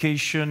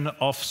qualification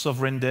of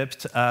sovereign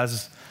debt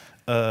as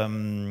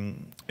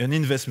an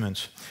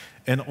investment.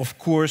 And of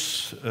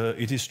course,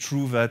 it is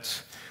true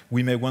that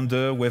we may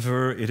wonder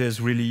whether it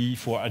is really,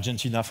 for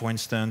Argentina, for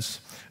instance,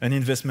 an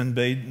investment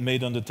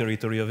made on the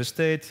territory of a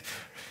state,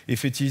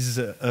 if it is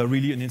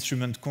really an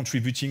instrument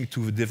contributing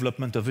to the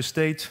development of a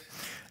state,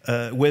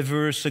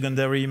 whether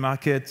secondary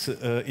market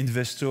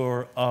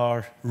investors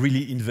are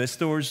really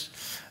investors.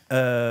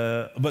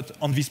 But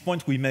on this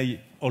point, we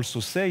may also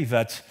say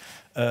that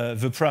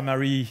the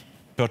primary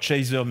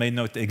purchaser may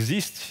not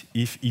exist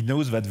if he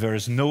knows that there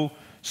is no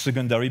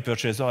secondary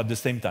purchaser at the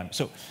same time.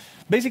 So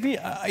basically,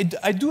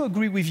 I do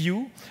agree with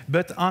you,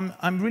 but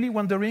I'm really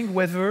wondering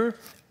whether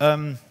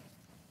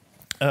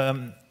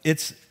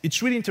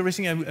it's really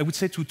interesting, I would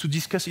say, to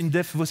discuss in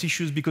depth those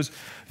issues, because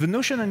the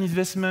notion of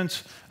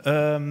investment,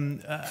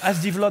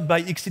 as developed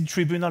by exit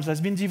tribunals, has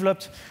been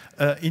developed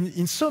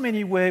in so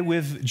many ways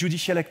with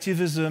judicial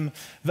activism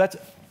that,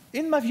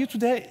 in my view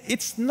today,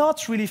 it's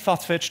not really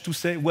far-fetched to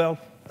say, well,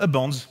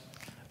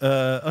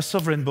 a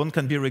sovereign bond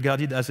can be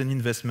regarded as an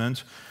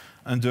investment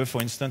under,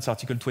 for instance,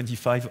 Article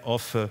 25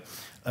 of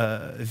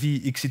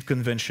the Exit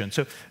Convention.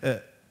 So,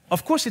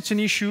 of course, it's an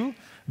issue,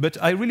 but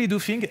I really do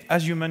think,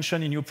 as you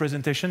mentioned in your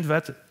presentation,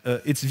 that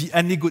it's the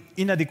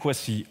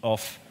inadequacy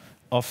of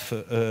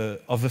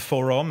the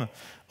forum,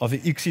 of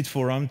the Exit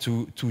Forum,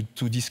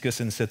 to discuss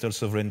and settle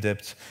sovereign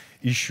debt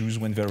issues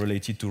when they're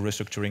related to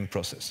restructuring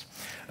process.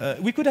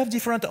 We could have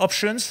different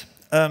options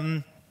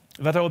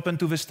that are open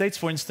to the states.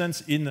 For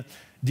instance, in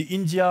the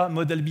India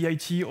model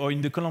BIT or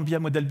in the Colombia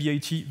model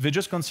BIT, they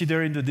just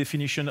consider in the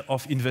definition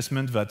of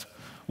investment that,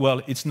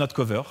 well, it's not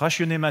covered.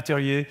 Ratione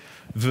matériel,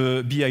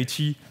 the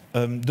BIT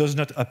does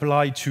not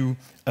apply to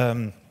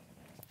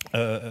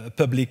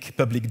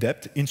public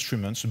debt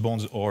instruments,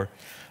 bonds or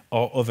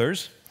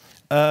others.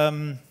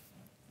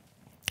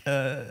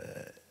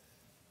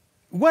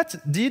 What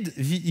did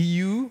the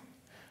EU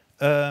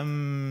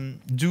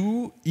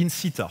do in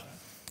CETA,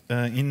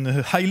 in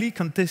a highly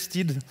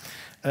contested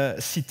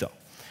CETA?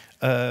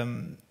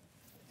 The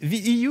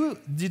EU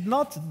did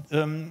not,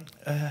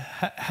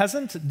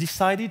 hasn't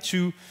decided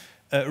to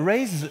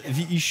raise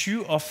the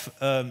issue of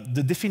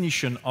the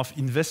definition of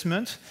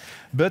investment,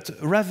 but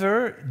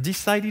rather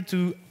decided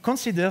to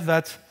consider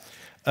that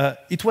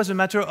it was a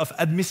matter of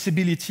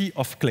admissibility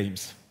of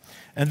claims.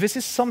 And this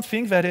is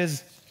something that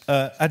is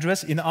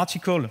addressed in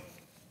Article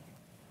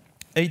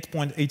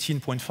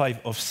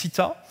 8.18.5 of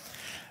CETA,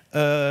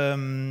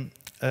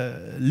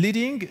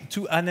 leading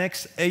to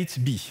Annex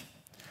 8b.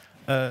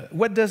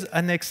 What does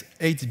Annex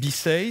 8b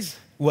say?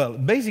 Well,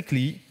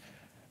 basically,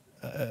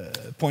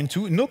 point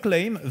 2, no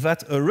claim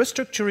that a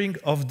restructuring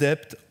of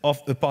debt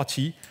of a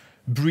party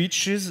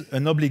breaches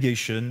an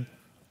obligation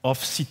of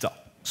CETA.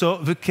 So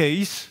the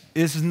case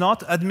is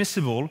not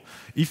admissible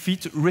if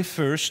it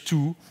refers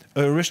to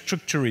a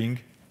restructuring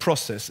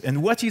process.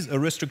 And what is a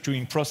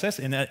restructuring process?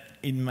 And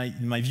in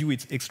my view,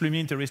 it's extremely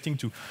interesting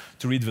to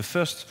read the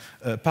first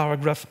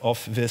paragraph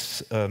of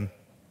this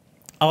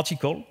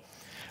article.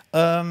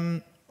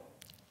 A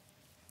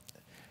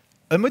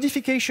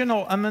modification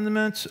or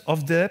amendment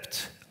of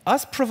debt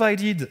as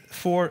provided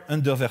for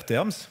under their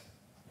terms,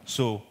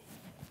 so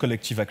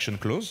collective action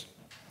clause,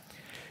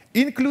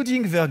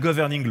 including their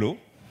governing law,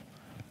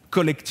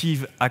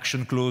 collective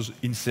action clause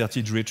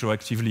inserted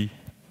retroactively,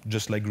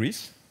 just like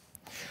Greece.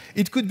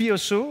 It could be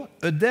also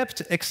a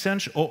debt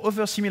exchange or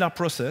other similar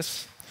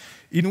process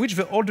in which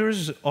the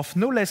holders of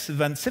no less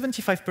than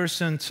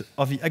 75%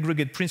 of the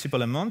aggregate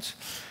principal amount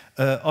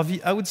of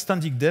the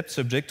outstanding debt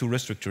subject to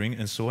restructuring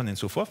and so on and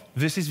so forth.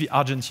 This is the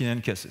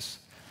Argentinian case.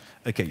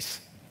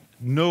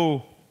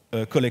 No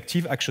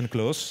collective action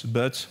clause,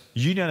 but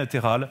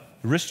unilateral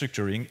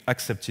restructuring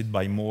accepted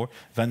by more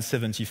than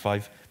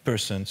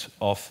 75%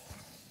 of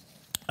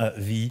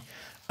the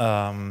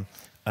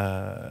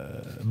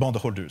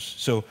bondholders.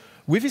 So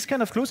with this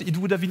kind of clause, it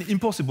would have been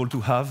impossible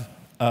to have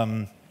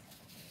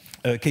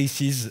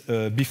cases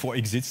before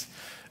exit,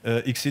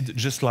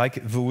 just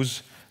like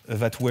those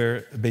that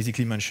were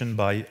basically mentioned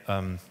by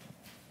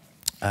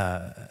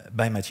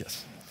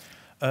Mathias.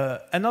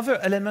 Another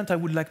element I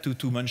would like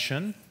to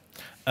mention,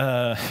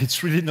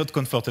 it's really not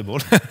comfortable,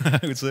 I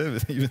would say,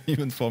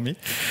 even for me,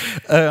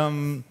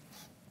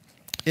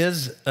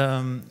 is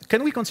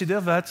can we consider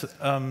that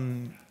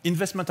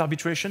investment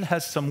arbitration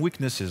has some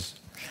weaknesses?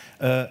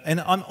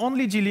 And I'm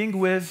only dealing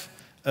with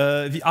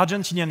the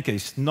Argentinian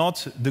case,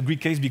 not the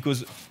Greek case,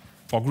 because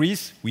for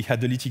Greece, we had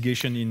the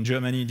litigation in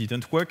Germany, it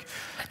didn't work.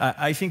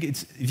 I think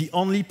it's the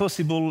only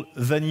possible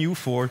venue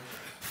for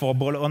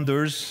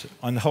bondholders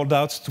and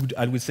holdouts to,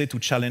 I would say, to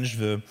challenge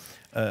the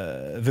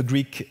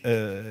Greek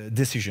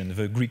decision,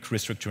 the Greek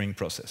restructuring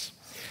process.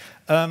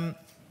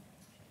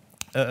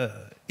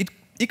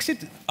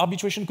 Exit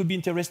arbitration could be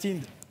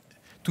interesting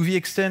to the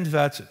extent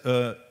that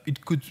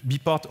it could be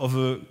part of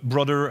a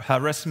broader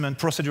harassment,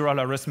 procedural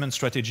harassment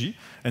strategy.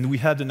 And we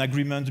had an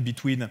agreement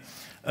between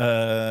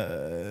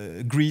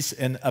Greece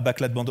and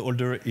Abaclat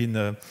bondholder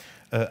in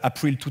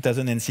April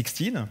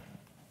 2016.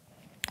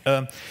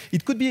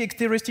 It could be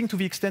interesting to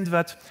the extent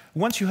that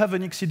once you have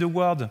an exit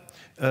award,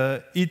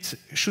 it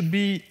should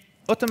be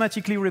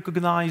automatically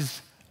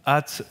recognized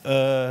at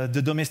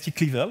the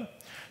domestic level.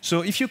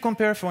 So if you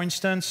compare, for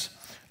instance,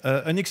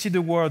 an exit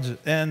award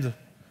and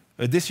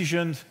a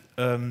decision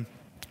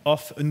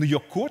of a New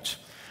York court,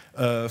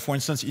 for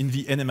instance, in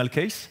the NML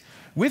case,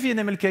 with the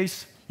NML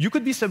case, you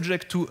could be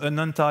subject to an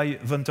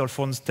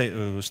anti-Winterford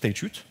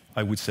statute,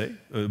 I would say,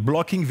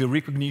 blocking the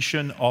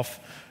recognition of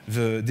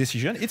the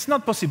decision. It's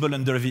not possible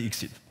under the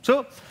exit.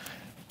 So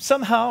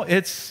somehow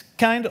it's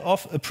kind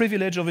of a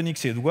privilege of an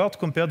exit award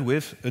compared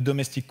with a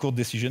domestic court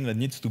decision that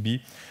needs to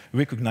be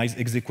recognized,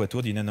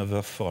 exequated in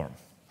another form.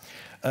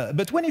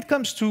 But when it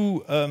comes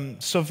to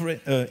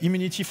sovereign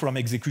immunity from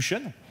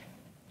execution,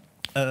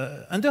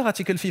 under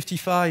Article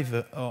 55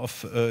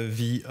 of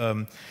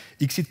the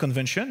Exit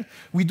Convention,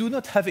 we do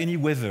not have any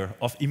waiver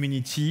of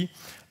immunity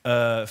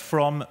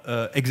from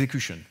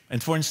execution.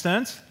 And for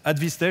instance, at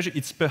this stage,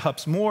 it's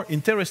perhaps more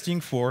interesting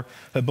for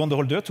a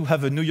bondholder to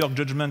have a New York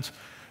judgment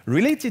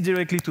related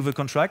directly to the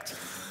contract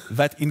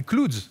that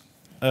includes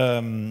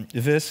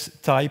this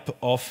type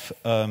of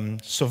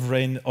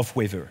sovereign of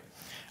waiver.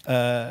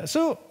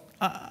 So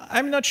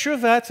I'm not sure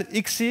that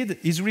exit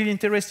is really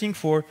interesting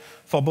for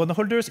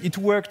bondholders. It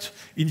worked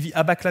in the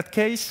Abaclat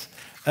case,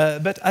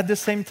 but at the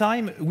same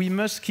time, we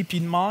must keep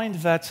in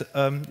mind that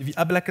the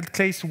Abaclat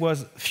case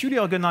was fully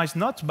organized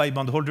not by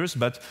bondholders,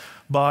 but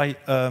by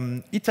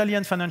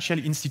Italian financial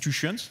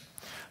institutions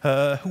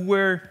who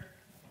were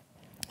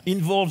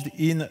involved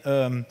in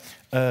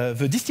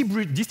the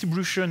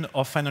distribution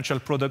of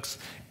financial products,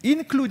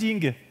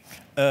 including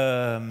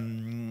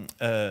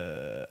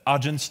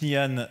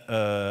Argentinian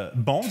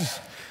bonds,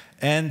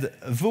 and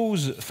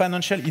those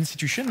financial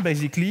institutions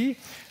basically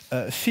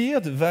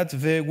feared that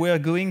they were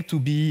going to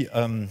be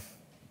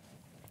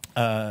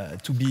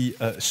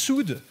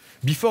sued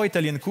before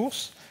Italian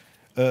courts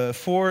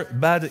for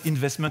bad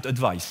investment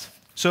advice.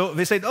 So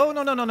they said, "Oh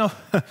no,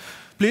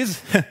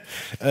 please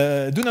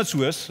do not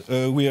sue us.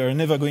 We are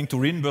never going to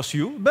reimburse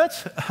you,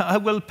 but I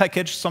will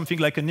package something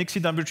like an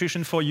exit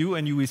arbitration for you,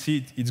 and you will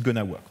see it's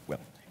gonna work." Well,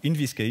 in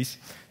this case,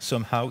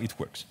 somehow it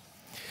works.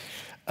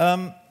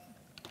 The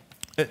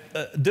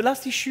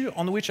last issue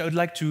on which I would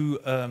like to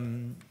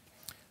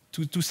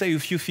say a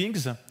few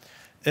things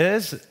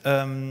is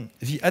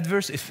the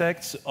adverse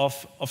effects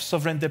of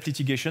sovereign debt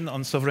litigation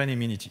on sovereign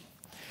immunity.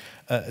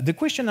 The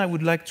question I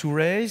would like to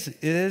raise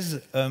is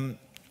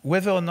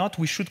whether or not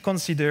we should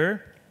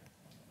consider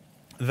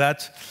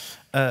that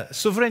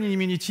sovereign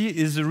immunity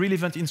is a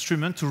relevant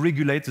instrument to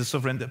regulate the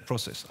sovereign debt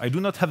process. I do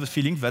not have a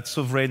feeling that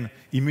sovereign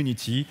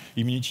immunity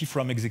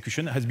from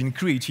execution, has been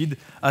created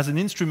as an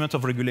instrument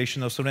of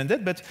regulation of sovereign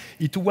debt, but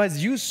it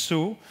was used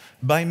so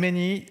by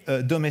many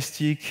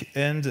domestic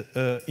and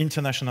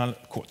international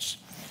courts.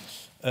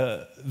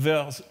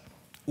 There's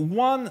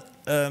one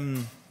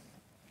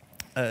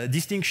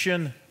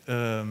distinction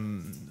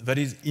that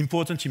is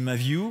important in my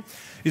view,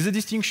 is a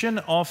distinction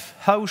of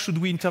how should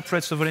we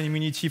interpret sovereign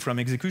immunity from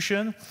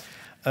execution.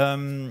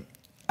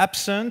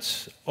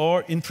 absent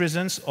or in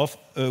presence of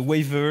a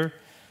waiver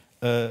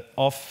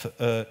of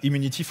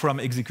immunity from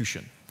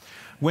execution.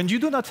 When you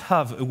do not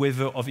have a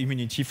waiver of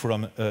immunity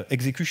from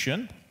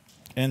execution,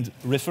 and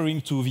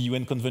referring to the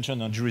UN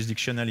Convention on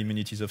Jurisdictional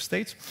Immunities of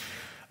States,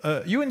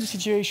 you're in the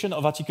situation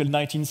of Article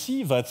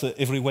 19C that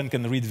everyone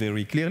can read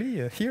very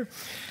clearly here.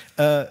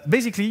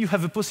 Basically, you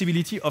have a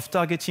possibility of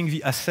targeting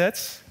the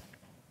assets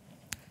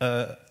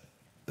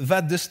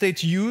that the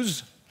state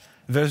use.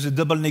 There's a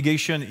double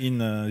negation in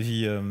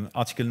the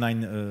Article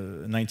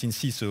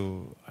 19C,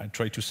 so I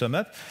try to sum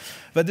up.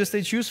 That the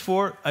state use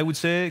for, I would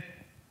say,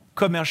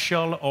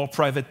 commercial or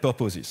private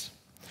purposes.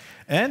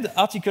 And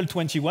Article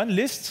 21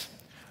 lists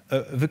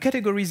the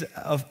categories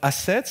of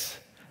assets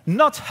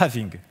not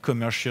having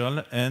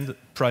commercial and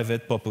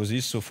private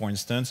purposes. So, for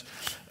instance,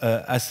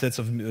 assets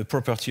of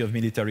property of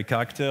military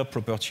character,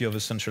 property of a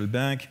central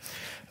bank,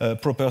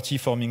 property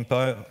forming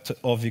part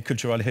of the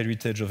cultural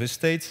heritage of a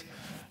state,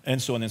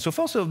 and so on and so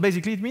forth. So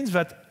basically, it means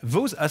that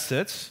those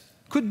assets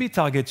could be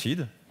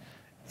targeted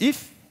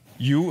if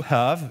you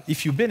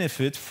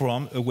benefit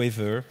from a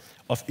waiver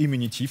of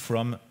immunity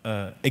from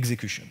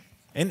execution.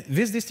 And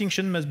this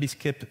distinction must be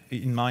kept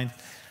in mind.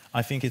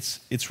 I think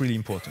it's really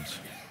important.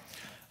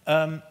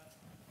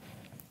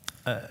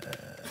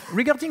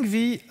 Regarding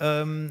the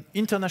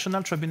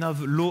International Tribunal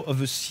of Law of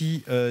the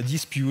Sea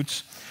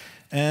dispute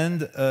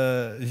and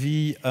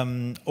the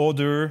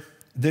order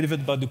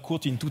delivered by the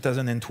court in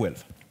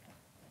 2012,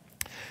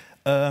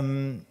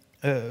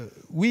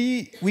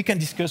 we can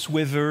discuss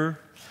whether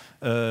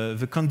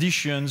the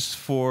conditions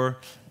for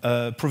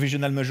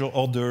provisional measure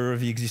order,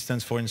 the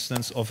existence, for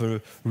instance, of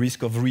a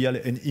risk of real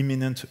and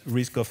imminent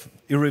risk of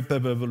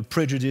irreparable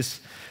prejudice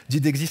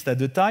did exist at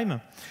the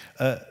time.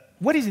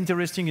 What is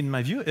interesting in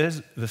my view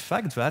is the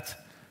fact that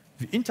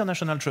the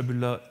International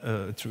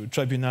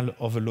Tribunal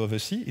of the Law of the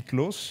Sea,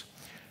 ICLOS,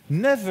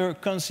 never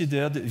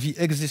considered the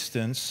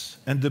existence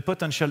and the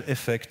potential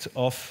effect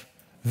of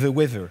the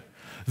waiver.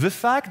 The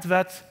fact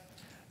that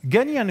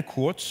Ghanaian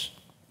courts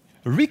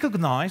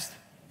recognized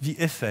the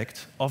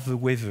effect of the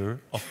waiver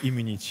of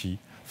immunity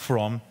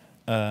from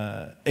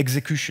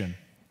execution,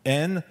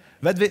 and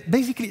that they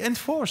basically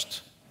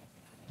enforced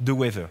the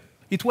waiver.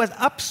 It was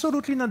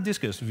absolutely not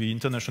discussed. The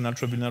International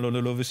Tribunal of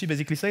the Law of the Sea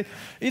basically said,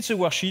 it's a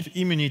warship,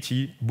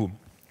 immunity, boom.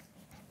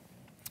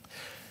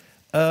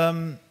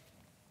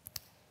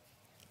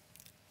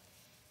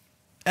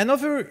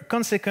 Another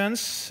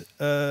consequence,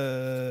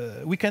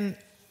 we can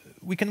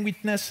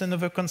witness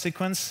another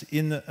consequence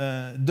in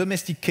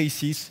domestic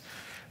cases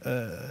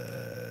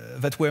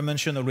that were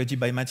mentioned already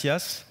by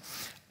Mathias.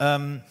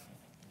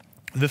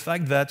 The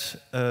fact that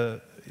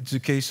it's the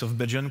case of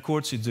Belgian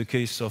courts, it's the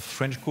case of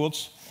French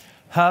courts,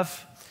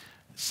 have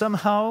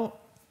somehow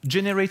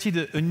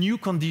generated a new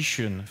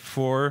condition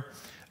for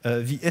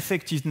the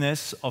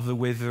effectiveness of the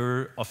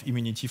waiver of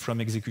immunity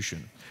from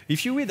execution.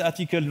 If you read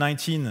Article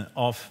 19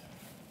 of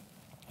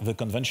the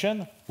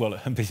Convention, well,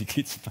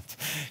 basically it's not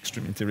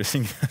extremely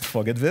interesting,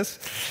 forget this.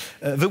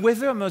 The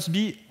waiver must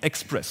be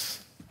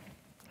express.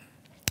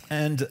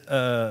 And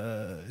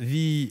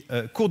the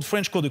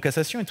French Court of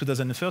Cassation in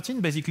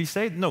 2013 basically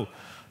said, no,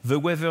 the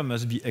waiver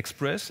must be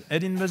express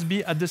and it must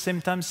be at the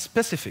same time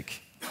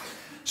specific.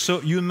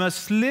 So you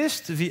must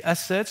list the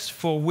assets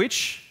for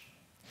which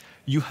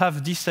you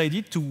have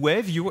decided to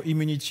waive your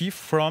immunity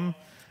from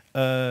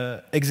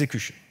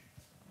execution.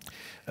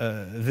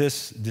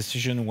 This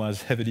decision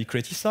was heavily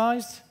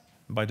criticized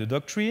by the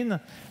doctrine,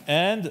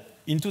 and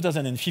in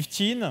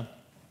 2015,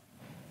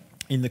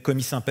 in the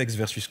Comis-Impex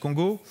versus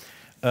Congo,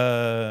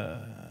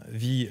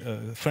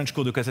 the French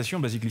Court of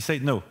Cassation basically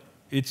said, no,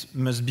 it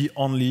must be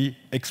only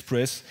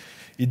express.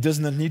 It does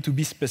not need to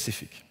be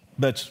specific.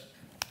 But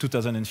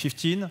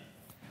 2015,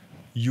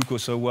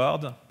 UCOS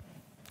award,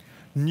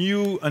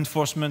 new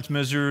enforcement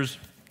measures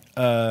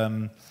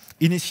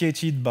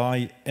initiated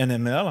by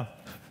NML.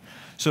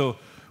 So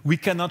we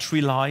cannot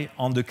rely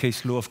on the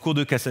case law of Cour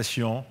de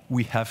Cassation.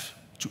 We have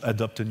to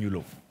adopt a new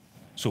law.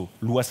 So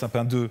Loi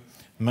Sapin II,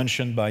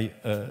 mentioned by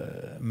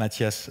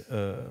Mathias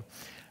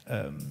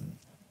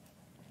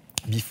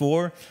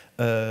before,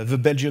 the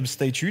Belgium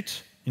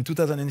statute in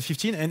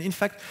 2015. And in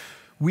fact,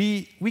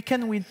 we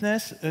can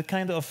witness a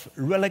kind of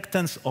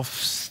reluctance of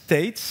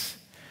states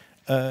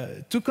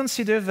to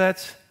consider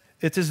that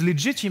it is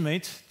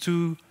legitimate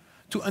to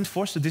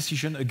enforce a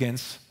decision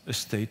against a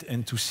state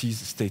and to seize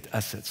state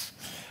assets.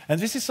 And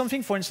this is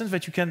something, for instance,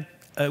 that you can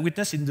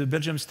witness in the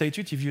Belgium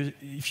statute.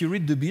 If you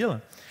read the bill,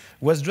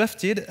 was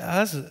drafted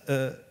as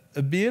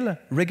a bill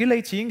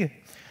regulating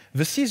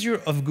the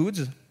seizure of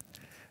goods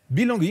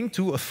belonging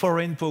to a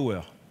foreign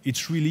power.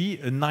 It's really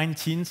a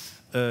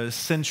 19th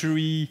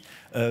century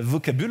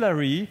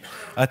vocabulary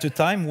at a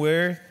time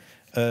where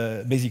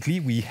basically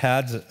we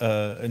had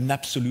an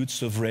absolute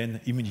sovereign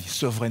immunity,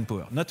 sovereign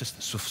power, not a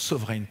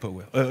sovereign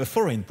power, a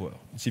foreign power.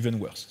 It's even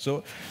worse.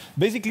 So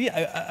basically,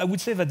 I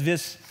would say that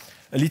this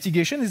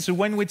litigation is a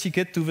one-way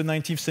ticket to the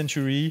 19th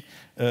century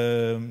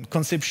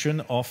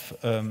conception of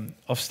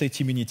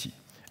state immunity.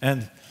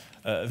 And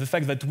the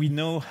fact that we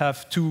now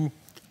have two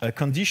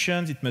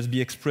conditions, it must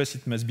be express,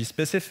 it must be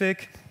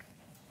specific.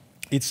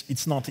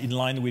 It's not in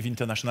line with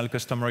international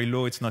customary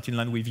law, it's not in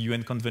line with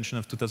UN Convention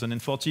of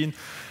 2014.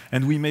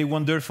 And we may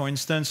wonder, for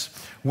instance,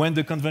 when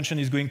the convention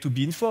is going to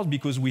be enforced,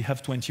 because we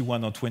have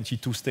 21 or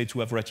 22 states who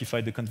have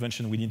ratified the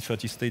convention, we need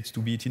 30 states to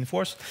be it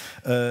enforced.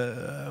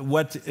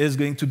 What is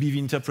going to be the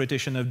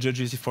interpretation of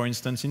judges, for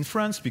instance, in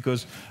France,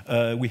 because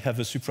we have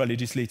a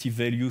supra-legislative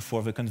value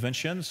for the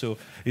convention. So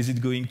is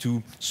it going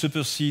to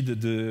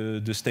supersede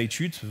the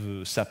statute,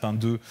 the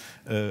Sapin II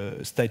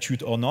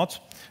statute or not?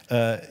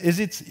 Is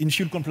it in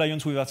full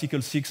compliance with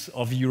Article 6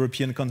 of the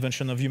European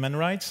Convention of Human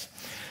Rights?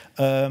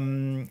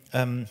 Is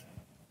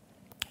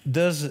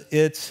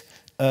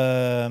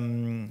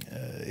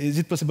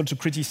it possible to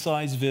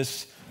criticize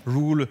this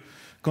rule,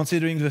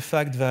 considering the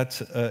fact that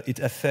it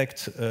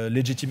affects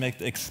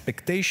legitimate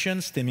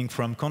expectations stemming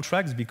from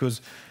contracts,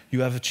 because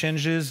you have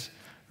changes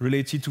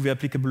related to the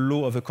applicable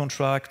law of a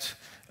contract,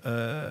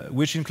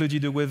 which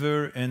included a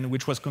waiver and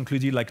which was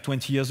concluded like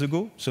 20 years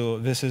ago. So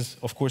this is,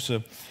 of course,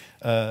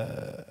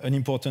 an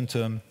important,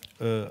 in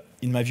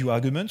my view,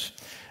 argument.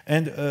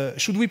 And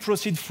should we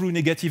proceed through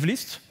negative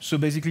list? So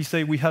basically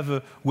say we have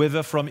a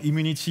waiver from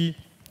immunity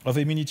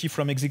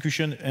from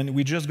execution, and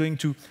we're just going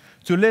to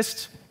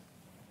list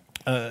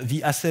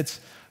the assets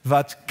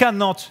that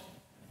cannot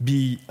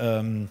be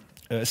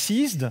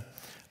seized,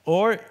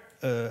 or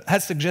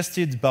as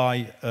suggested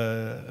by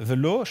the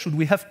law, should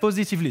we have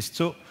positive list?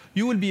 So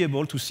you will be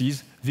able to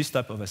seize this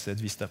type of asset,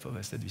 this type of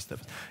asset, this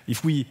type.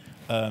 If we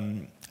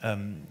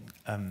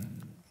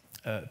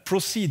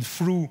proceed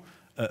through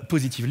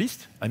positive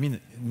list, I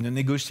mean, in a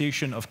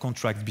negotiation of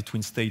contract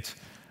between state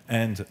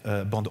and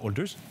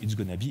bondholders, it's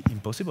going to be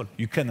impossible.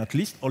 You cannot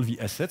list all the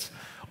assets,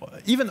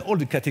 even all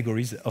the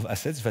categories of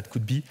assets that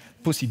could be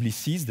possibly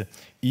seized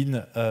in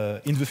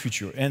the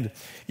future. And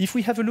if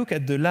we have a look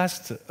at the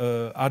last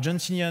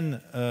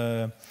Argentinian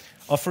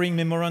offering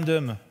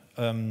memorandum,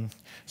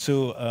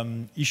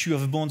 issue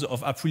of bonds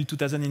of April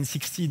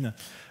 2016,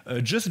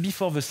 just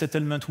before the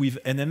settlement with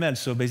NML,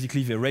 so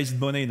basically they raised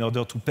money in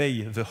order to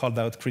pay the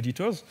holdout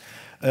creditors,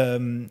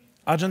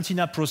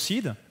 Argentina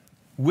proceed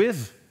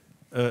with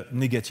a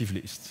negative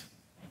list.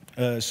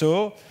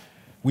 So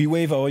we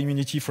waive our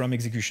immunity from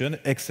execution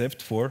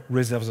except for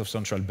reserves of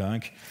central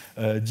bank,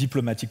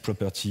 diplomatic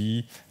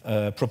property,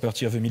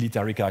 property of a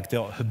military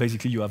character.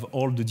 Basically, you have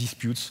all the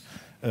disputes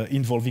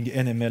involving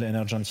NML and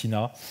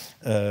Argentina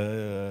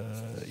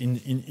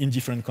in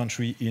different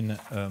countries in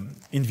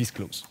this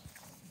clause.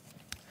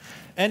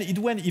 And it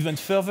went even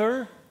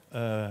further.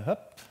 It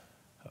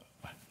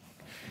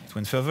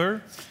went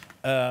further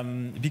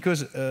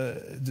because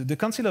the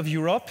Council of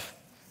Europe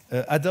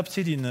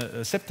adopted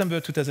in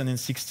September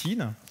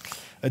 2016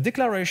 a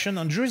declaration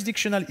on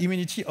jurisdictional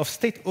immunity of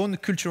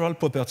state-owned cultural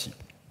property,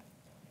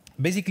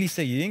 basically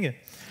saying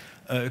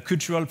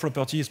cultural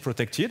property is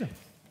protected.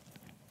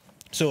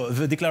 So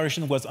the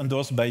declaration was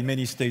endorsed by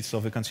many states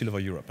of the Council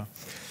of Europe.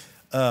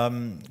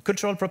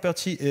 Cultural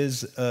property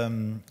is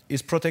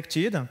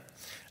protected.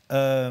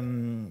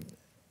 There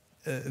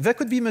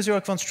could be measure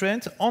of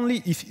constraint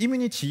only if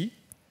immunity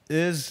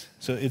is,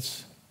 so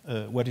it's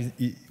what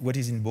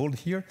is in bold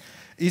here,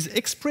 is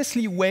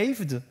expressly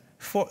waived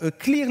for a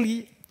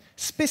clearly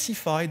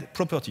specified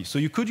property. So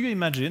could you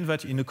imagine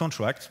that in a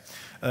contract,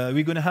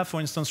 we're going to have, for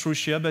instance,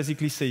 Russia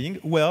basically saying,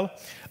 well,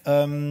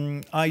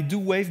 I do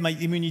waive my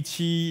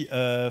immunity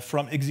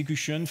from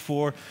execution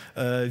for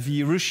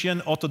the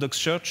Russian Orthodox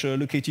Church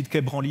located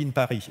Quai Branly in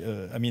Paris.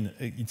 I mean,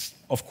 it's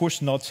of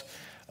course not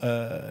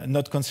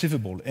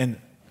conceivable. And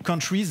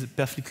countries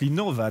perfectly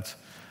know that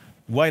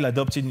while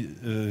adopting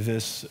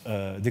this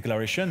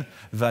declaration,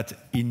 that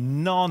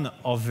in none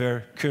of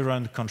their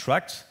current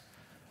contracts,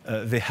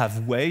 they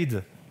have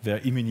waived their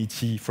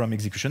immunity from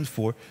execution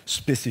for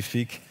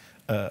specific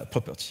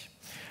property.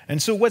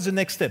 And so what's the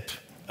next step?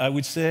 I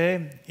would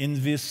say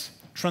in this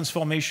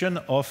transformation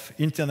of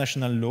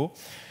international law,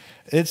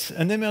 it's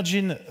an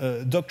emerging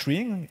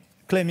doctrine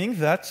claiming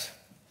that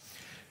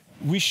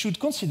we should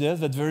consider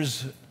that there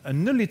is a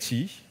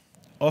nullity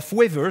of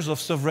waivers of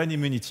sovereign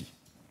immunity.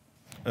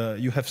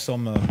 You have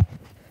some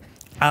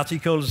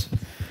articles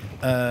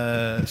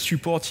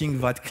supporting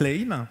that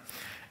claim.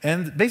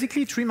 And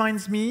basically, it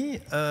reminds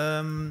me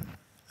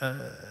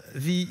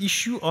the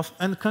issue of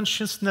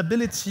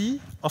unconscionability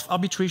of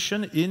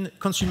arbitration in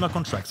consumer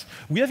contracts.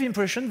 We have the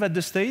impression that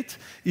the state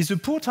is a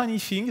poor tiny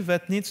thing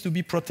that needs to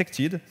be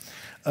protected.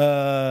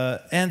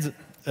 In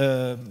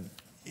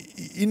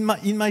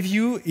my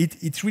view,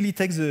 it really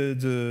takes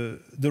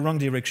the wrong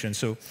direction.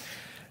 So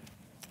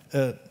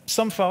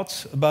some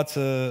thoughts about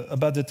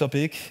the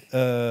topic.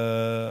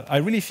 I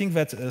really think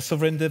that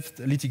sovereign debt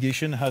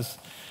litigation has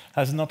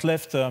not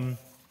left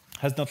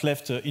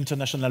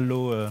international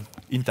law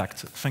intact.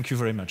 Thank you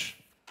very much.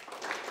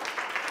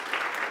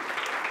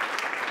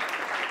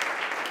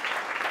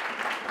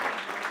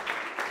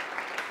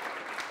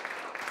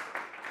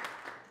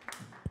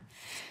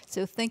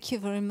 So thank you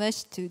very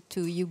much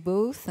to you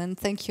both, and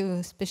thank you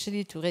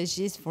especially to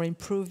Régis for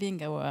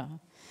improving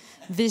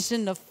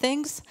vision of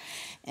things.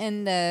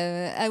 And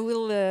I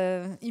will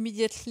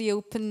immediately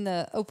open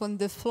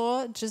the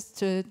floor, just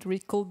to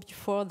recall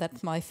before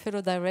that my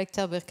fellow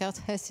director, Burkhard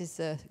Hess, is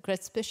a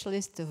great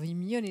specialist of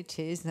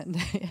immunities, and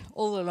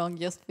all along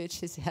your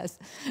speeches he has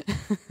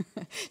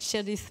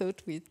shared his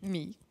thought with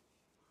me.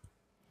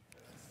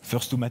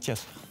 First to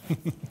Mathias.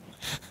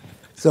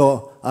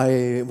 So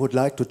I would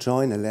like to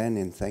join Alain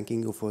in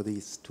thanking you for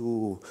these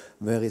two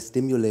very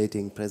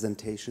stimulating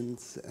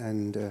presentations,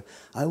 and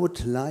I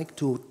would like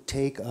to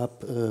take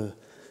up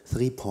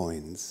 3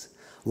 points.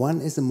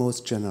 One is the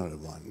most general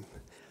one.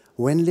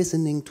 When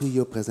listening to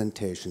your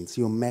presentations,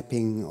 your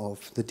mapping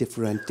of the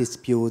different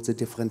disputes, the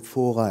different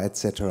fora,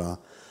 etc.,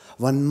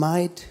 one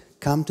might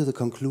come to the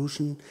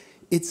conclusion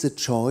it's a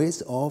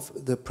choice of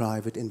the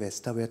private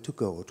investor where to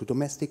go, to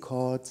domestic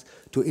courts,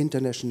 to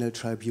international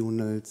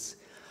tribunals.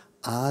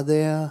 Are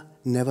there,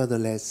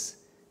 nevertheless,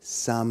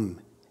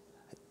 some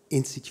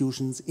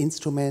institutions,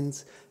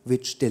 instruments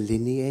which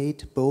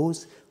delineate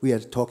both? We are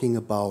talking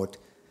about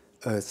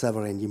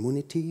sovereign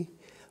immunity.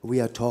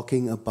 We are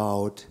talking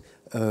about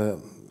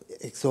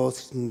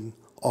exhaustion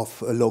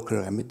of local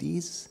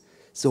remedies.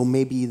 So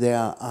maybe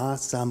there are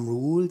some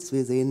rules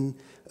within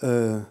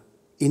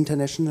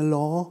international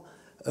law,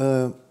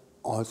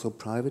 also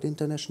private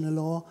international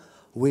law,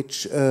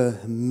 which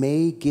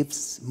may give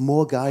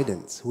more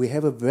guidance. We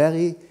have a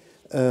very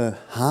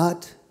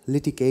hard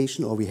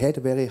litigation, or we had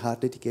a very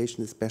hard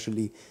litigation,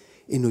 especially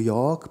in New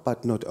York,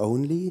 but not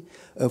only.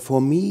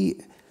 For me,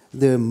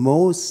 the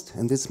most,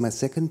 and this is my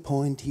second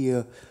point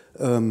here,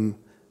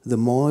 the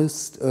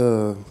most,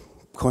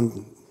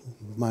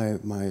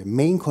 my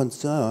main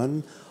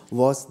concern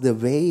was the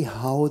way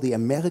how the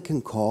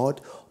American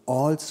court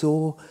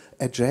also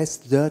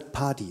addressed third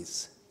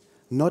parties,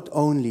 not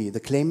only the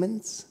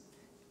claimants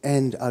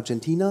and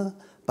Argentina,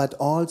 but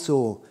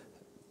also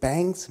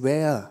banks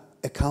where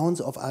accounts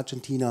of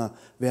Argentina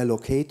were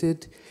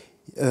located,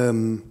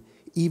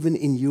 even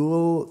in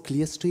Euro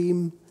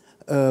Clearstream,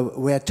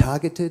 were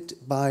targeted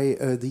by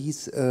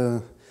these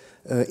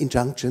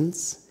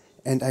injunctions.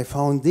 And I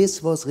found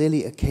this was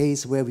really a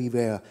case where we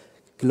were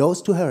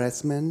close to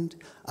harassment.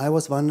 I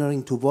was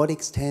wondering to what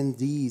extent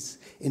these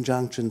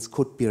injunctions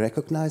could be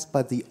recognized,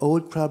 but the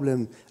old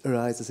problem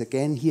arises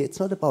again here. It's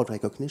not about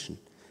recognition,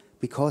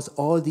 because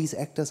all these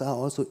actors are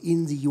also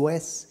in the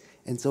US,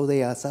 and so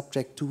they are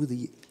subject to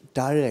the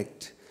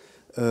direct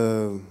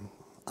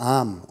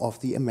arm of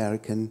the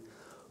American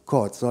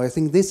court. So I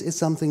think this is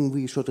something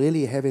we should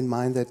really have in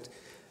mind, that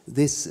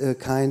this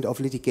kind of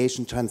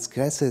litigation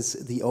transgresses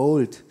the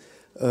old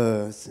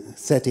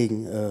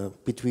setting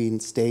between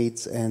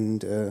states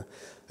and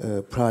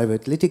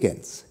private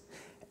litigants.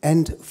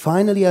 And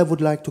finally, I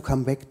would like to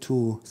come back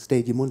to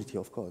state immunity,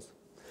 of course.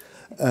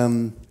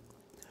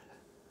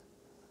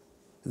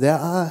 There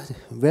are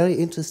very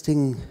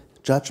interesting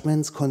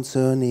judgments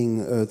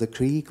concerning the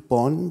Greek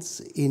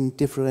bonds in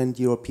different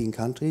European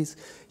countries.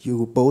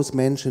 You both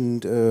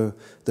mentioned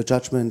the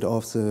judgment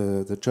of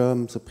the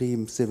German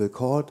Supreme Civil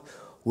Court,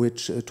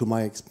 which, to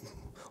my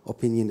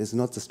opinion, is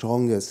not the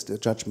strongest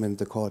judgment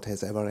the court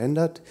has ever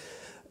rendered.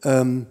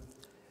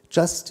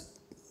 Just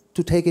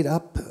to take it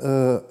up,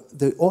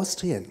 the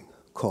Austrian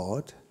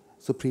court,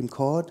 Supreme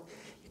Court,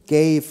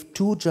 gave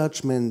 2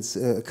 judgments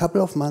a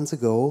couple of months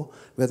ago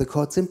where the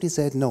court simply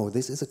said, no,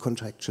 this is a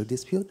contractual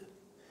dispute,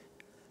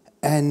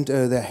 and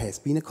there has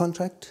been a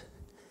contract.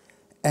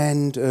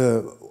 And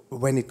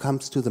when it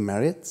comes to the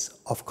merits,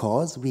 of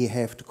course, we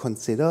have to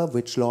consider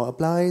which law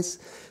applies,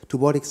 to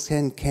what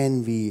extent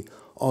can we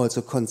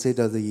also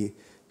consider the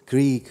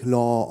Greek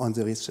law on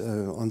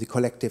the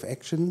collective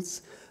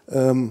actions,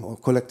 or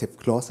collective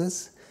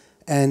clauses,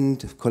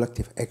 and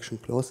collective action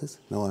clauses.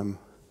 Now I'm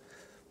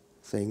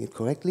saying it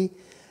correctly.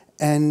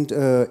 And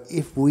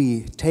if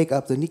we take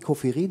up the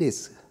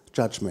Nikophiridis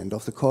judgment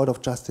of the Court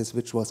of Justice,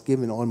 which was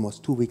given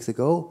almost 2 weeks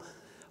ago,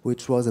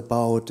 which was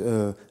about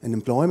an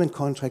employment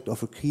contract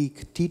of a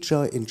Greek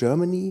teacher in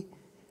Germany,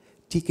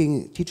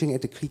 teaching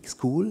at a Greek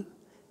school,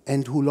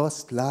 and who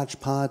lost large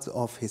parts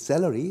of his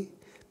salary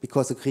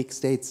because the Greek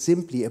state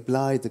simply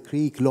applied the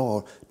Greek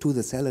law to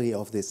the salary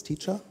of this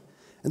teacher.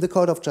 And the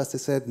Court of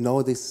Justice said,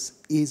 no, this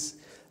is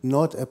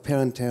not a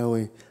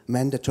peremptory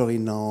mandatory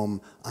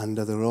norm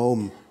under the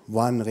Rome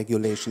I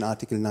regulation,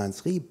 Article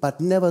 9.3, but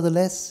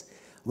nevertheless,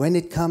 when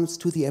it comes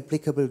to the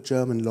applicable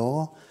German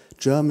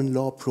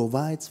law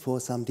provides for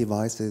some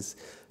devices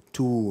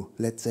to,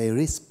 let's say,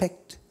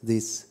 respect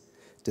this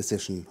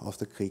decision of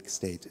the Greek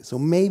state. So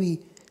maybe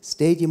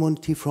state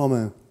immunity from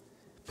a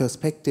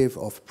perspective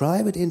of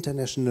private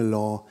international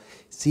law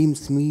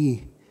seems to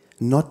me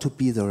not to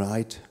be the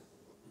right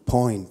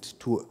point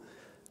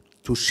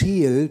to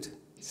shield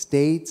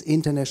states,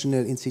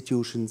 international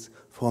institutions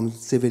from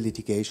civil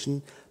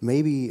litigation.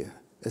 Maybe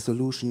a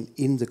solution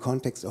in the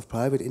context of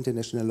private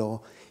international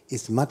law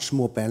is much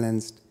more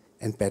balanced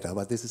and better,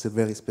 but this is a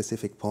very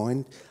specific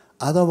point.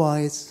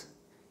 Otherwise,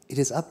 it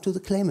is up to the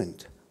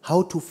claimant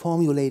how to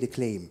formulate a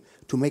claim,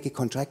 to make it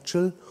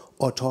contractual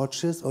or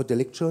tortious or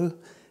delictual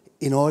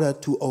in order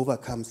to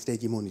overcome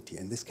state immunity,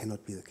 and this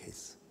cannot be the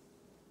case.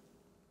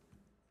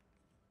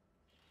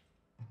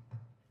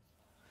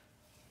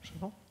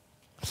 Non?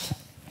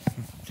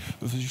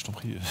 Vas-y, je t'en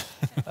prie.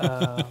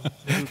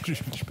 Je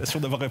suis pas sûr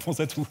d'avoir réponse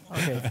à tout.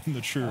 Okay. I'm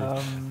not sure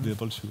be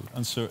able to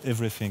answer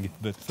everything,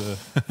 but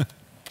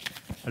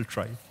I'll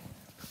try.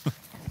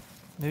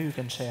 Maybe you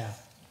can share.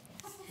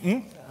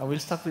 I will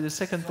start with the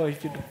second point.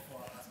 If you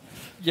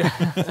yeah.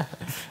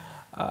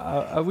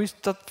 I will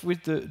start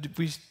with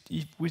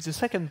the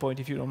second point,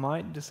 if you don't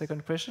mind, the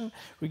second question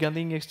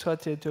regarding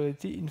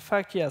extraterritoriality. In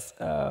fact, yes,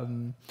 I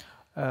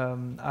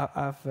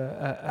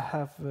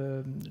have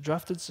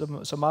drafted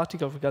some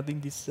articles regarding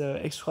this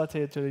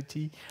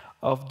extraterritoriality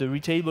of the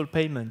retailable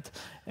payment,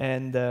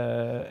 and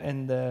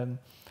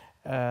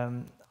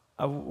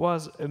I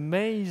was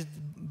amazed.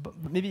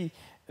 Maybe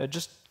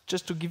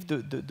just to give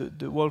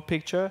the whole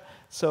picture.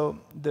 So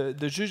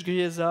the Juge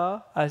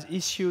Griesa has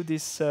issued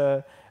this.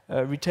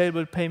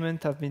 Retailable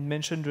payment have been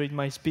mentioned during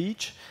my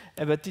speech,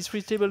 but this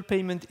retailable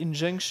payment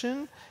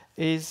injunction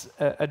is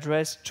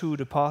addressed to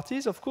the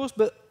parties, of course,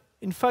 but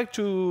in fact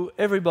to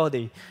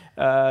everybody,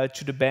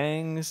 to the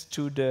banks,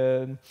 to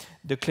the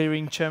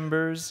clearing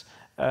chambers,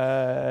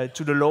 to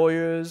the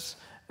lawyers.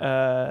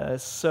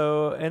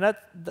 So, and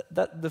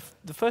the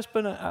first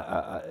point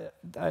I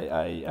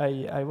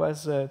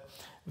was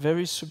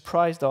very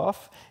surprised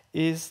of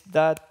is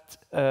that.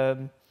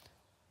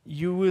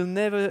 You will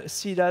never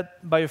see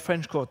that by a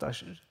French court,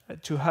 actually,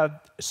 to have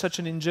such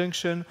an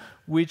injunction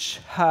which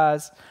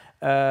has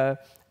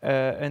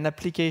an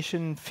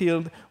application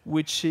field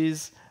which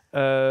is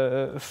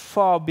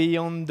far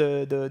beyond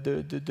the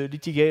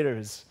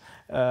litigators.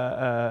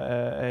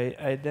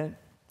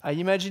 I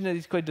imagine that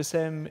it's quite the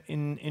same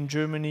in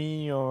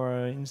Germany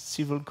or in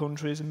civil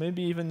countries,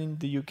 maybe even in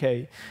the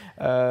UK.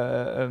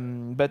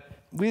 But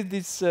with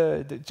this,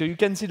 so you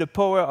can see the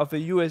power of a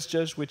US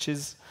judge, which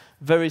is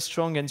very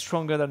strong and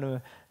stronger than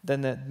a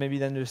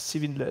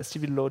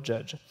civil law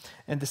judge.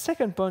 And the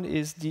second point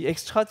is the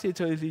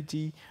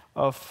extraterritoriality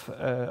of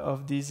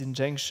this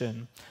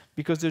injunction,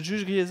 because the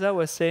Juge Griesa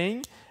was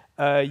saying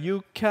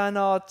you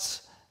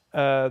cannot,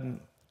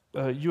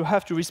 you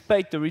have to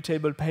respect the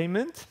retailable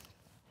payment,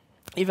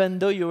 even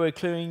though you're a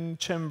clearing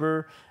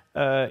chamber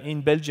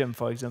in Belgium,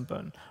 for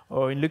example,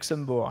 or in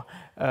Luxembourg.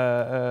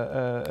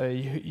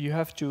 You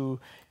have to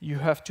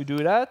do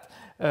that.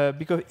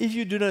 Because if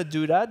you do not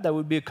do that, that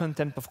would be a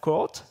contempt of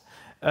court,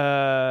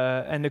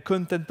 and a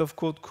contempt of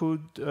court could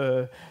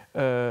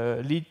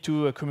lead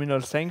to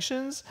criminal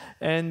sanctions.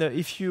 And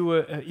if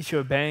you're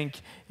a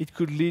bank, it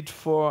could lead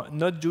for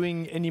not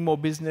doing any more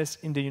business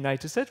in the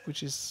United States,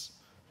 which is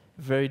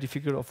very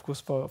difficult, of course,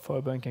 for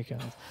a bank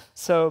account.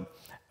 So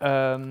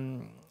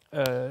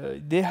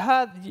you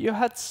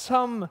had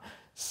some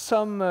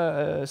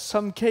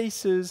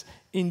cases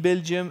in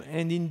Belgium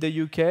and in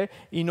the UK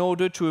in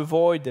order to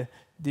avoid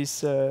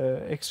this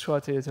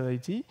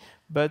extraterritoriality,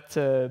 but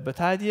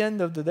at the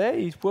end of the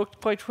day, it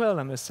worked quite well,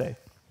 I must say.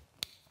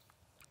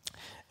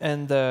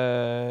 And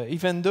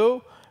even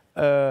though,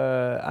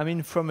 I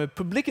mean, from a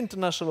public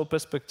international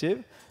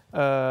perspective,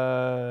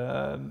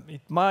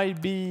 it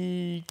might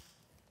be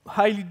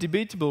highly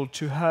debatable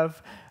to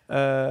have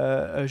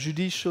a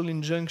judicial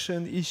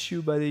injunction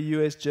issued by the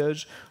US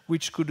judge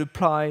which could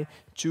apply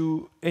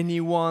to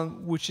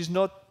anyone which is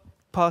not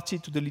party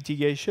to the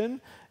litigation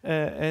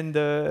and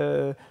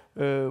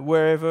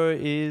wherever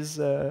is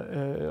in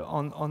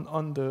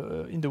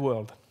the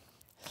world.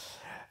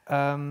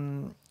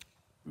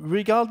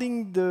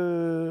 Regarding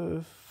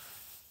the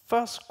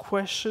first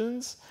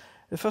question,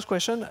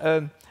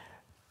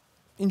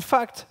 in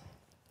fact,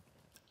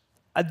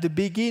 at the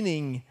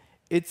beginning,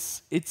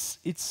 it's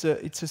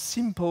a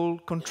simple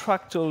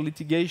contractual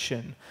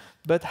litigation,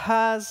 but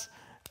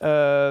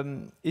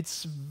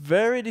it's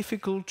very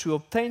difficult to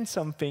obtain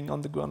something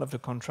on the ground of the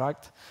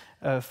contract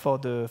for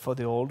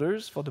the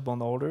holders, for the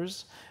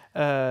bondholders.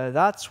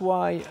 That's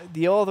why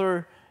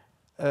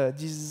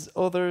these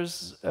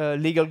others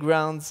legal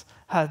grounds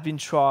have been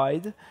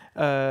tried.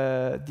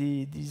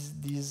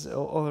 These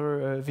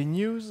other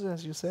venues,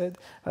 as you said,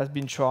 has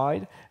been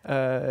tried.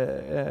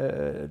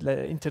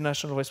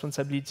 International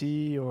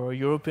responsibility or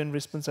European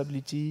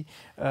responsibility.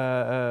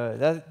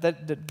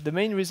 The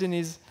main reason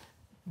is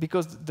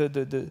because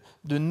the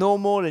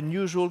normal and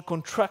usual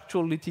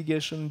contractual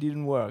litigation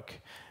didn't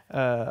work,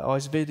 or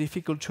it's very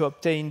difficult to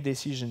obtain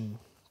decision.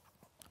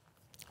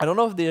 I don't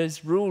know if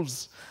there's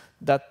rules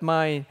that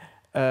might,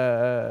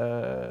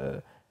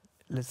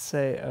 let's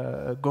say,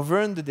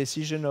 govern the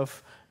decision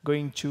of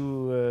going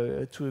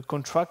to a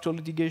contractual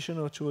litigation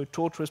or to a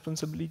tort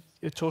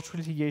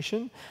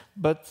litigation,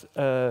 but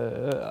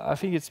I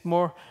think it's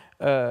more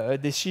a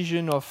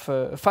decision of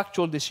a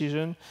factual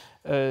decision,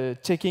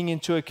 taking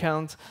into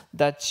account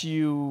that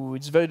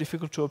it's very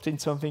difficult to obtain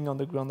something on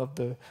the ground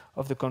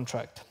of the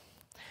contract.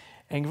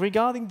 And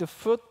regarding the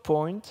third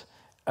point,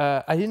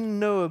 I didn't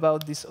know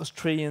about this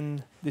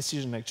Australian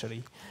decision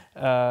actually,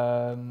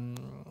 and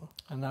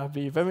I'll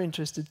be very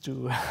interested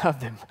to have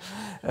them.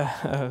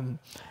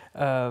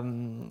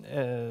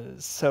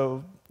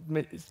 So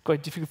it's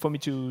quite difficult for me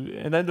to,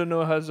 and I don't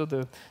know how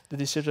the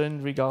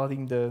decision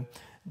regarding the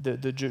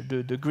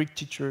Greek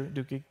teacher,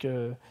 the Greek.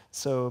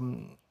 So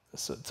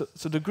So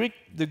the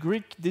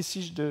Greek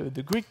decision,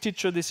 the Greek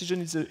teacher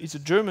decision is a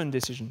German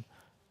decision,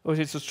 or is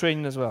it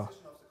Australian as well?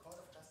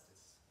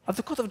 Of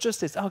the Court of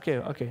Justice.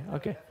 Okay.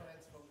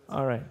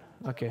 All right.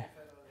 Okay.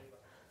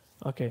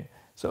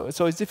 So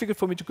it's difficult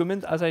for me to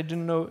comment as I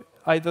don't know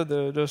either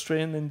the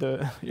Australian and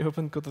the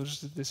European Court of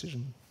Justice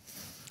decision.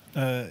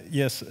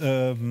 Yes,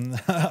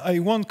 I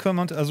won't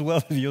comment as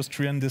well the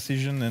Austrian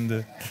decision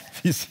and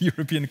this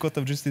European Court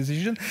of Justice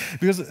decision,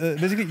 because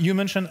basically you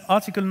mentioned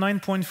Article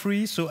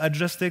 9.3, so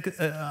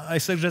I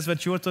suggest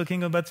that you are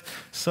talking about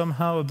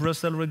somehow a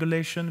Brussels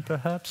regulation,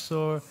 perhaps,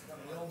 or...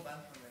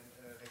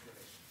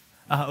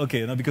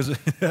 Okay, no, because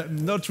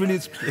not really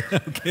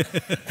okay.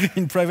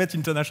 In private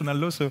international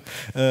law, so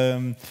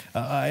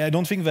I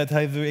don't think that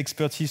I have the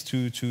expertise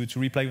to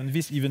reply on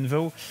this, even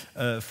though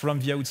from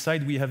the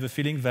outside we have a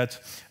feeling that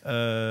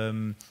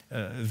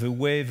the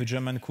way the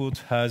German court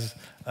has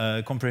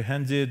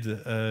comprehended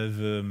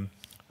the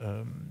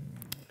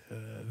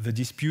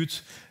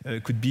dispute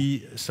could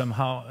be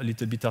somehow a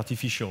little bit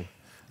artificial.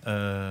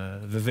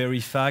 The very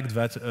fact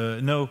that,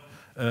 no,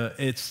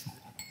 it's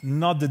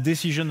not the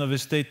decision of a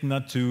state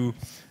not to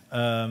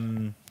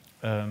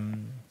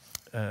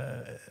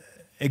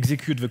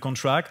execute the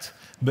contract,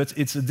 but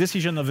it's a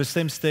decision of the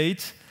same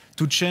state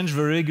to change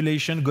the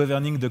regulation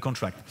governing the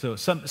contract. So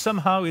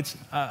somehow it's,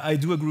 I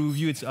do agree with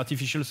you, it's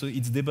artificial, so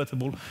it's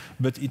debatable,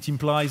 but it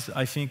implies,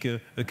 I think, a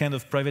kind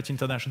of private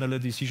international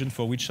decision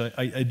for which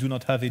I do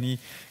not have any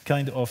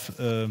kind of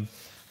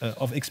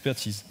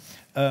expertise.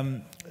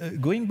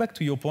 Going back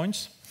to your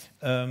points,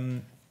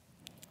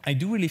 I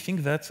do really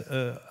think that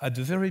at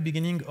the very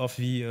beginning of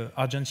the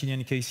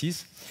Argentinian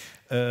cases,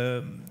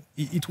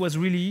 it was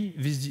really,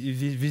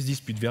 this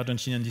dispute, the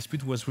Argentinian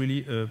dispute, was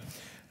really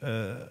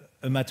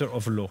a matter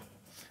of law.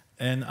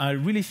 And I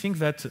really think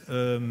that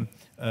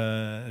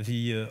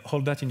the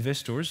holdout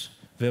investors,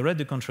 they read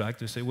the contract,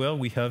 they say, well,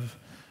 we have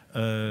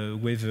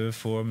waiver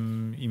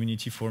from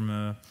immunity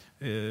from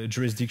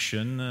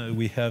jurisdiction,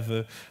 we have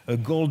a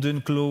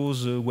golden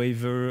clause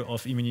waiver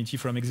of immunity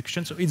from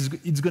execution, so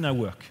it's gonna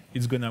work.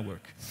 It's gonna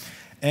work.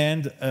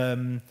 And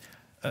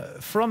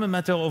from a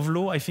matter of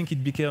law, I think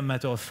it became a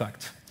matter of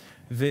fact.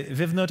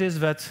 They've noticed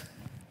that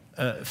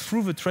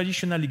through the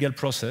traditional legal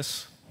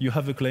process, you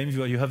have a claim,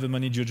 you have a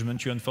money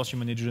judgment, you enforce your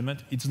money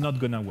judgment, it's not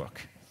gonna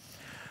work.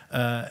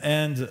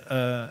 And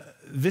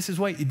this is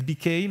why it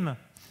became,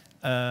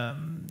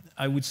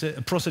 I would say,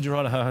 a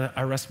procedural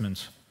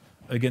harassment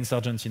against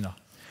Argentina.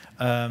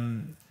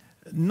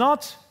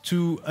 Not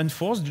to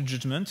enforce the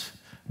judgment,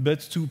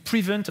 but to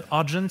prevent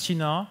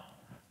Argentina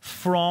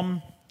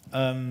from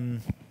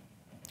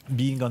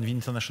being on the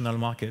international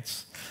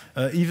markets.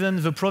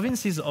 Even the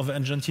provinces of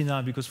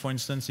Argentina, because for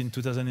instance in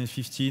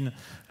 2015,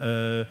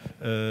 a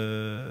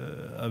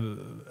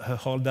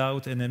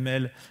holdout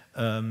NML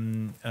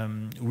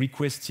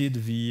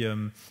requested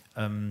the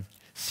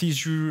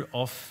seizure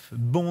of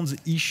bonds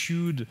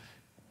issued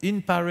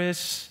in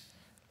Paris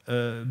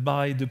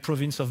by the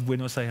province of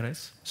Buenos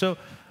Aires. So,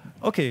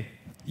 okay,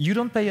 you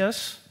don't pay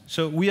us,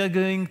 so we are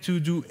going to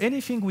do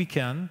anything we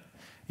can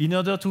in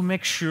order to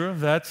make sure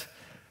that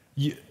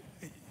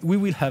we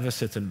will have a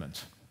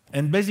settlement.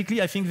 And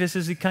basically, I think this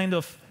is a kind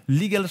of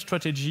legal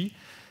strategy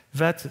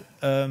that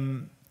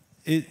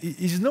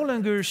is no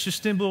longer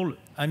sustainable,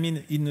 I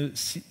mean,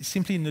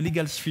 simply in the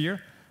legal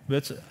sphere,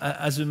 but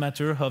as a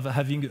matter of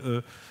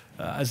having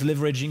as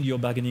leveraging your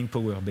bargaining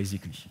power,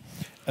 basically.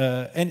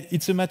 And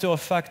it's a matter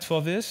of fact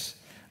for this.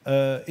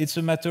 It's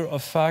a matter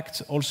of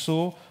fact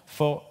also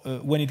for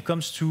when it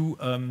comes to,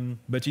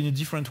 but in a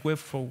different way,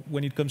 for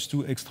when it comes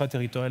to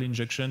extraterritorial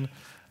injection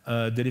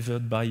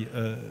delivered by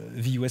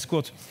the US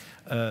court.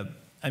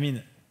 I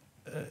mean,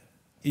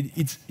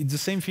 it's the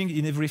same thing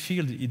in every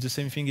field. It's the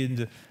same thing in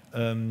the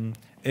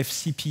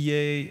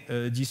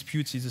FCPA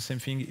disputes. It's the same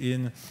thing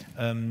in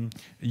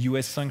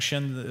US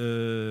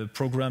sanctioned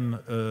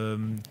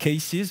program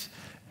cases.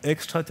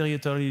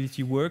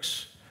 Extraterritoriality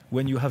works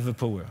when you have the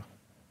power.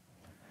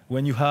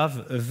 When you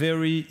have a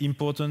very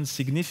important,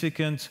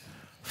 significant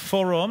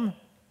forum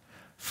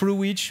through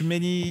which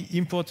many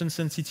important,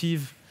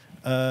 sensitive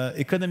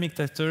economic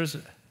actors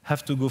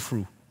have to go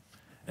through.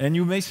 And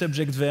you may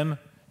subject them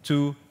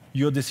to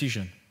your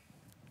decision.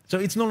 So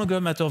it's no longer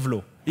a matter of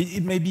law.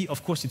 It may be,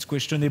 of course, it's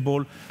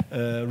questionable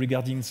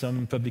regarding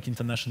some public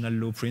international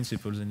law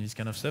principles and this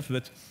kind of stuff,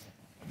 but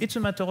it's a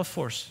matter of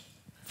force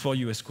for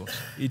US courts.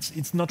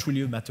 It's not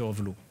really a matter of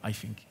law, I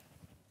think.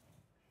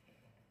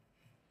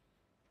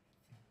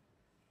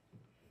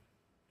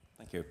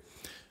 Thank you.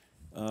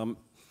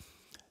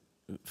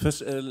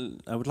 First,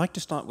 I would like to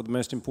start with the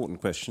most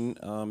important question.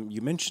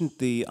 You mentioned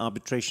the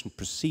arbitration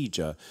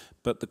procedure,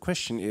 but the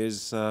question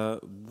is,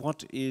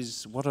 what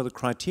are the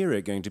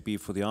criteria going to be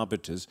for the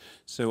arbiters?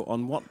 So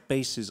on what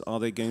basis are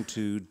they going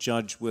to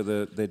judge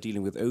whether they're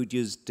dealing with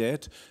odious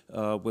debt,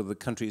 whether the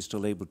country is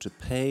still able to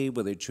pay,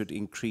 whether it should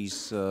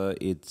increase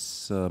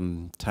its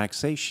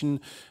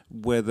taxation,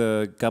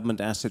 whether government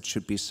assets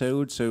should be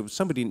sold? So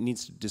somebody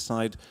needs to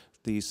decide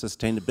the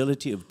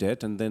sustainability of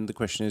debt, and then the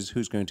question is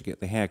who's going to get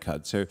the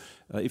haircut. So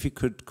if you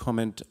could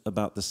comment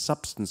about the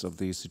substance of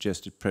the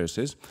suggested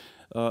process.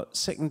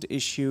 Second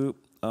issue,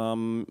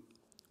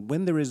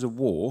 when there is a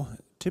war,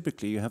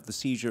 typically you have the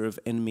seizure of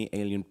enemy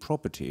alien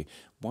property.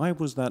 Why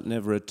was that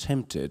never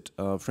attempted?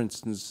 For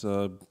instance,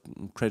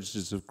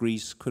 creditors of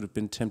Greece could have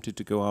been tempted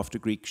to go after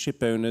Greek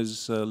ship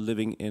owners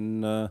living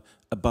in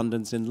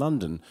abundance in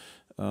London,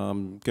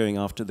 going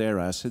after their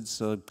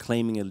assets,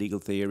 claiming a legal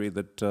theory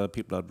that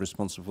people are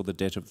responsible for the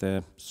debt of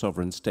their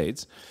sovereign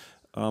states.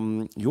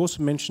 You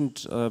also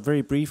mentioned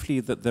very briefly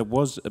that there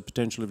was a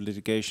potential of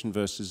litigation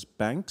versus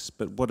banks,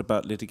 but what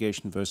about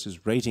litigation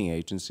versus rating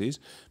agencies?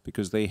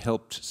 Because they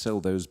helped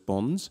sell those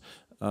bonds.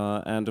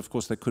 And of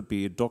course, there could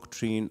be a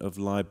doctrine of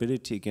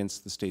liability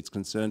against the states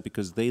concerned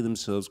because they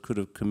themselves could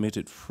have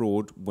committed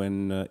fraud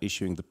when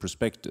issuing the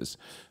prospectus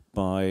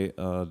by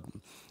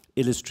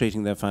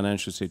illustrating their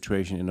financial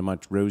situation in a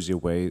much rosier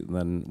way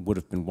than would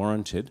have been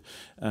warranted.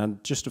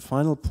 And just a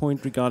final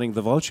point regarding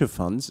the vulture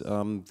funds,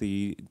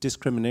 the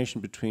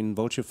discrimination between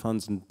vulture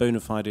funds and bona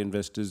fide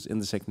investors in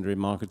the secondary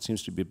market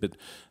seems to be a bit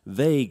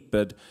vague,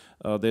 but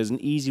there's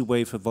an easy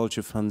way for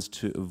vulture funds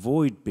to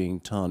avoid being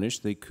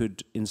tarnished. They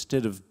could,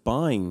 instead of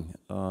buying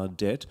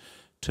debt,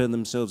 turn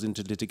themselves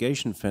into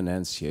litigation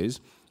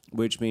financiers,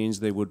 which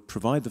means they would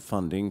provide the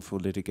funding for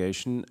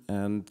litigation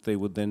and they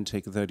would then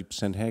take a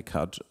 30%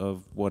 haircut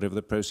of whatever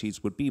the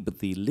proceeds would be, but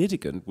the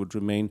litigant would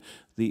remain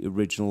the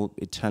original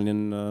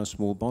Italian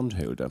small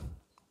bondholder.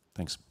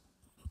 Thanks.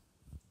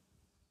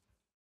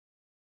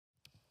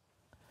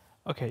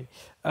 Okay.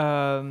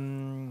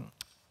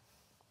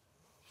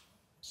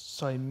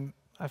 So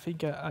I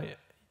think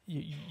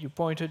you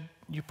pointed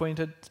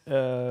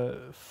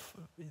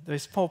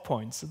there's 4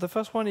 points. The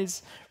first one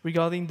is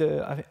regarding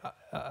the.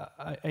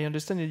 I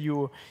understand that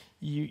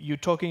you're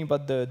talking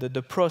about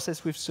the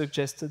process we've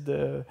suggested.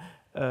 The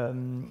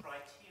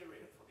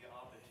criteria for the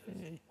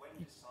arbiters when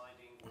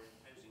deciding or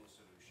imposing a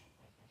solution.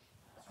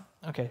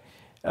 Okay.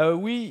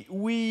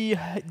 We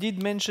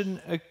did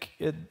mention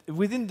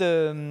within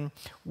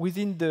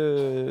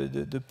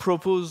the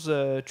proposed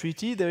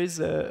treaty there is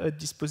a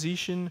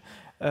disposition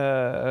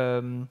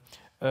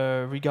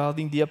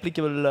regarding the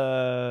applicable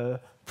law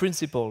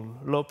principle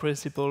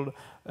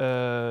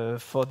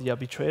for the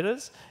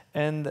arbitrators,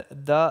 and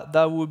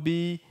that would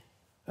be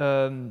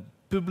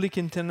public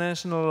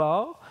international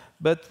law.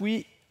 But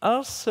we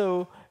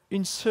also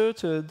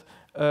inserted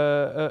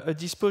a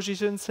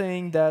disposition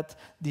saying that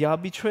the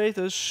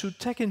arbitrators should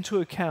take into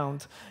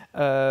account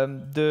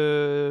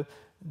the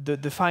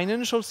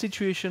financial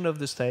situation of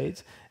the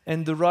state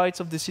and the rights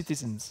of the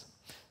citizens.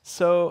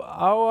 So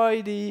our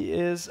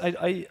idea is,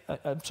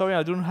 I'm sorry,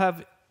 I don't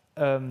have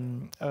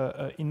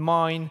in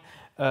mind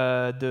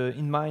the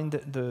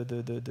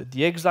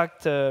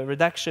exact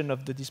redaction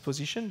of the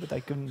disposition, but I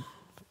can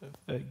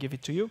give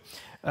it to you.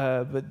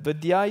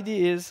 But the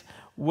idea is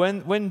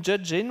when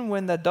judging,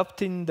 when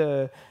adopting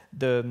the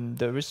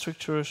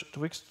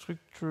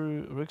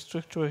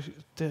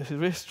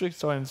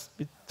sorry, I'm a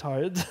bit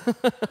tired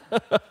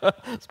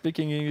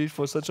speaking English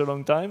for such a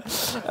long time.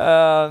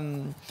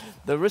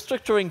 The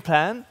restructuring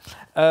plan,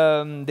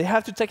 they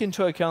have to take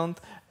into account,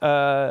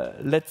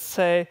 let's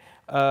say,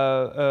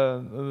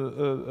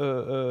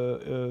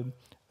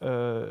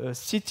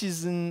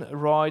 citizen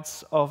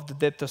rights of the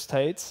debtor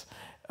states.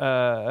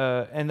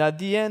 And at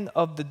the end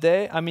of the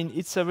day, I mean,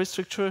 it's a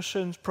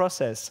restructuring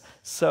process.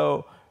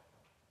 So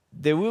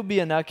there will be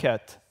an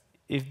haircut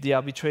if the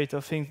arbitrator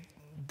thinks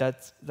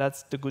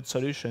that's the good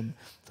solution.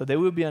 So there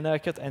will be an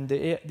haircut, and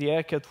the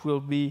haircut will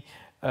be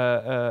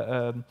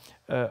on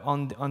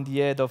the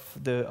head of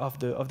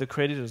the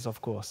creditors,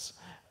 of course.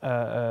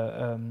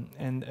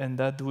 And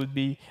that would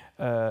be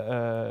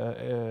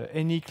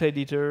any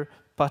creditor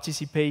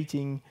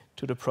participating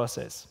to the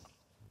process.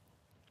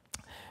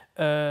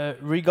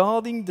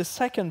 Regarding the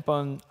second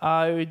point,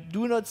 I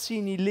do not see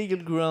any legal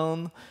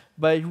ground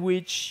by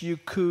which you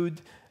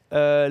could,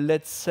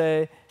 let's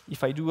say,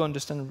 if I do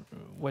understand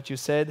what you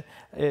said,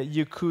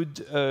 you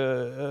could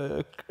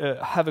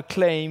have a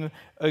claim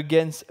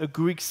against a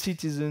Greek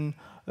citizen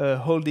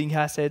holding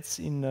assets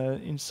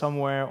in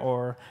somewhere,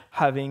 or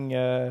having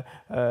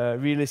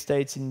real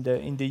estates in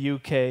the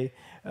UK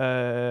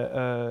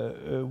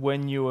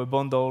when you are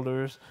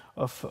bondholders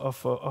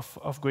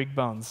of Greek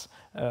bonds.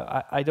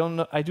 I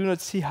do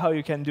not see how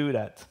you can do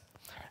that.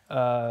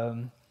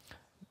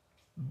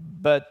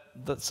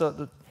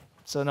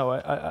 So no,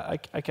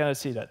 I cannot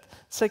see that.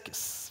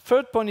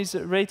 Third point is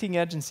rating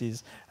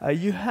agencies. Now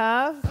you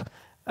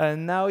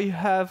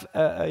have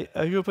a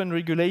European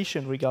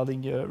regulation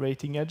regarding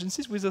rating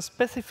agencies with a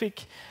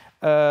specific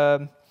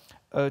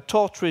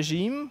tort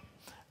regime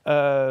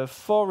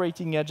for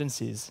rating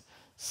agencies.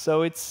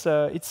 So it's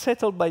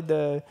settled by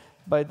the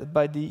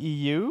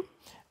EU,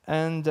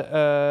 and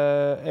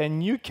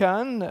you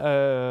can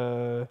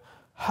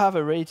have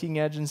a rating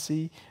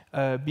agency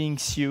being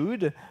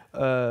sued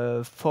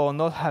for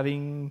not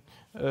having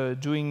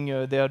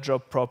doing their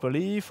job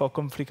properly, for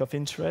conflict of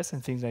interest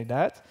and things like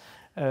that.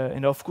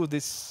 And of course,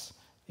 this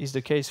is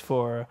the case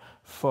for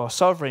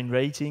sovereign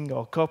rating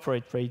or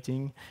corporate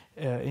rating,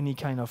 any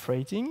kind of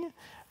rating.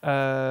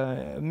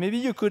 Maybe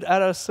you could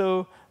add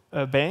also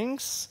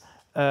banks,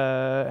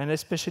 and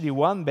especially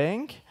one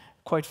bank,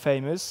 quite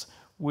famous,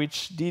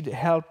 which did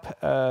help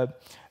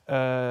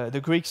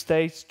the Greek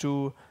state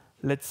to,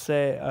 let's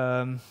say,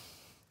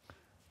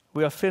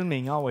 we are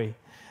filming, are we?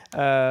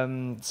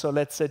 So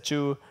let's say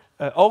to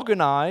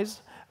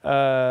organize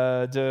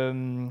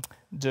the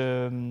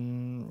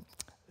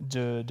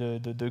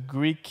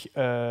Greek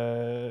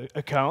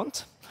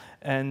account,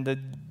 and there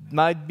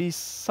might be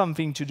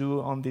something to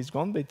do on this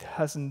ground, but it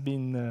hasn't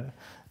been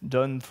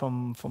done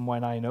from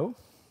what I know.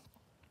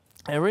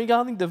 And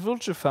regarding the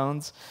vulture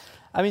funds,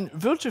 I mean,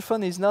 vulture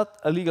fund is not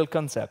a legal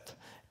concept.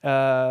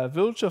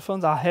 Vulture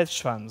funds are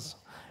hedge funds.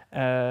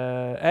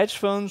 Hedge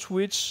funds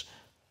which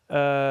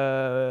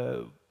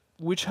are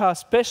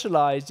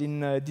specialized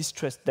in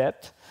distressed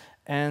debt,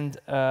 and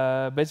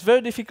but it's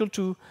very difficult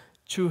to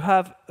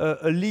have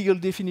a legal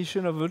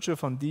definition of vulture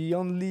fund. The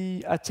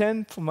only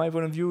attempt, from my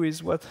point of view,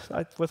 is what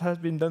has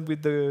been done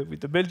with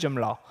the Belgium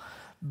law,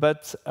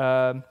 but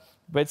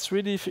it's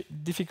really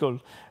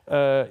difficult.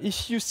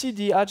 If you see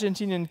the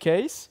Argentinian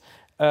case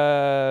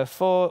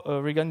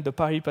regarding the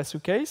pari passu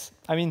case,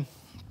 I mean,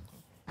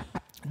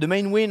 the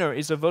main winner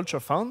is a vulture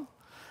fund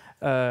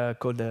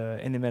called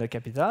NML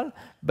Capital,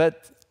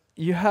 but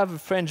you have a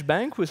French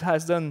bank which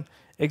has done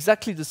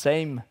exactly the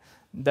same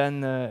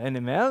than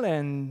NML,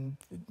 and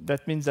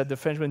that means that the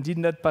Frenchman did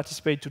not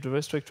participate to the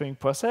restructuring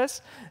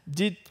process,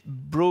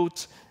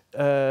 brought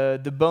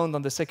the bond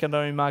on the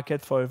secondary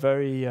market for a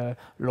very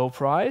low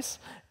price,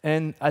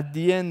 and at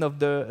the end of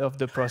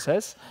the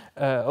process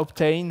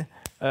obtained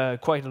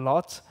quite a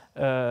lot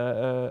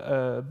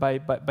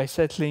by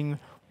settling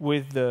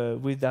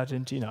with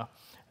Argentina.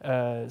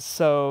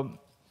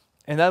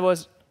 And that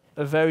was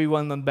a very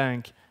well-known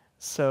bank.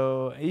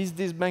 So is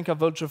this bank a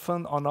vulture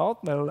fund or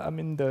not? Well, I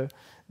mean, the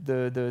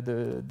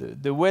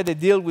way they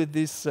deal with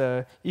this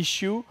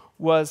issue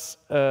was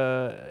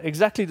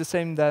exactly the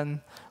same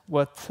than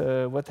what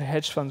a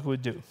hedge fund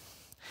would do.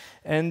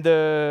 And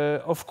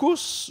of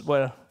course,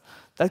 well,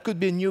 that could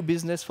be a new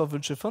business for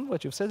vulture fund.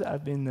 What you've said,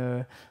 I've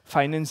been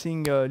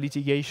financing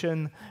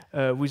litigation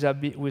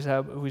without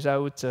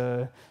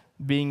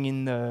being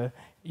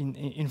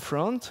in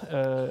front.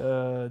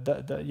 I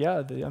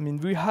mean,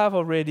 we have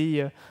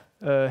already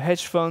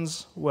hedge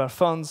funds,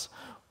 funds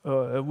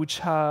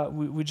which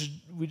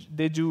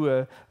they do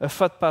a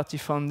third-party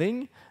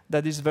funding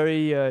that is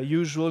very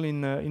usual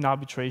in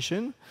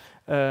arbitration,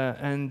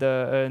 and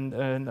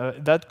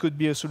that could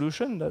be a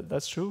solution.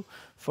 That's true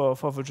for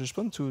vulture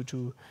fund to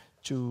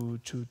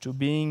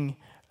being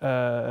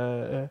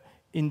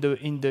in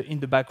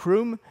the back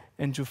room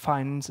and to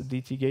finance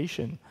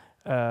litigation.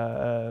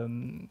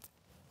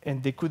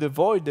 And they could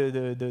avoid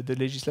the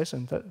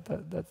legislation.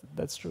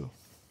 That's true.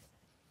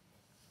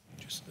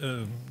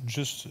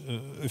 Just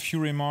a few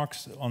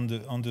remarks on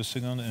the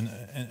second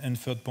and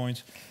third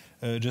point.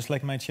 Just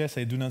like Mathias,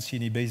 I do not see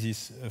any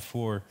basis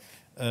for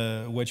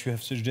what you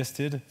have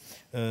suggested.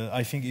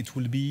 I think it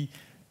will be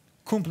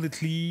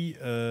completely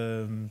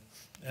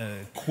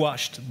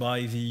quashed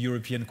by the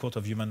European Court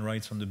of Human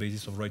Rights on the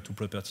basis of right to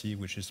property,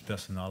 which is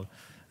personal,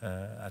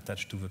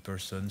 attached to the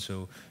person.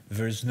 So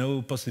there is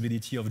no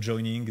possibility of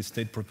joining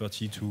state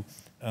property to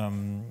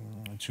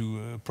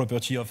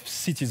property of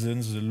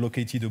citizens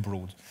located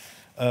abroad.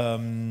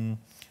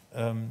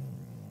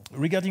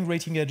 Regarding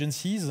rating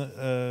agencies,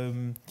 a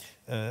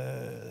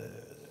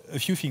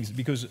few things,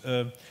 because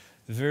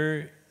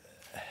there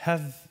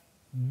have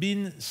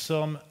been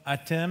some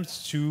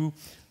attempts to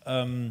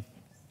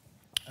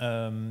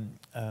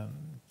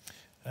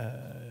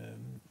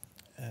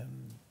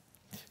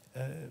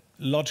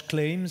lodge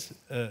claims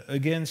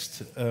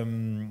against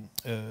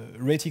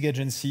rating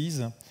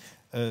agencies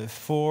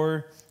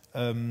for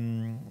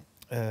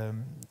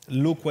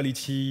low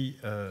quality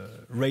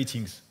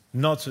ratings,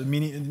 not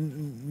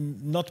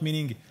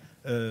meaning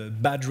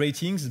bad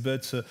ratings,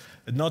 but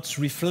not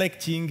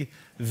reflecting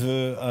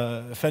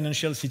the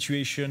financial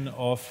situation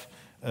of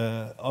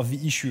the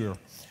issuer.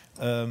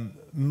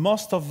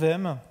 Most of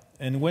them,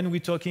 and when we're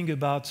talking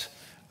about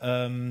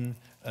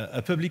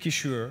a public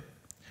issuer,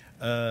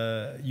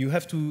 you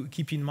have to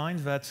keep in mind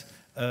that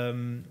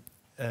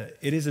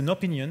it is an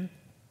opinion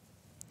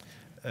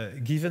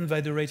given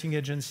by the rating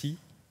agency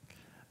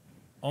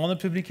on a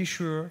public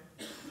issuer,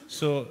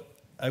 so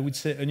I would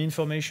say an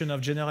information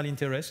of general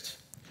interest.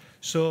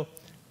 So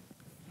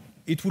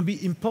it will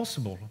be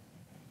impossible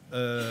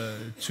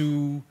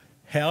to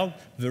hold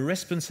the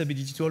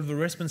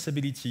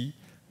responsibility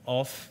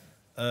of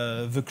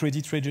the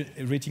credit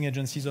rating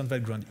agencies on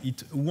that ground.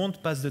 It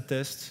won't pass the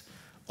test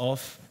of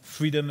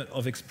freedom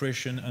of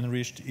expression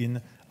enriched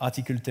in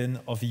Article 10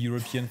 of the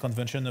European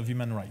Convention of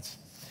Human Rights.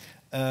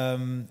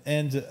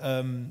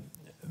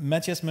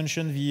 Mathias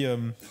mentioned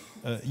the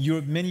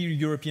many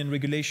European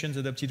regulations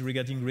adopted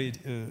regarding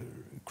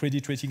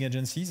credit rating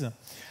agencies.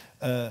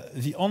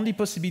 The only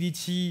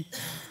possibility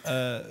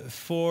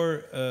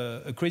for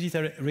a credit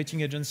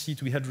rating agency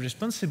to be held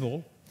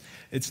responsible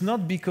it's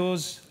not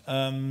because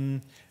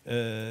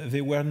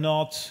they were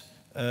not,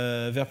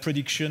 their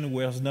prediction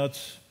was not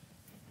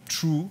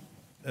true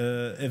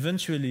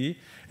eventually.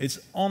 It's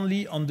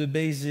only on the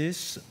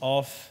basis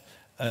of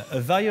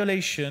a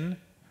violation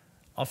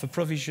of a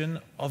provision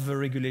of a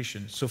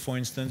regulation. So, for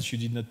instance, you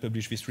did not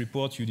publish this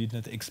report, you did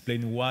not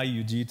explain why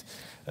you did,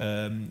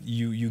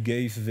 you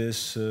gave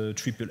this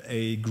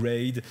AAA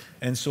grade,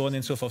 and so on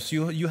and so forth.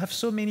 So you have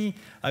so many,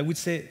 I would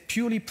say,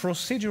 purely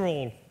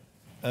procedural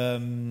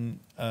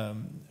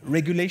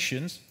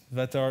regulations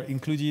that are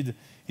included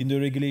in the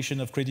regulation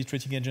of credit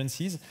rating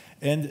agencies,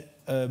 and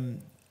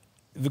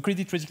the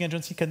credit rating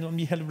agency can only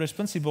be held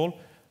responsible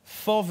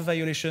for the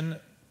violation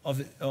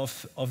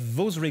of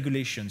those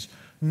regulations,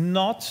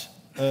 not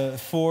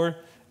for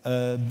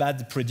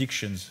bad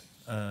predictions,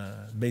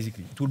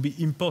 basically. It would be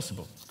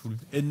impossible.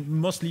 And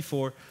mostly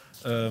for,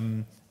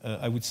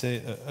 I would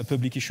say, a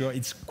public issuer.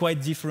 It's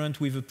quite different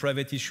with a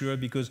private issuer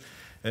because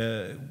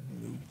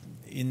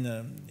in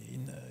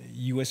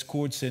US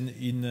courts and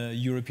in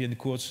European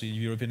courts, the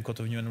European Court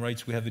of Human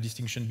Rights, we have a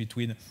distinction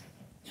between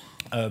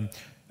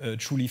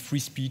truly free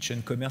speech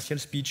and commercial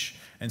speech,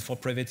 and for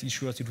private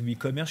issuers it would be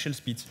commercial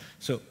speech.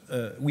 So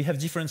we have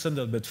different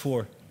standards, but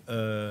for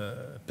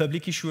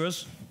public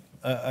issuers,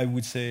 I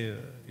would say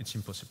it's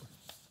impossible.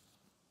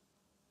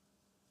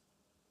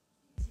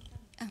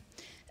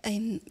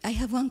 I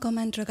have one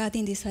comment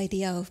regarding this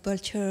idea of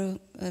vulture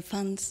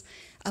funds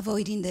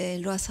avoiding the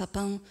loi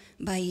Sapin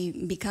by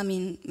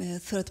becoming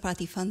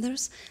third-party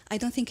funders. I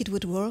don't think it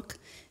would work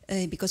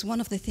because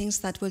one of the things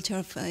that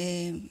vulture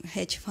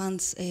hedge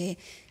funds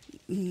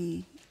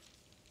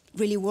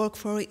really work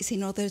for is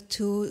in order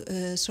to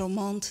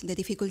surmount the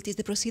difficulties,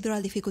 the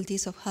procedural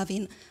difficulties of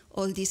having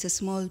all these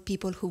small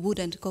people who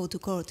wouldn't go to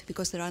court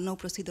because there are no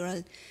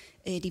procedural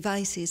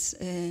devices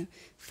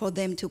for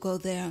them to go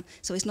there.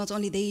 So it's not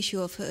only the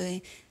issue of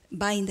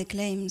buying the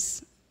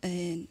claims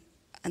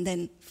and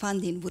then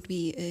funding would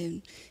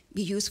be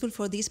useful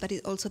for this, but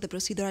it's also the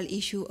procedural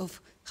issue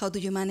of how do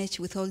you manage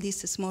with all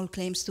these small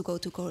claims to go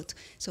to court.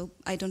 So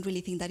I don't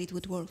really think that it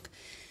would work.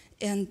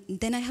 And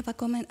then I have a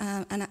comment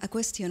and a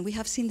question. We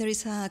have seen there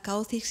is a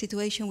chaotic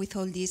situation with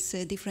all these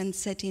different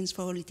settings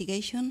for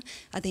litigation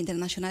at the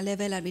international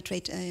level,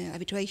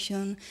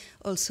 arbitration,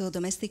 also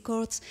domestic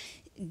courts.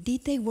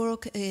 Did they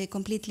work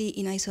completely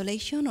in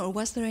isolation, or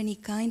was there any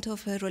kind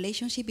of a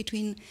relationship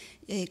between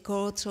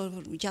courts or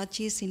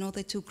judges in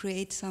order to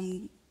create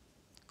some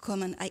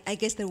common, I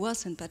guess there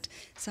wasn't, but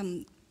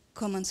some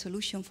common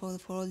solution for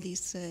all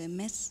this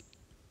mess?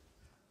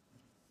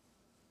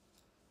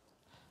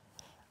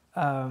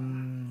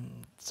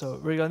 So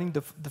regarding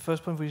the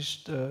first point,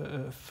 which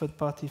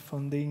third-party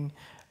funding,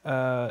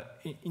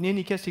 in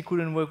any case, it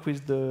couldn't work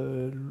with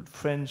the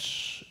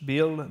French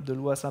bill, the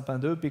Loi Sapin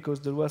II,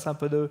 because the Loi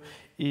Sapin II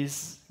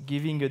is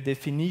giving a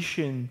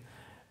definition.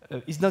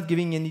 It's not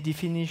giving any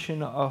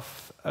definition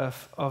of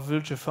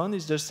vulture fund.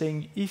 It's just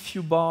saying if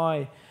you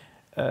buy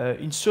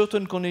in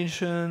certain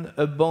conditions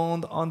a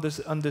bond on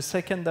the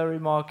secondary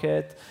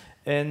market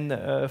and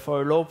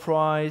for a low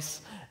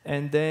price,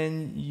 and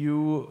then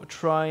you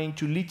trying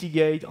to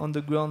litigate on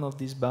the ground of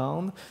this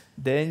bond,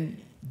 then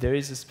there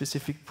is a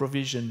specific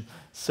provision.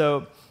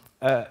 So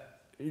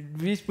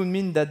this would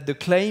mean that the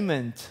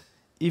claimant,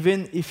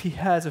 even if he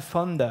has a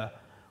funder,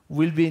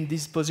 will be in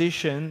this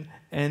position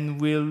and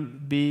will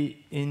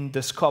be in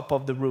the scope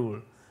of the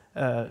rule.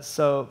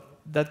 So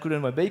that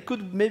couldn't work. But it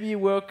could maybe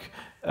work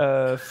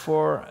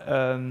for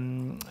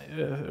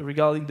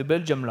regarding the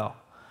Belgium law,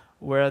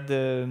 where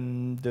the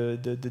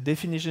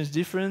definition is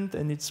different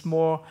and it's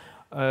more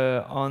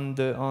on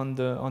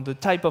the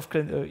type of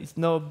it's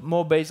no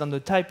more based on the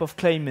type of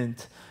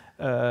claimant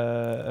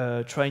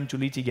trying to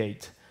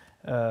litigate.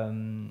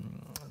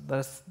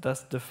 That's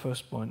the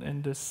first point.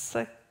 And the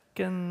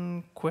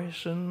second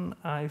question,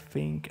 I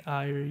think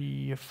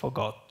I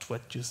forgot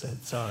what you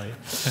said. Sorry.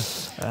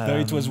 No,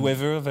 it was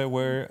whether there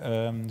were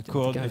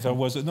there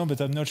was no, but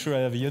I'm not sure I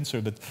have the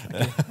answer. But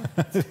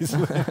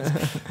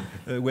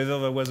whether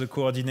there was a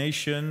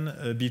coordination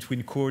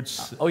between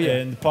courts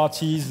and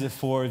parties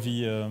for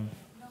the.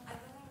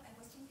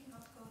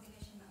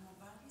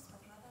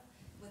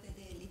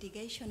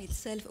 Litigation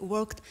itself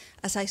worked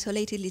as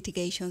isolated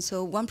litigation.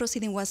 So one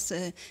proceeding was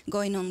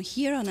going on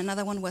here, and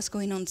another one was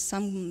going on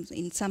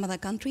in some other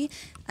country,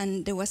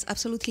 and there was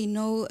absolutely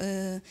no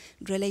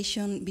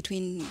relation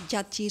between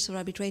judges or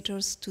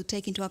arbitrators to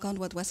take into account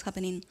what was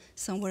happening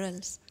somewhere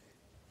else.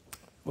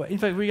 Well, in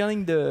fact,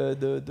 regarding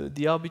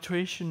the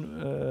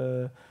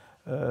arbitration,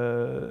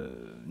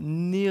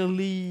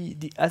 nearly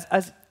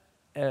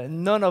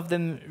none of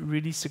them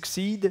really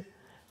succeed.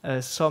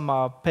 Some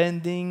are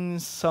pending,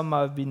 some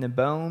have been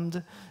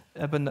abandoned,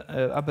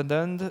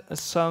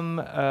 some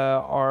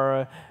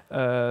are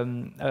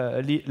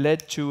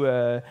led to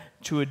a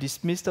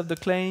dismissal of the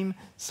claim.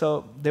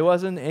 So there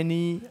wasn't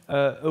any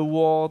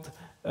award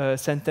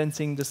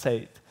sentencing the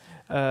state.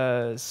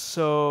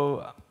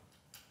 So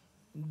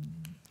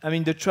I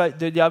mean,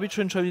 the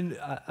arbitration tribunal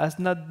has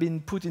not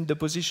been put in the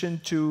position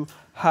to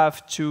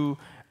have to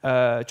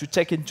to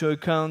take into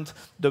account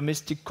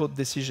domestic court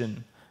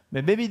decision.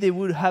 But maybe they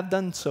would have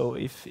done so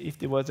if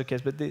there was the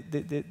case, but they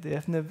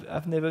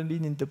have never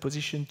been in the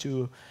position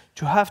to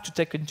have to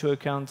take into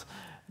account,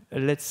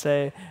 let's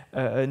say,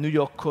 a New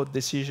York court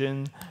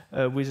decision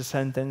with a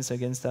sentence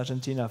against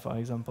Argentina, for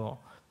example,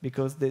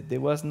 because there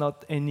was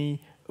not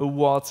any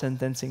award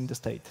sentencing the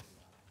state.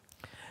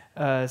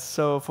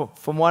 So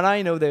from what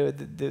I know,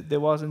 there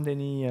wasn't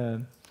any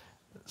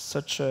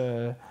such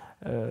a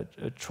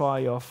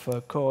try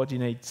of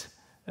coordinate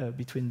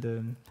between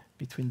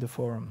the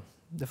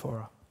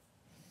fora.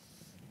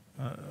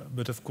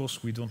 But of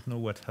course, we don't know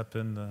what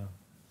happened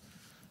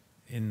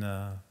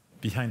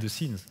behind the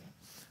scenes,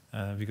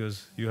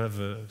 because you have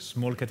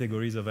small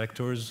categories of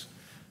actors.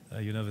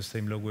 You know, the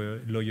same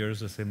lawyers,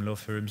 the same law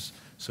firms.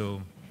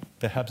 So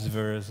perhaps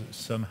there is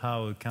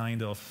somehow a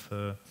kind of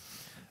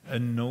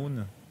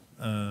unknown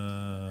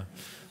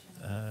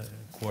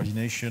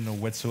coordination or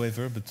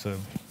whatsoever, but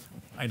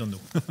I don't know.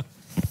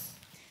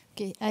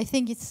 Okay, I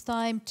think it's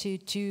time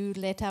to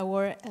let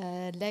our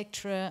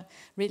lecturer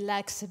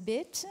relax a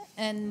bit,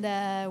 and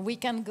we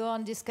can go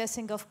on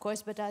discussing, of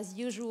course, but as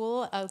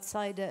usual,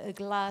 outside a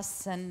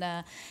glass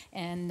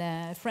and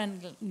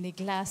friendly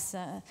glass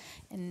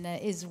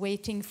is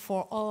waiting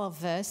for all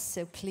of us.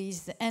 So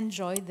please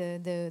enjoy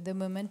the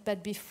moment.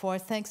 But before,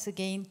 thanks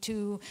again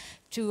to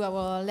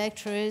our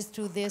lecturers,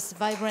 to this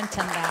vibrant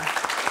and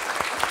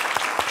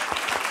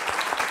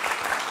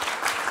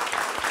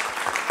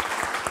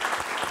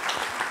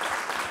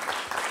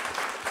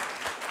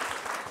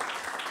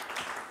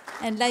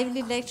and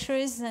lively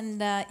lectures,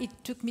 and it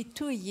took me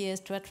 2 years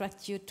to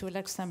attract you to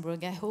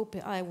Luxembourg. I hope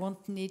I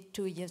won't need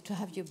 2 years to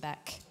have you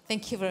back.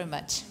 Thank you very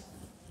much.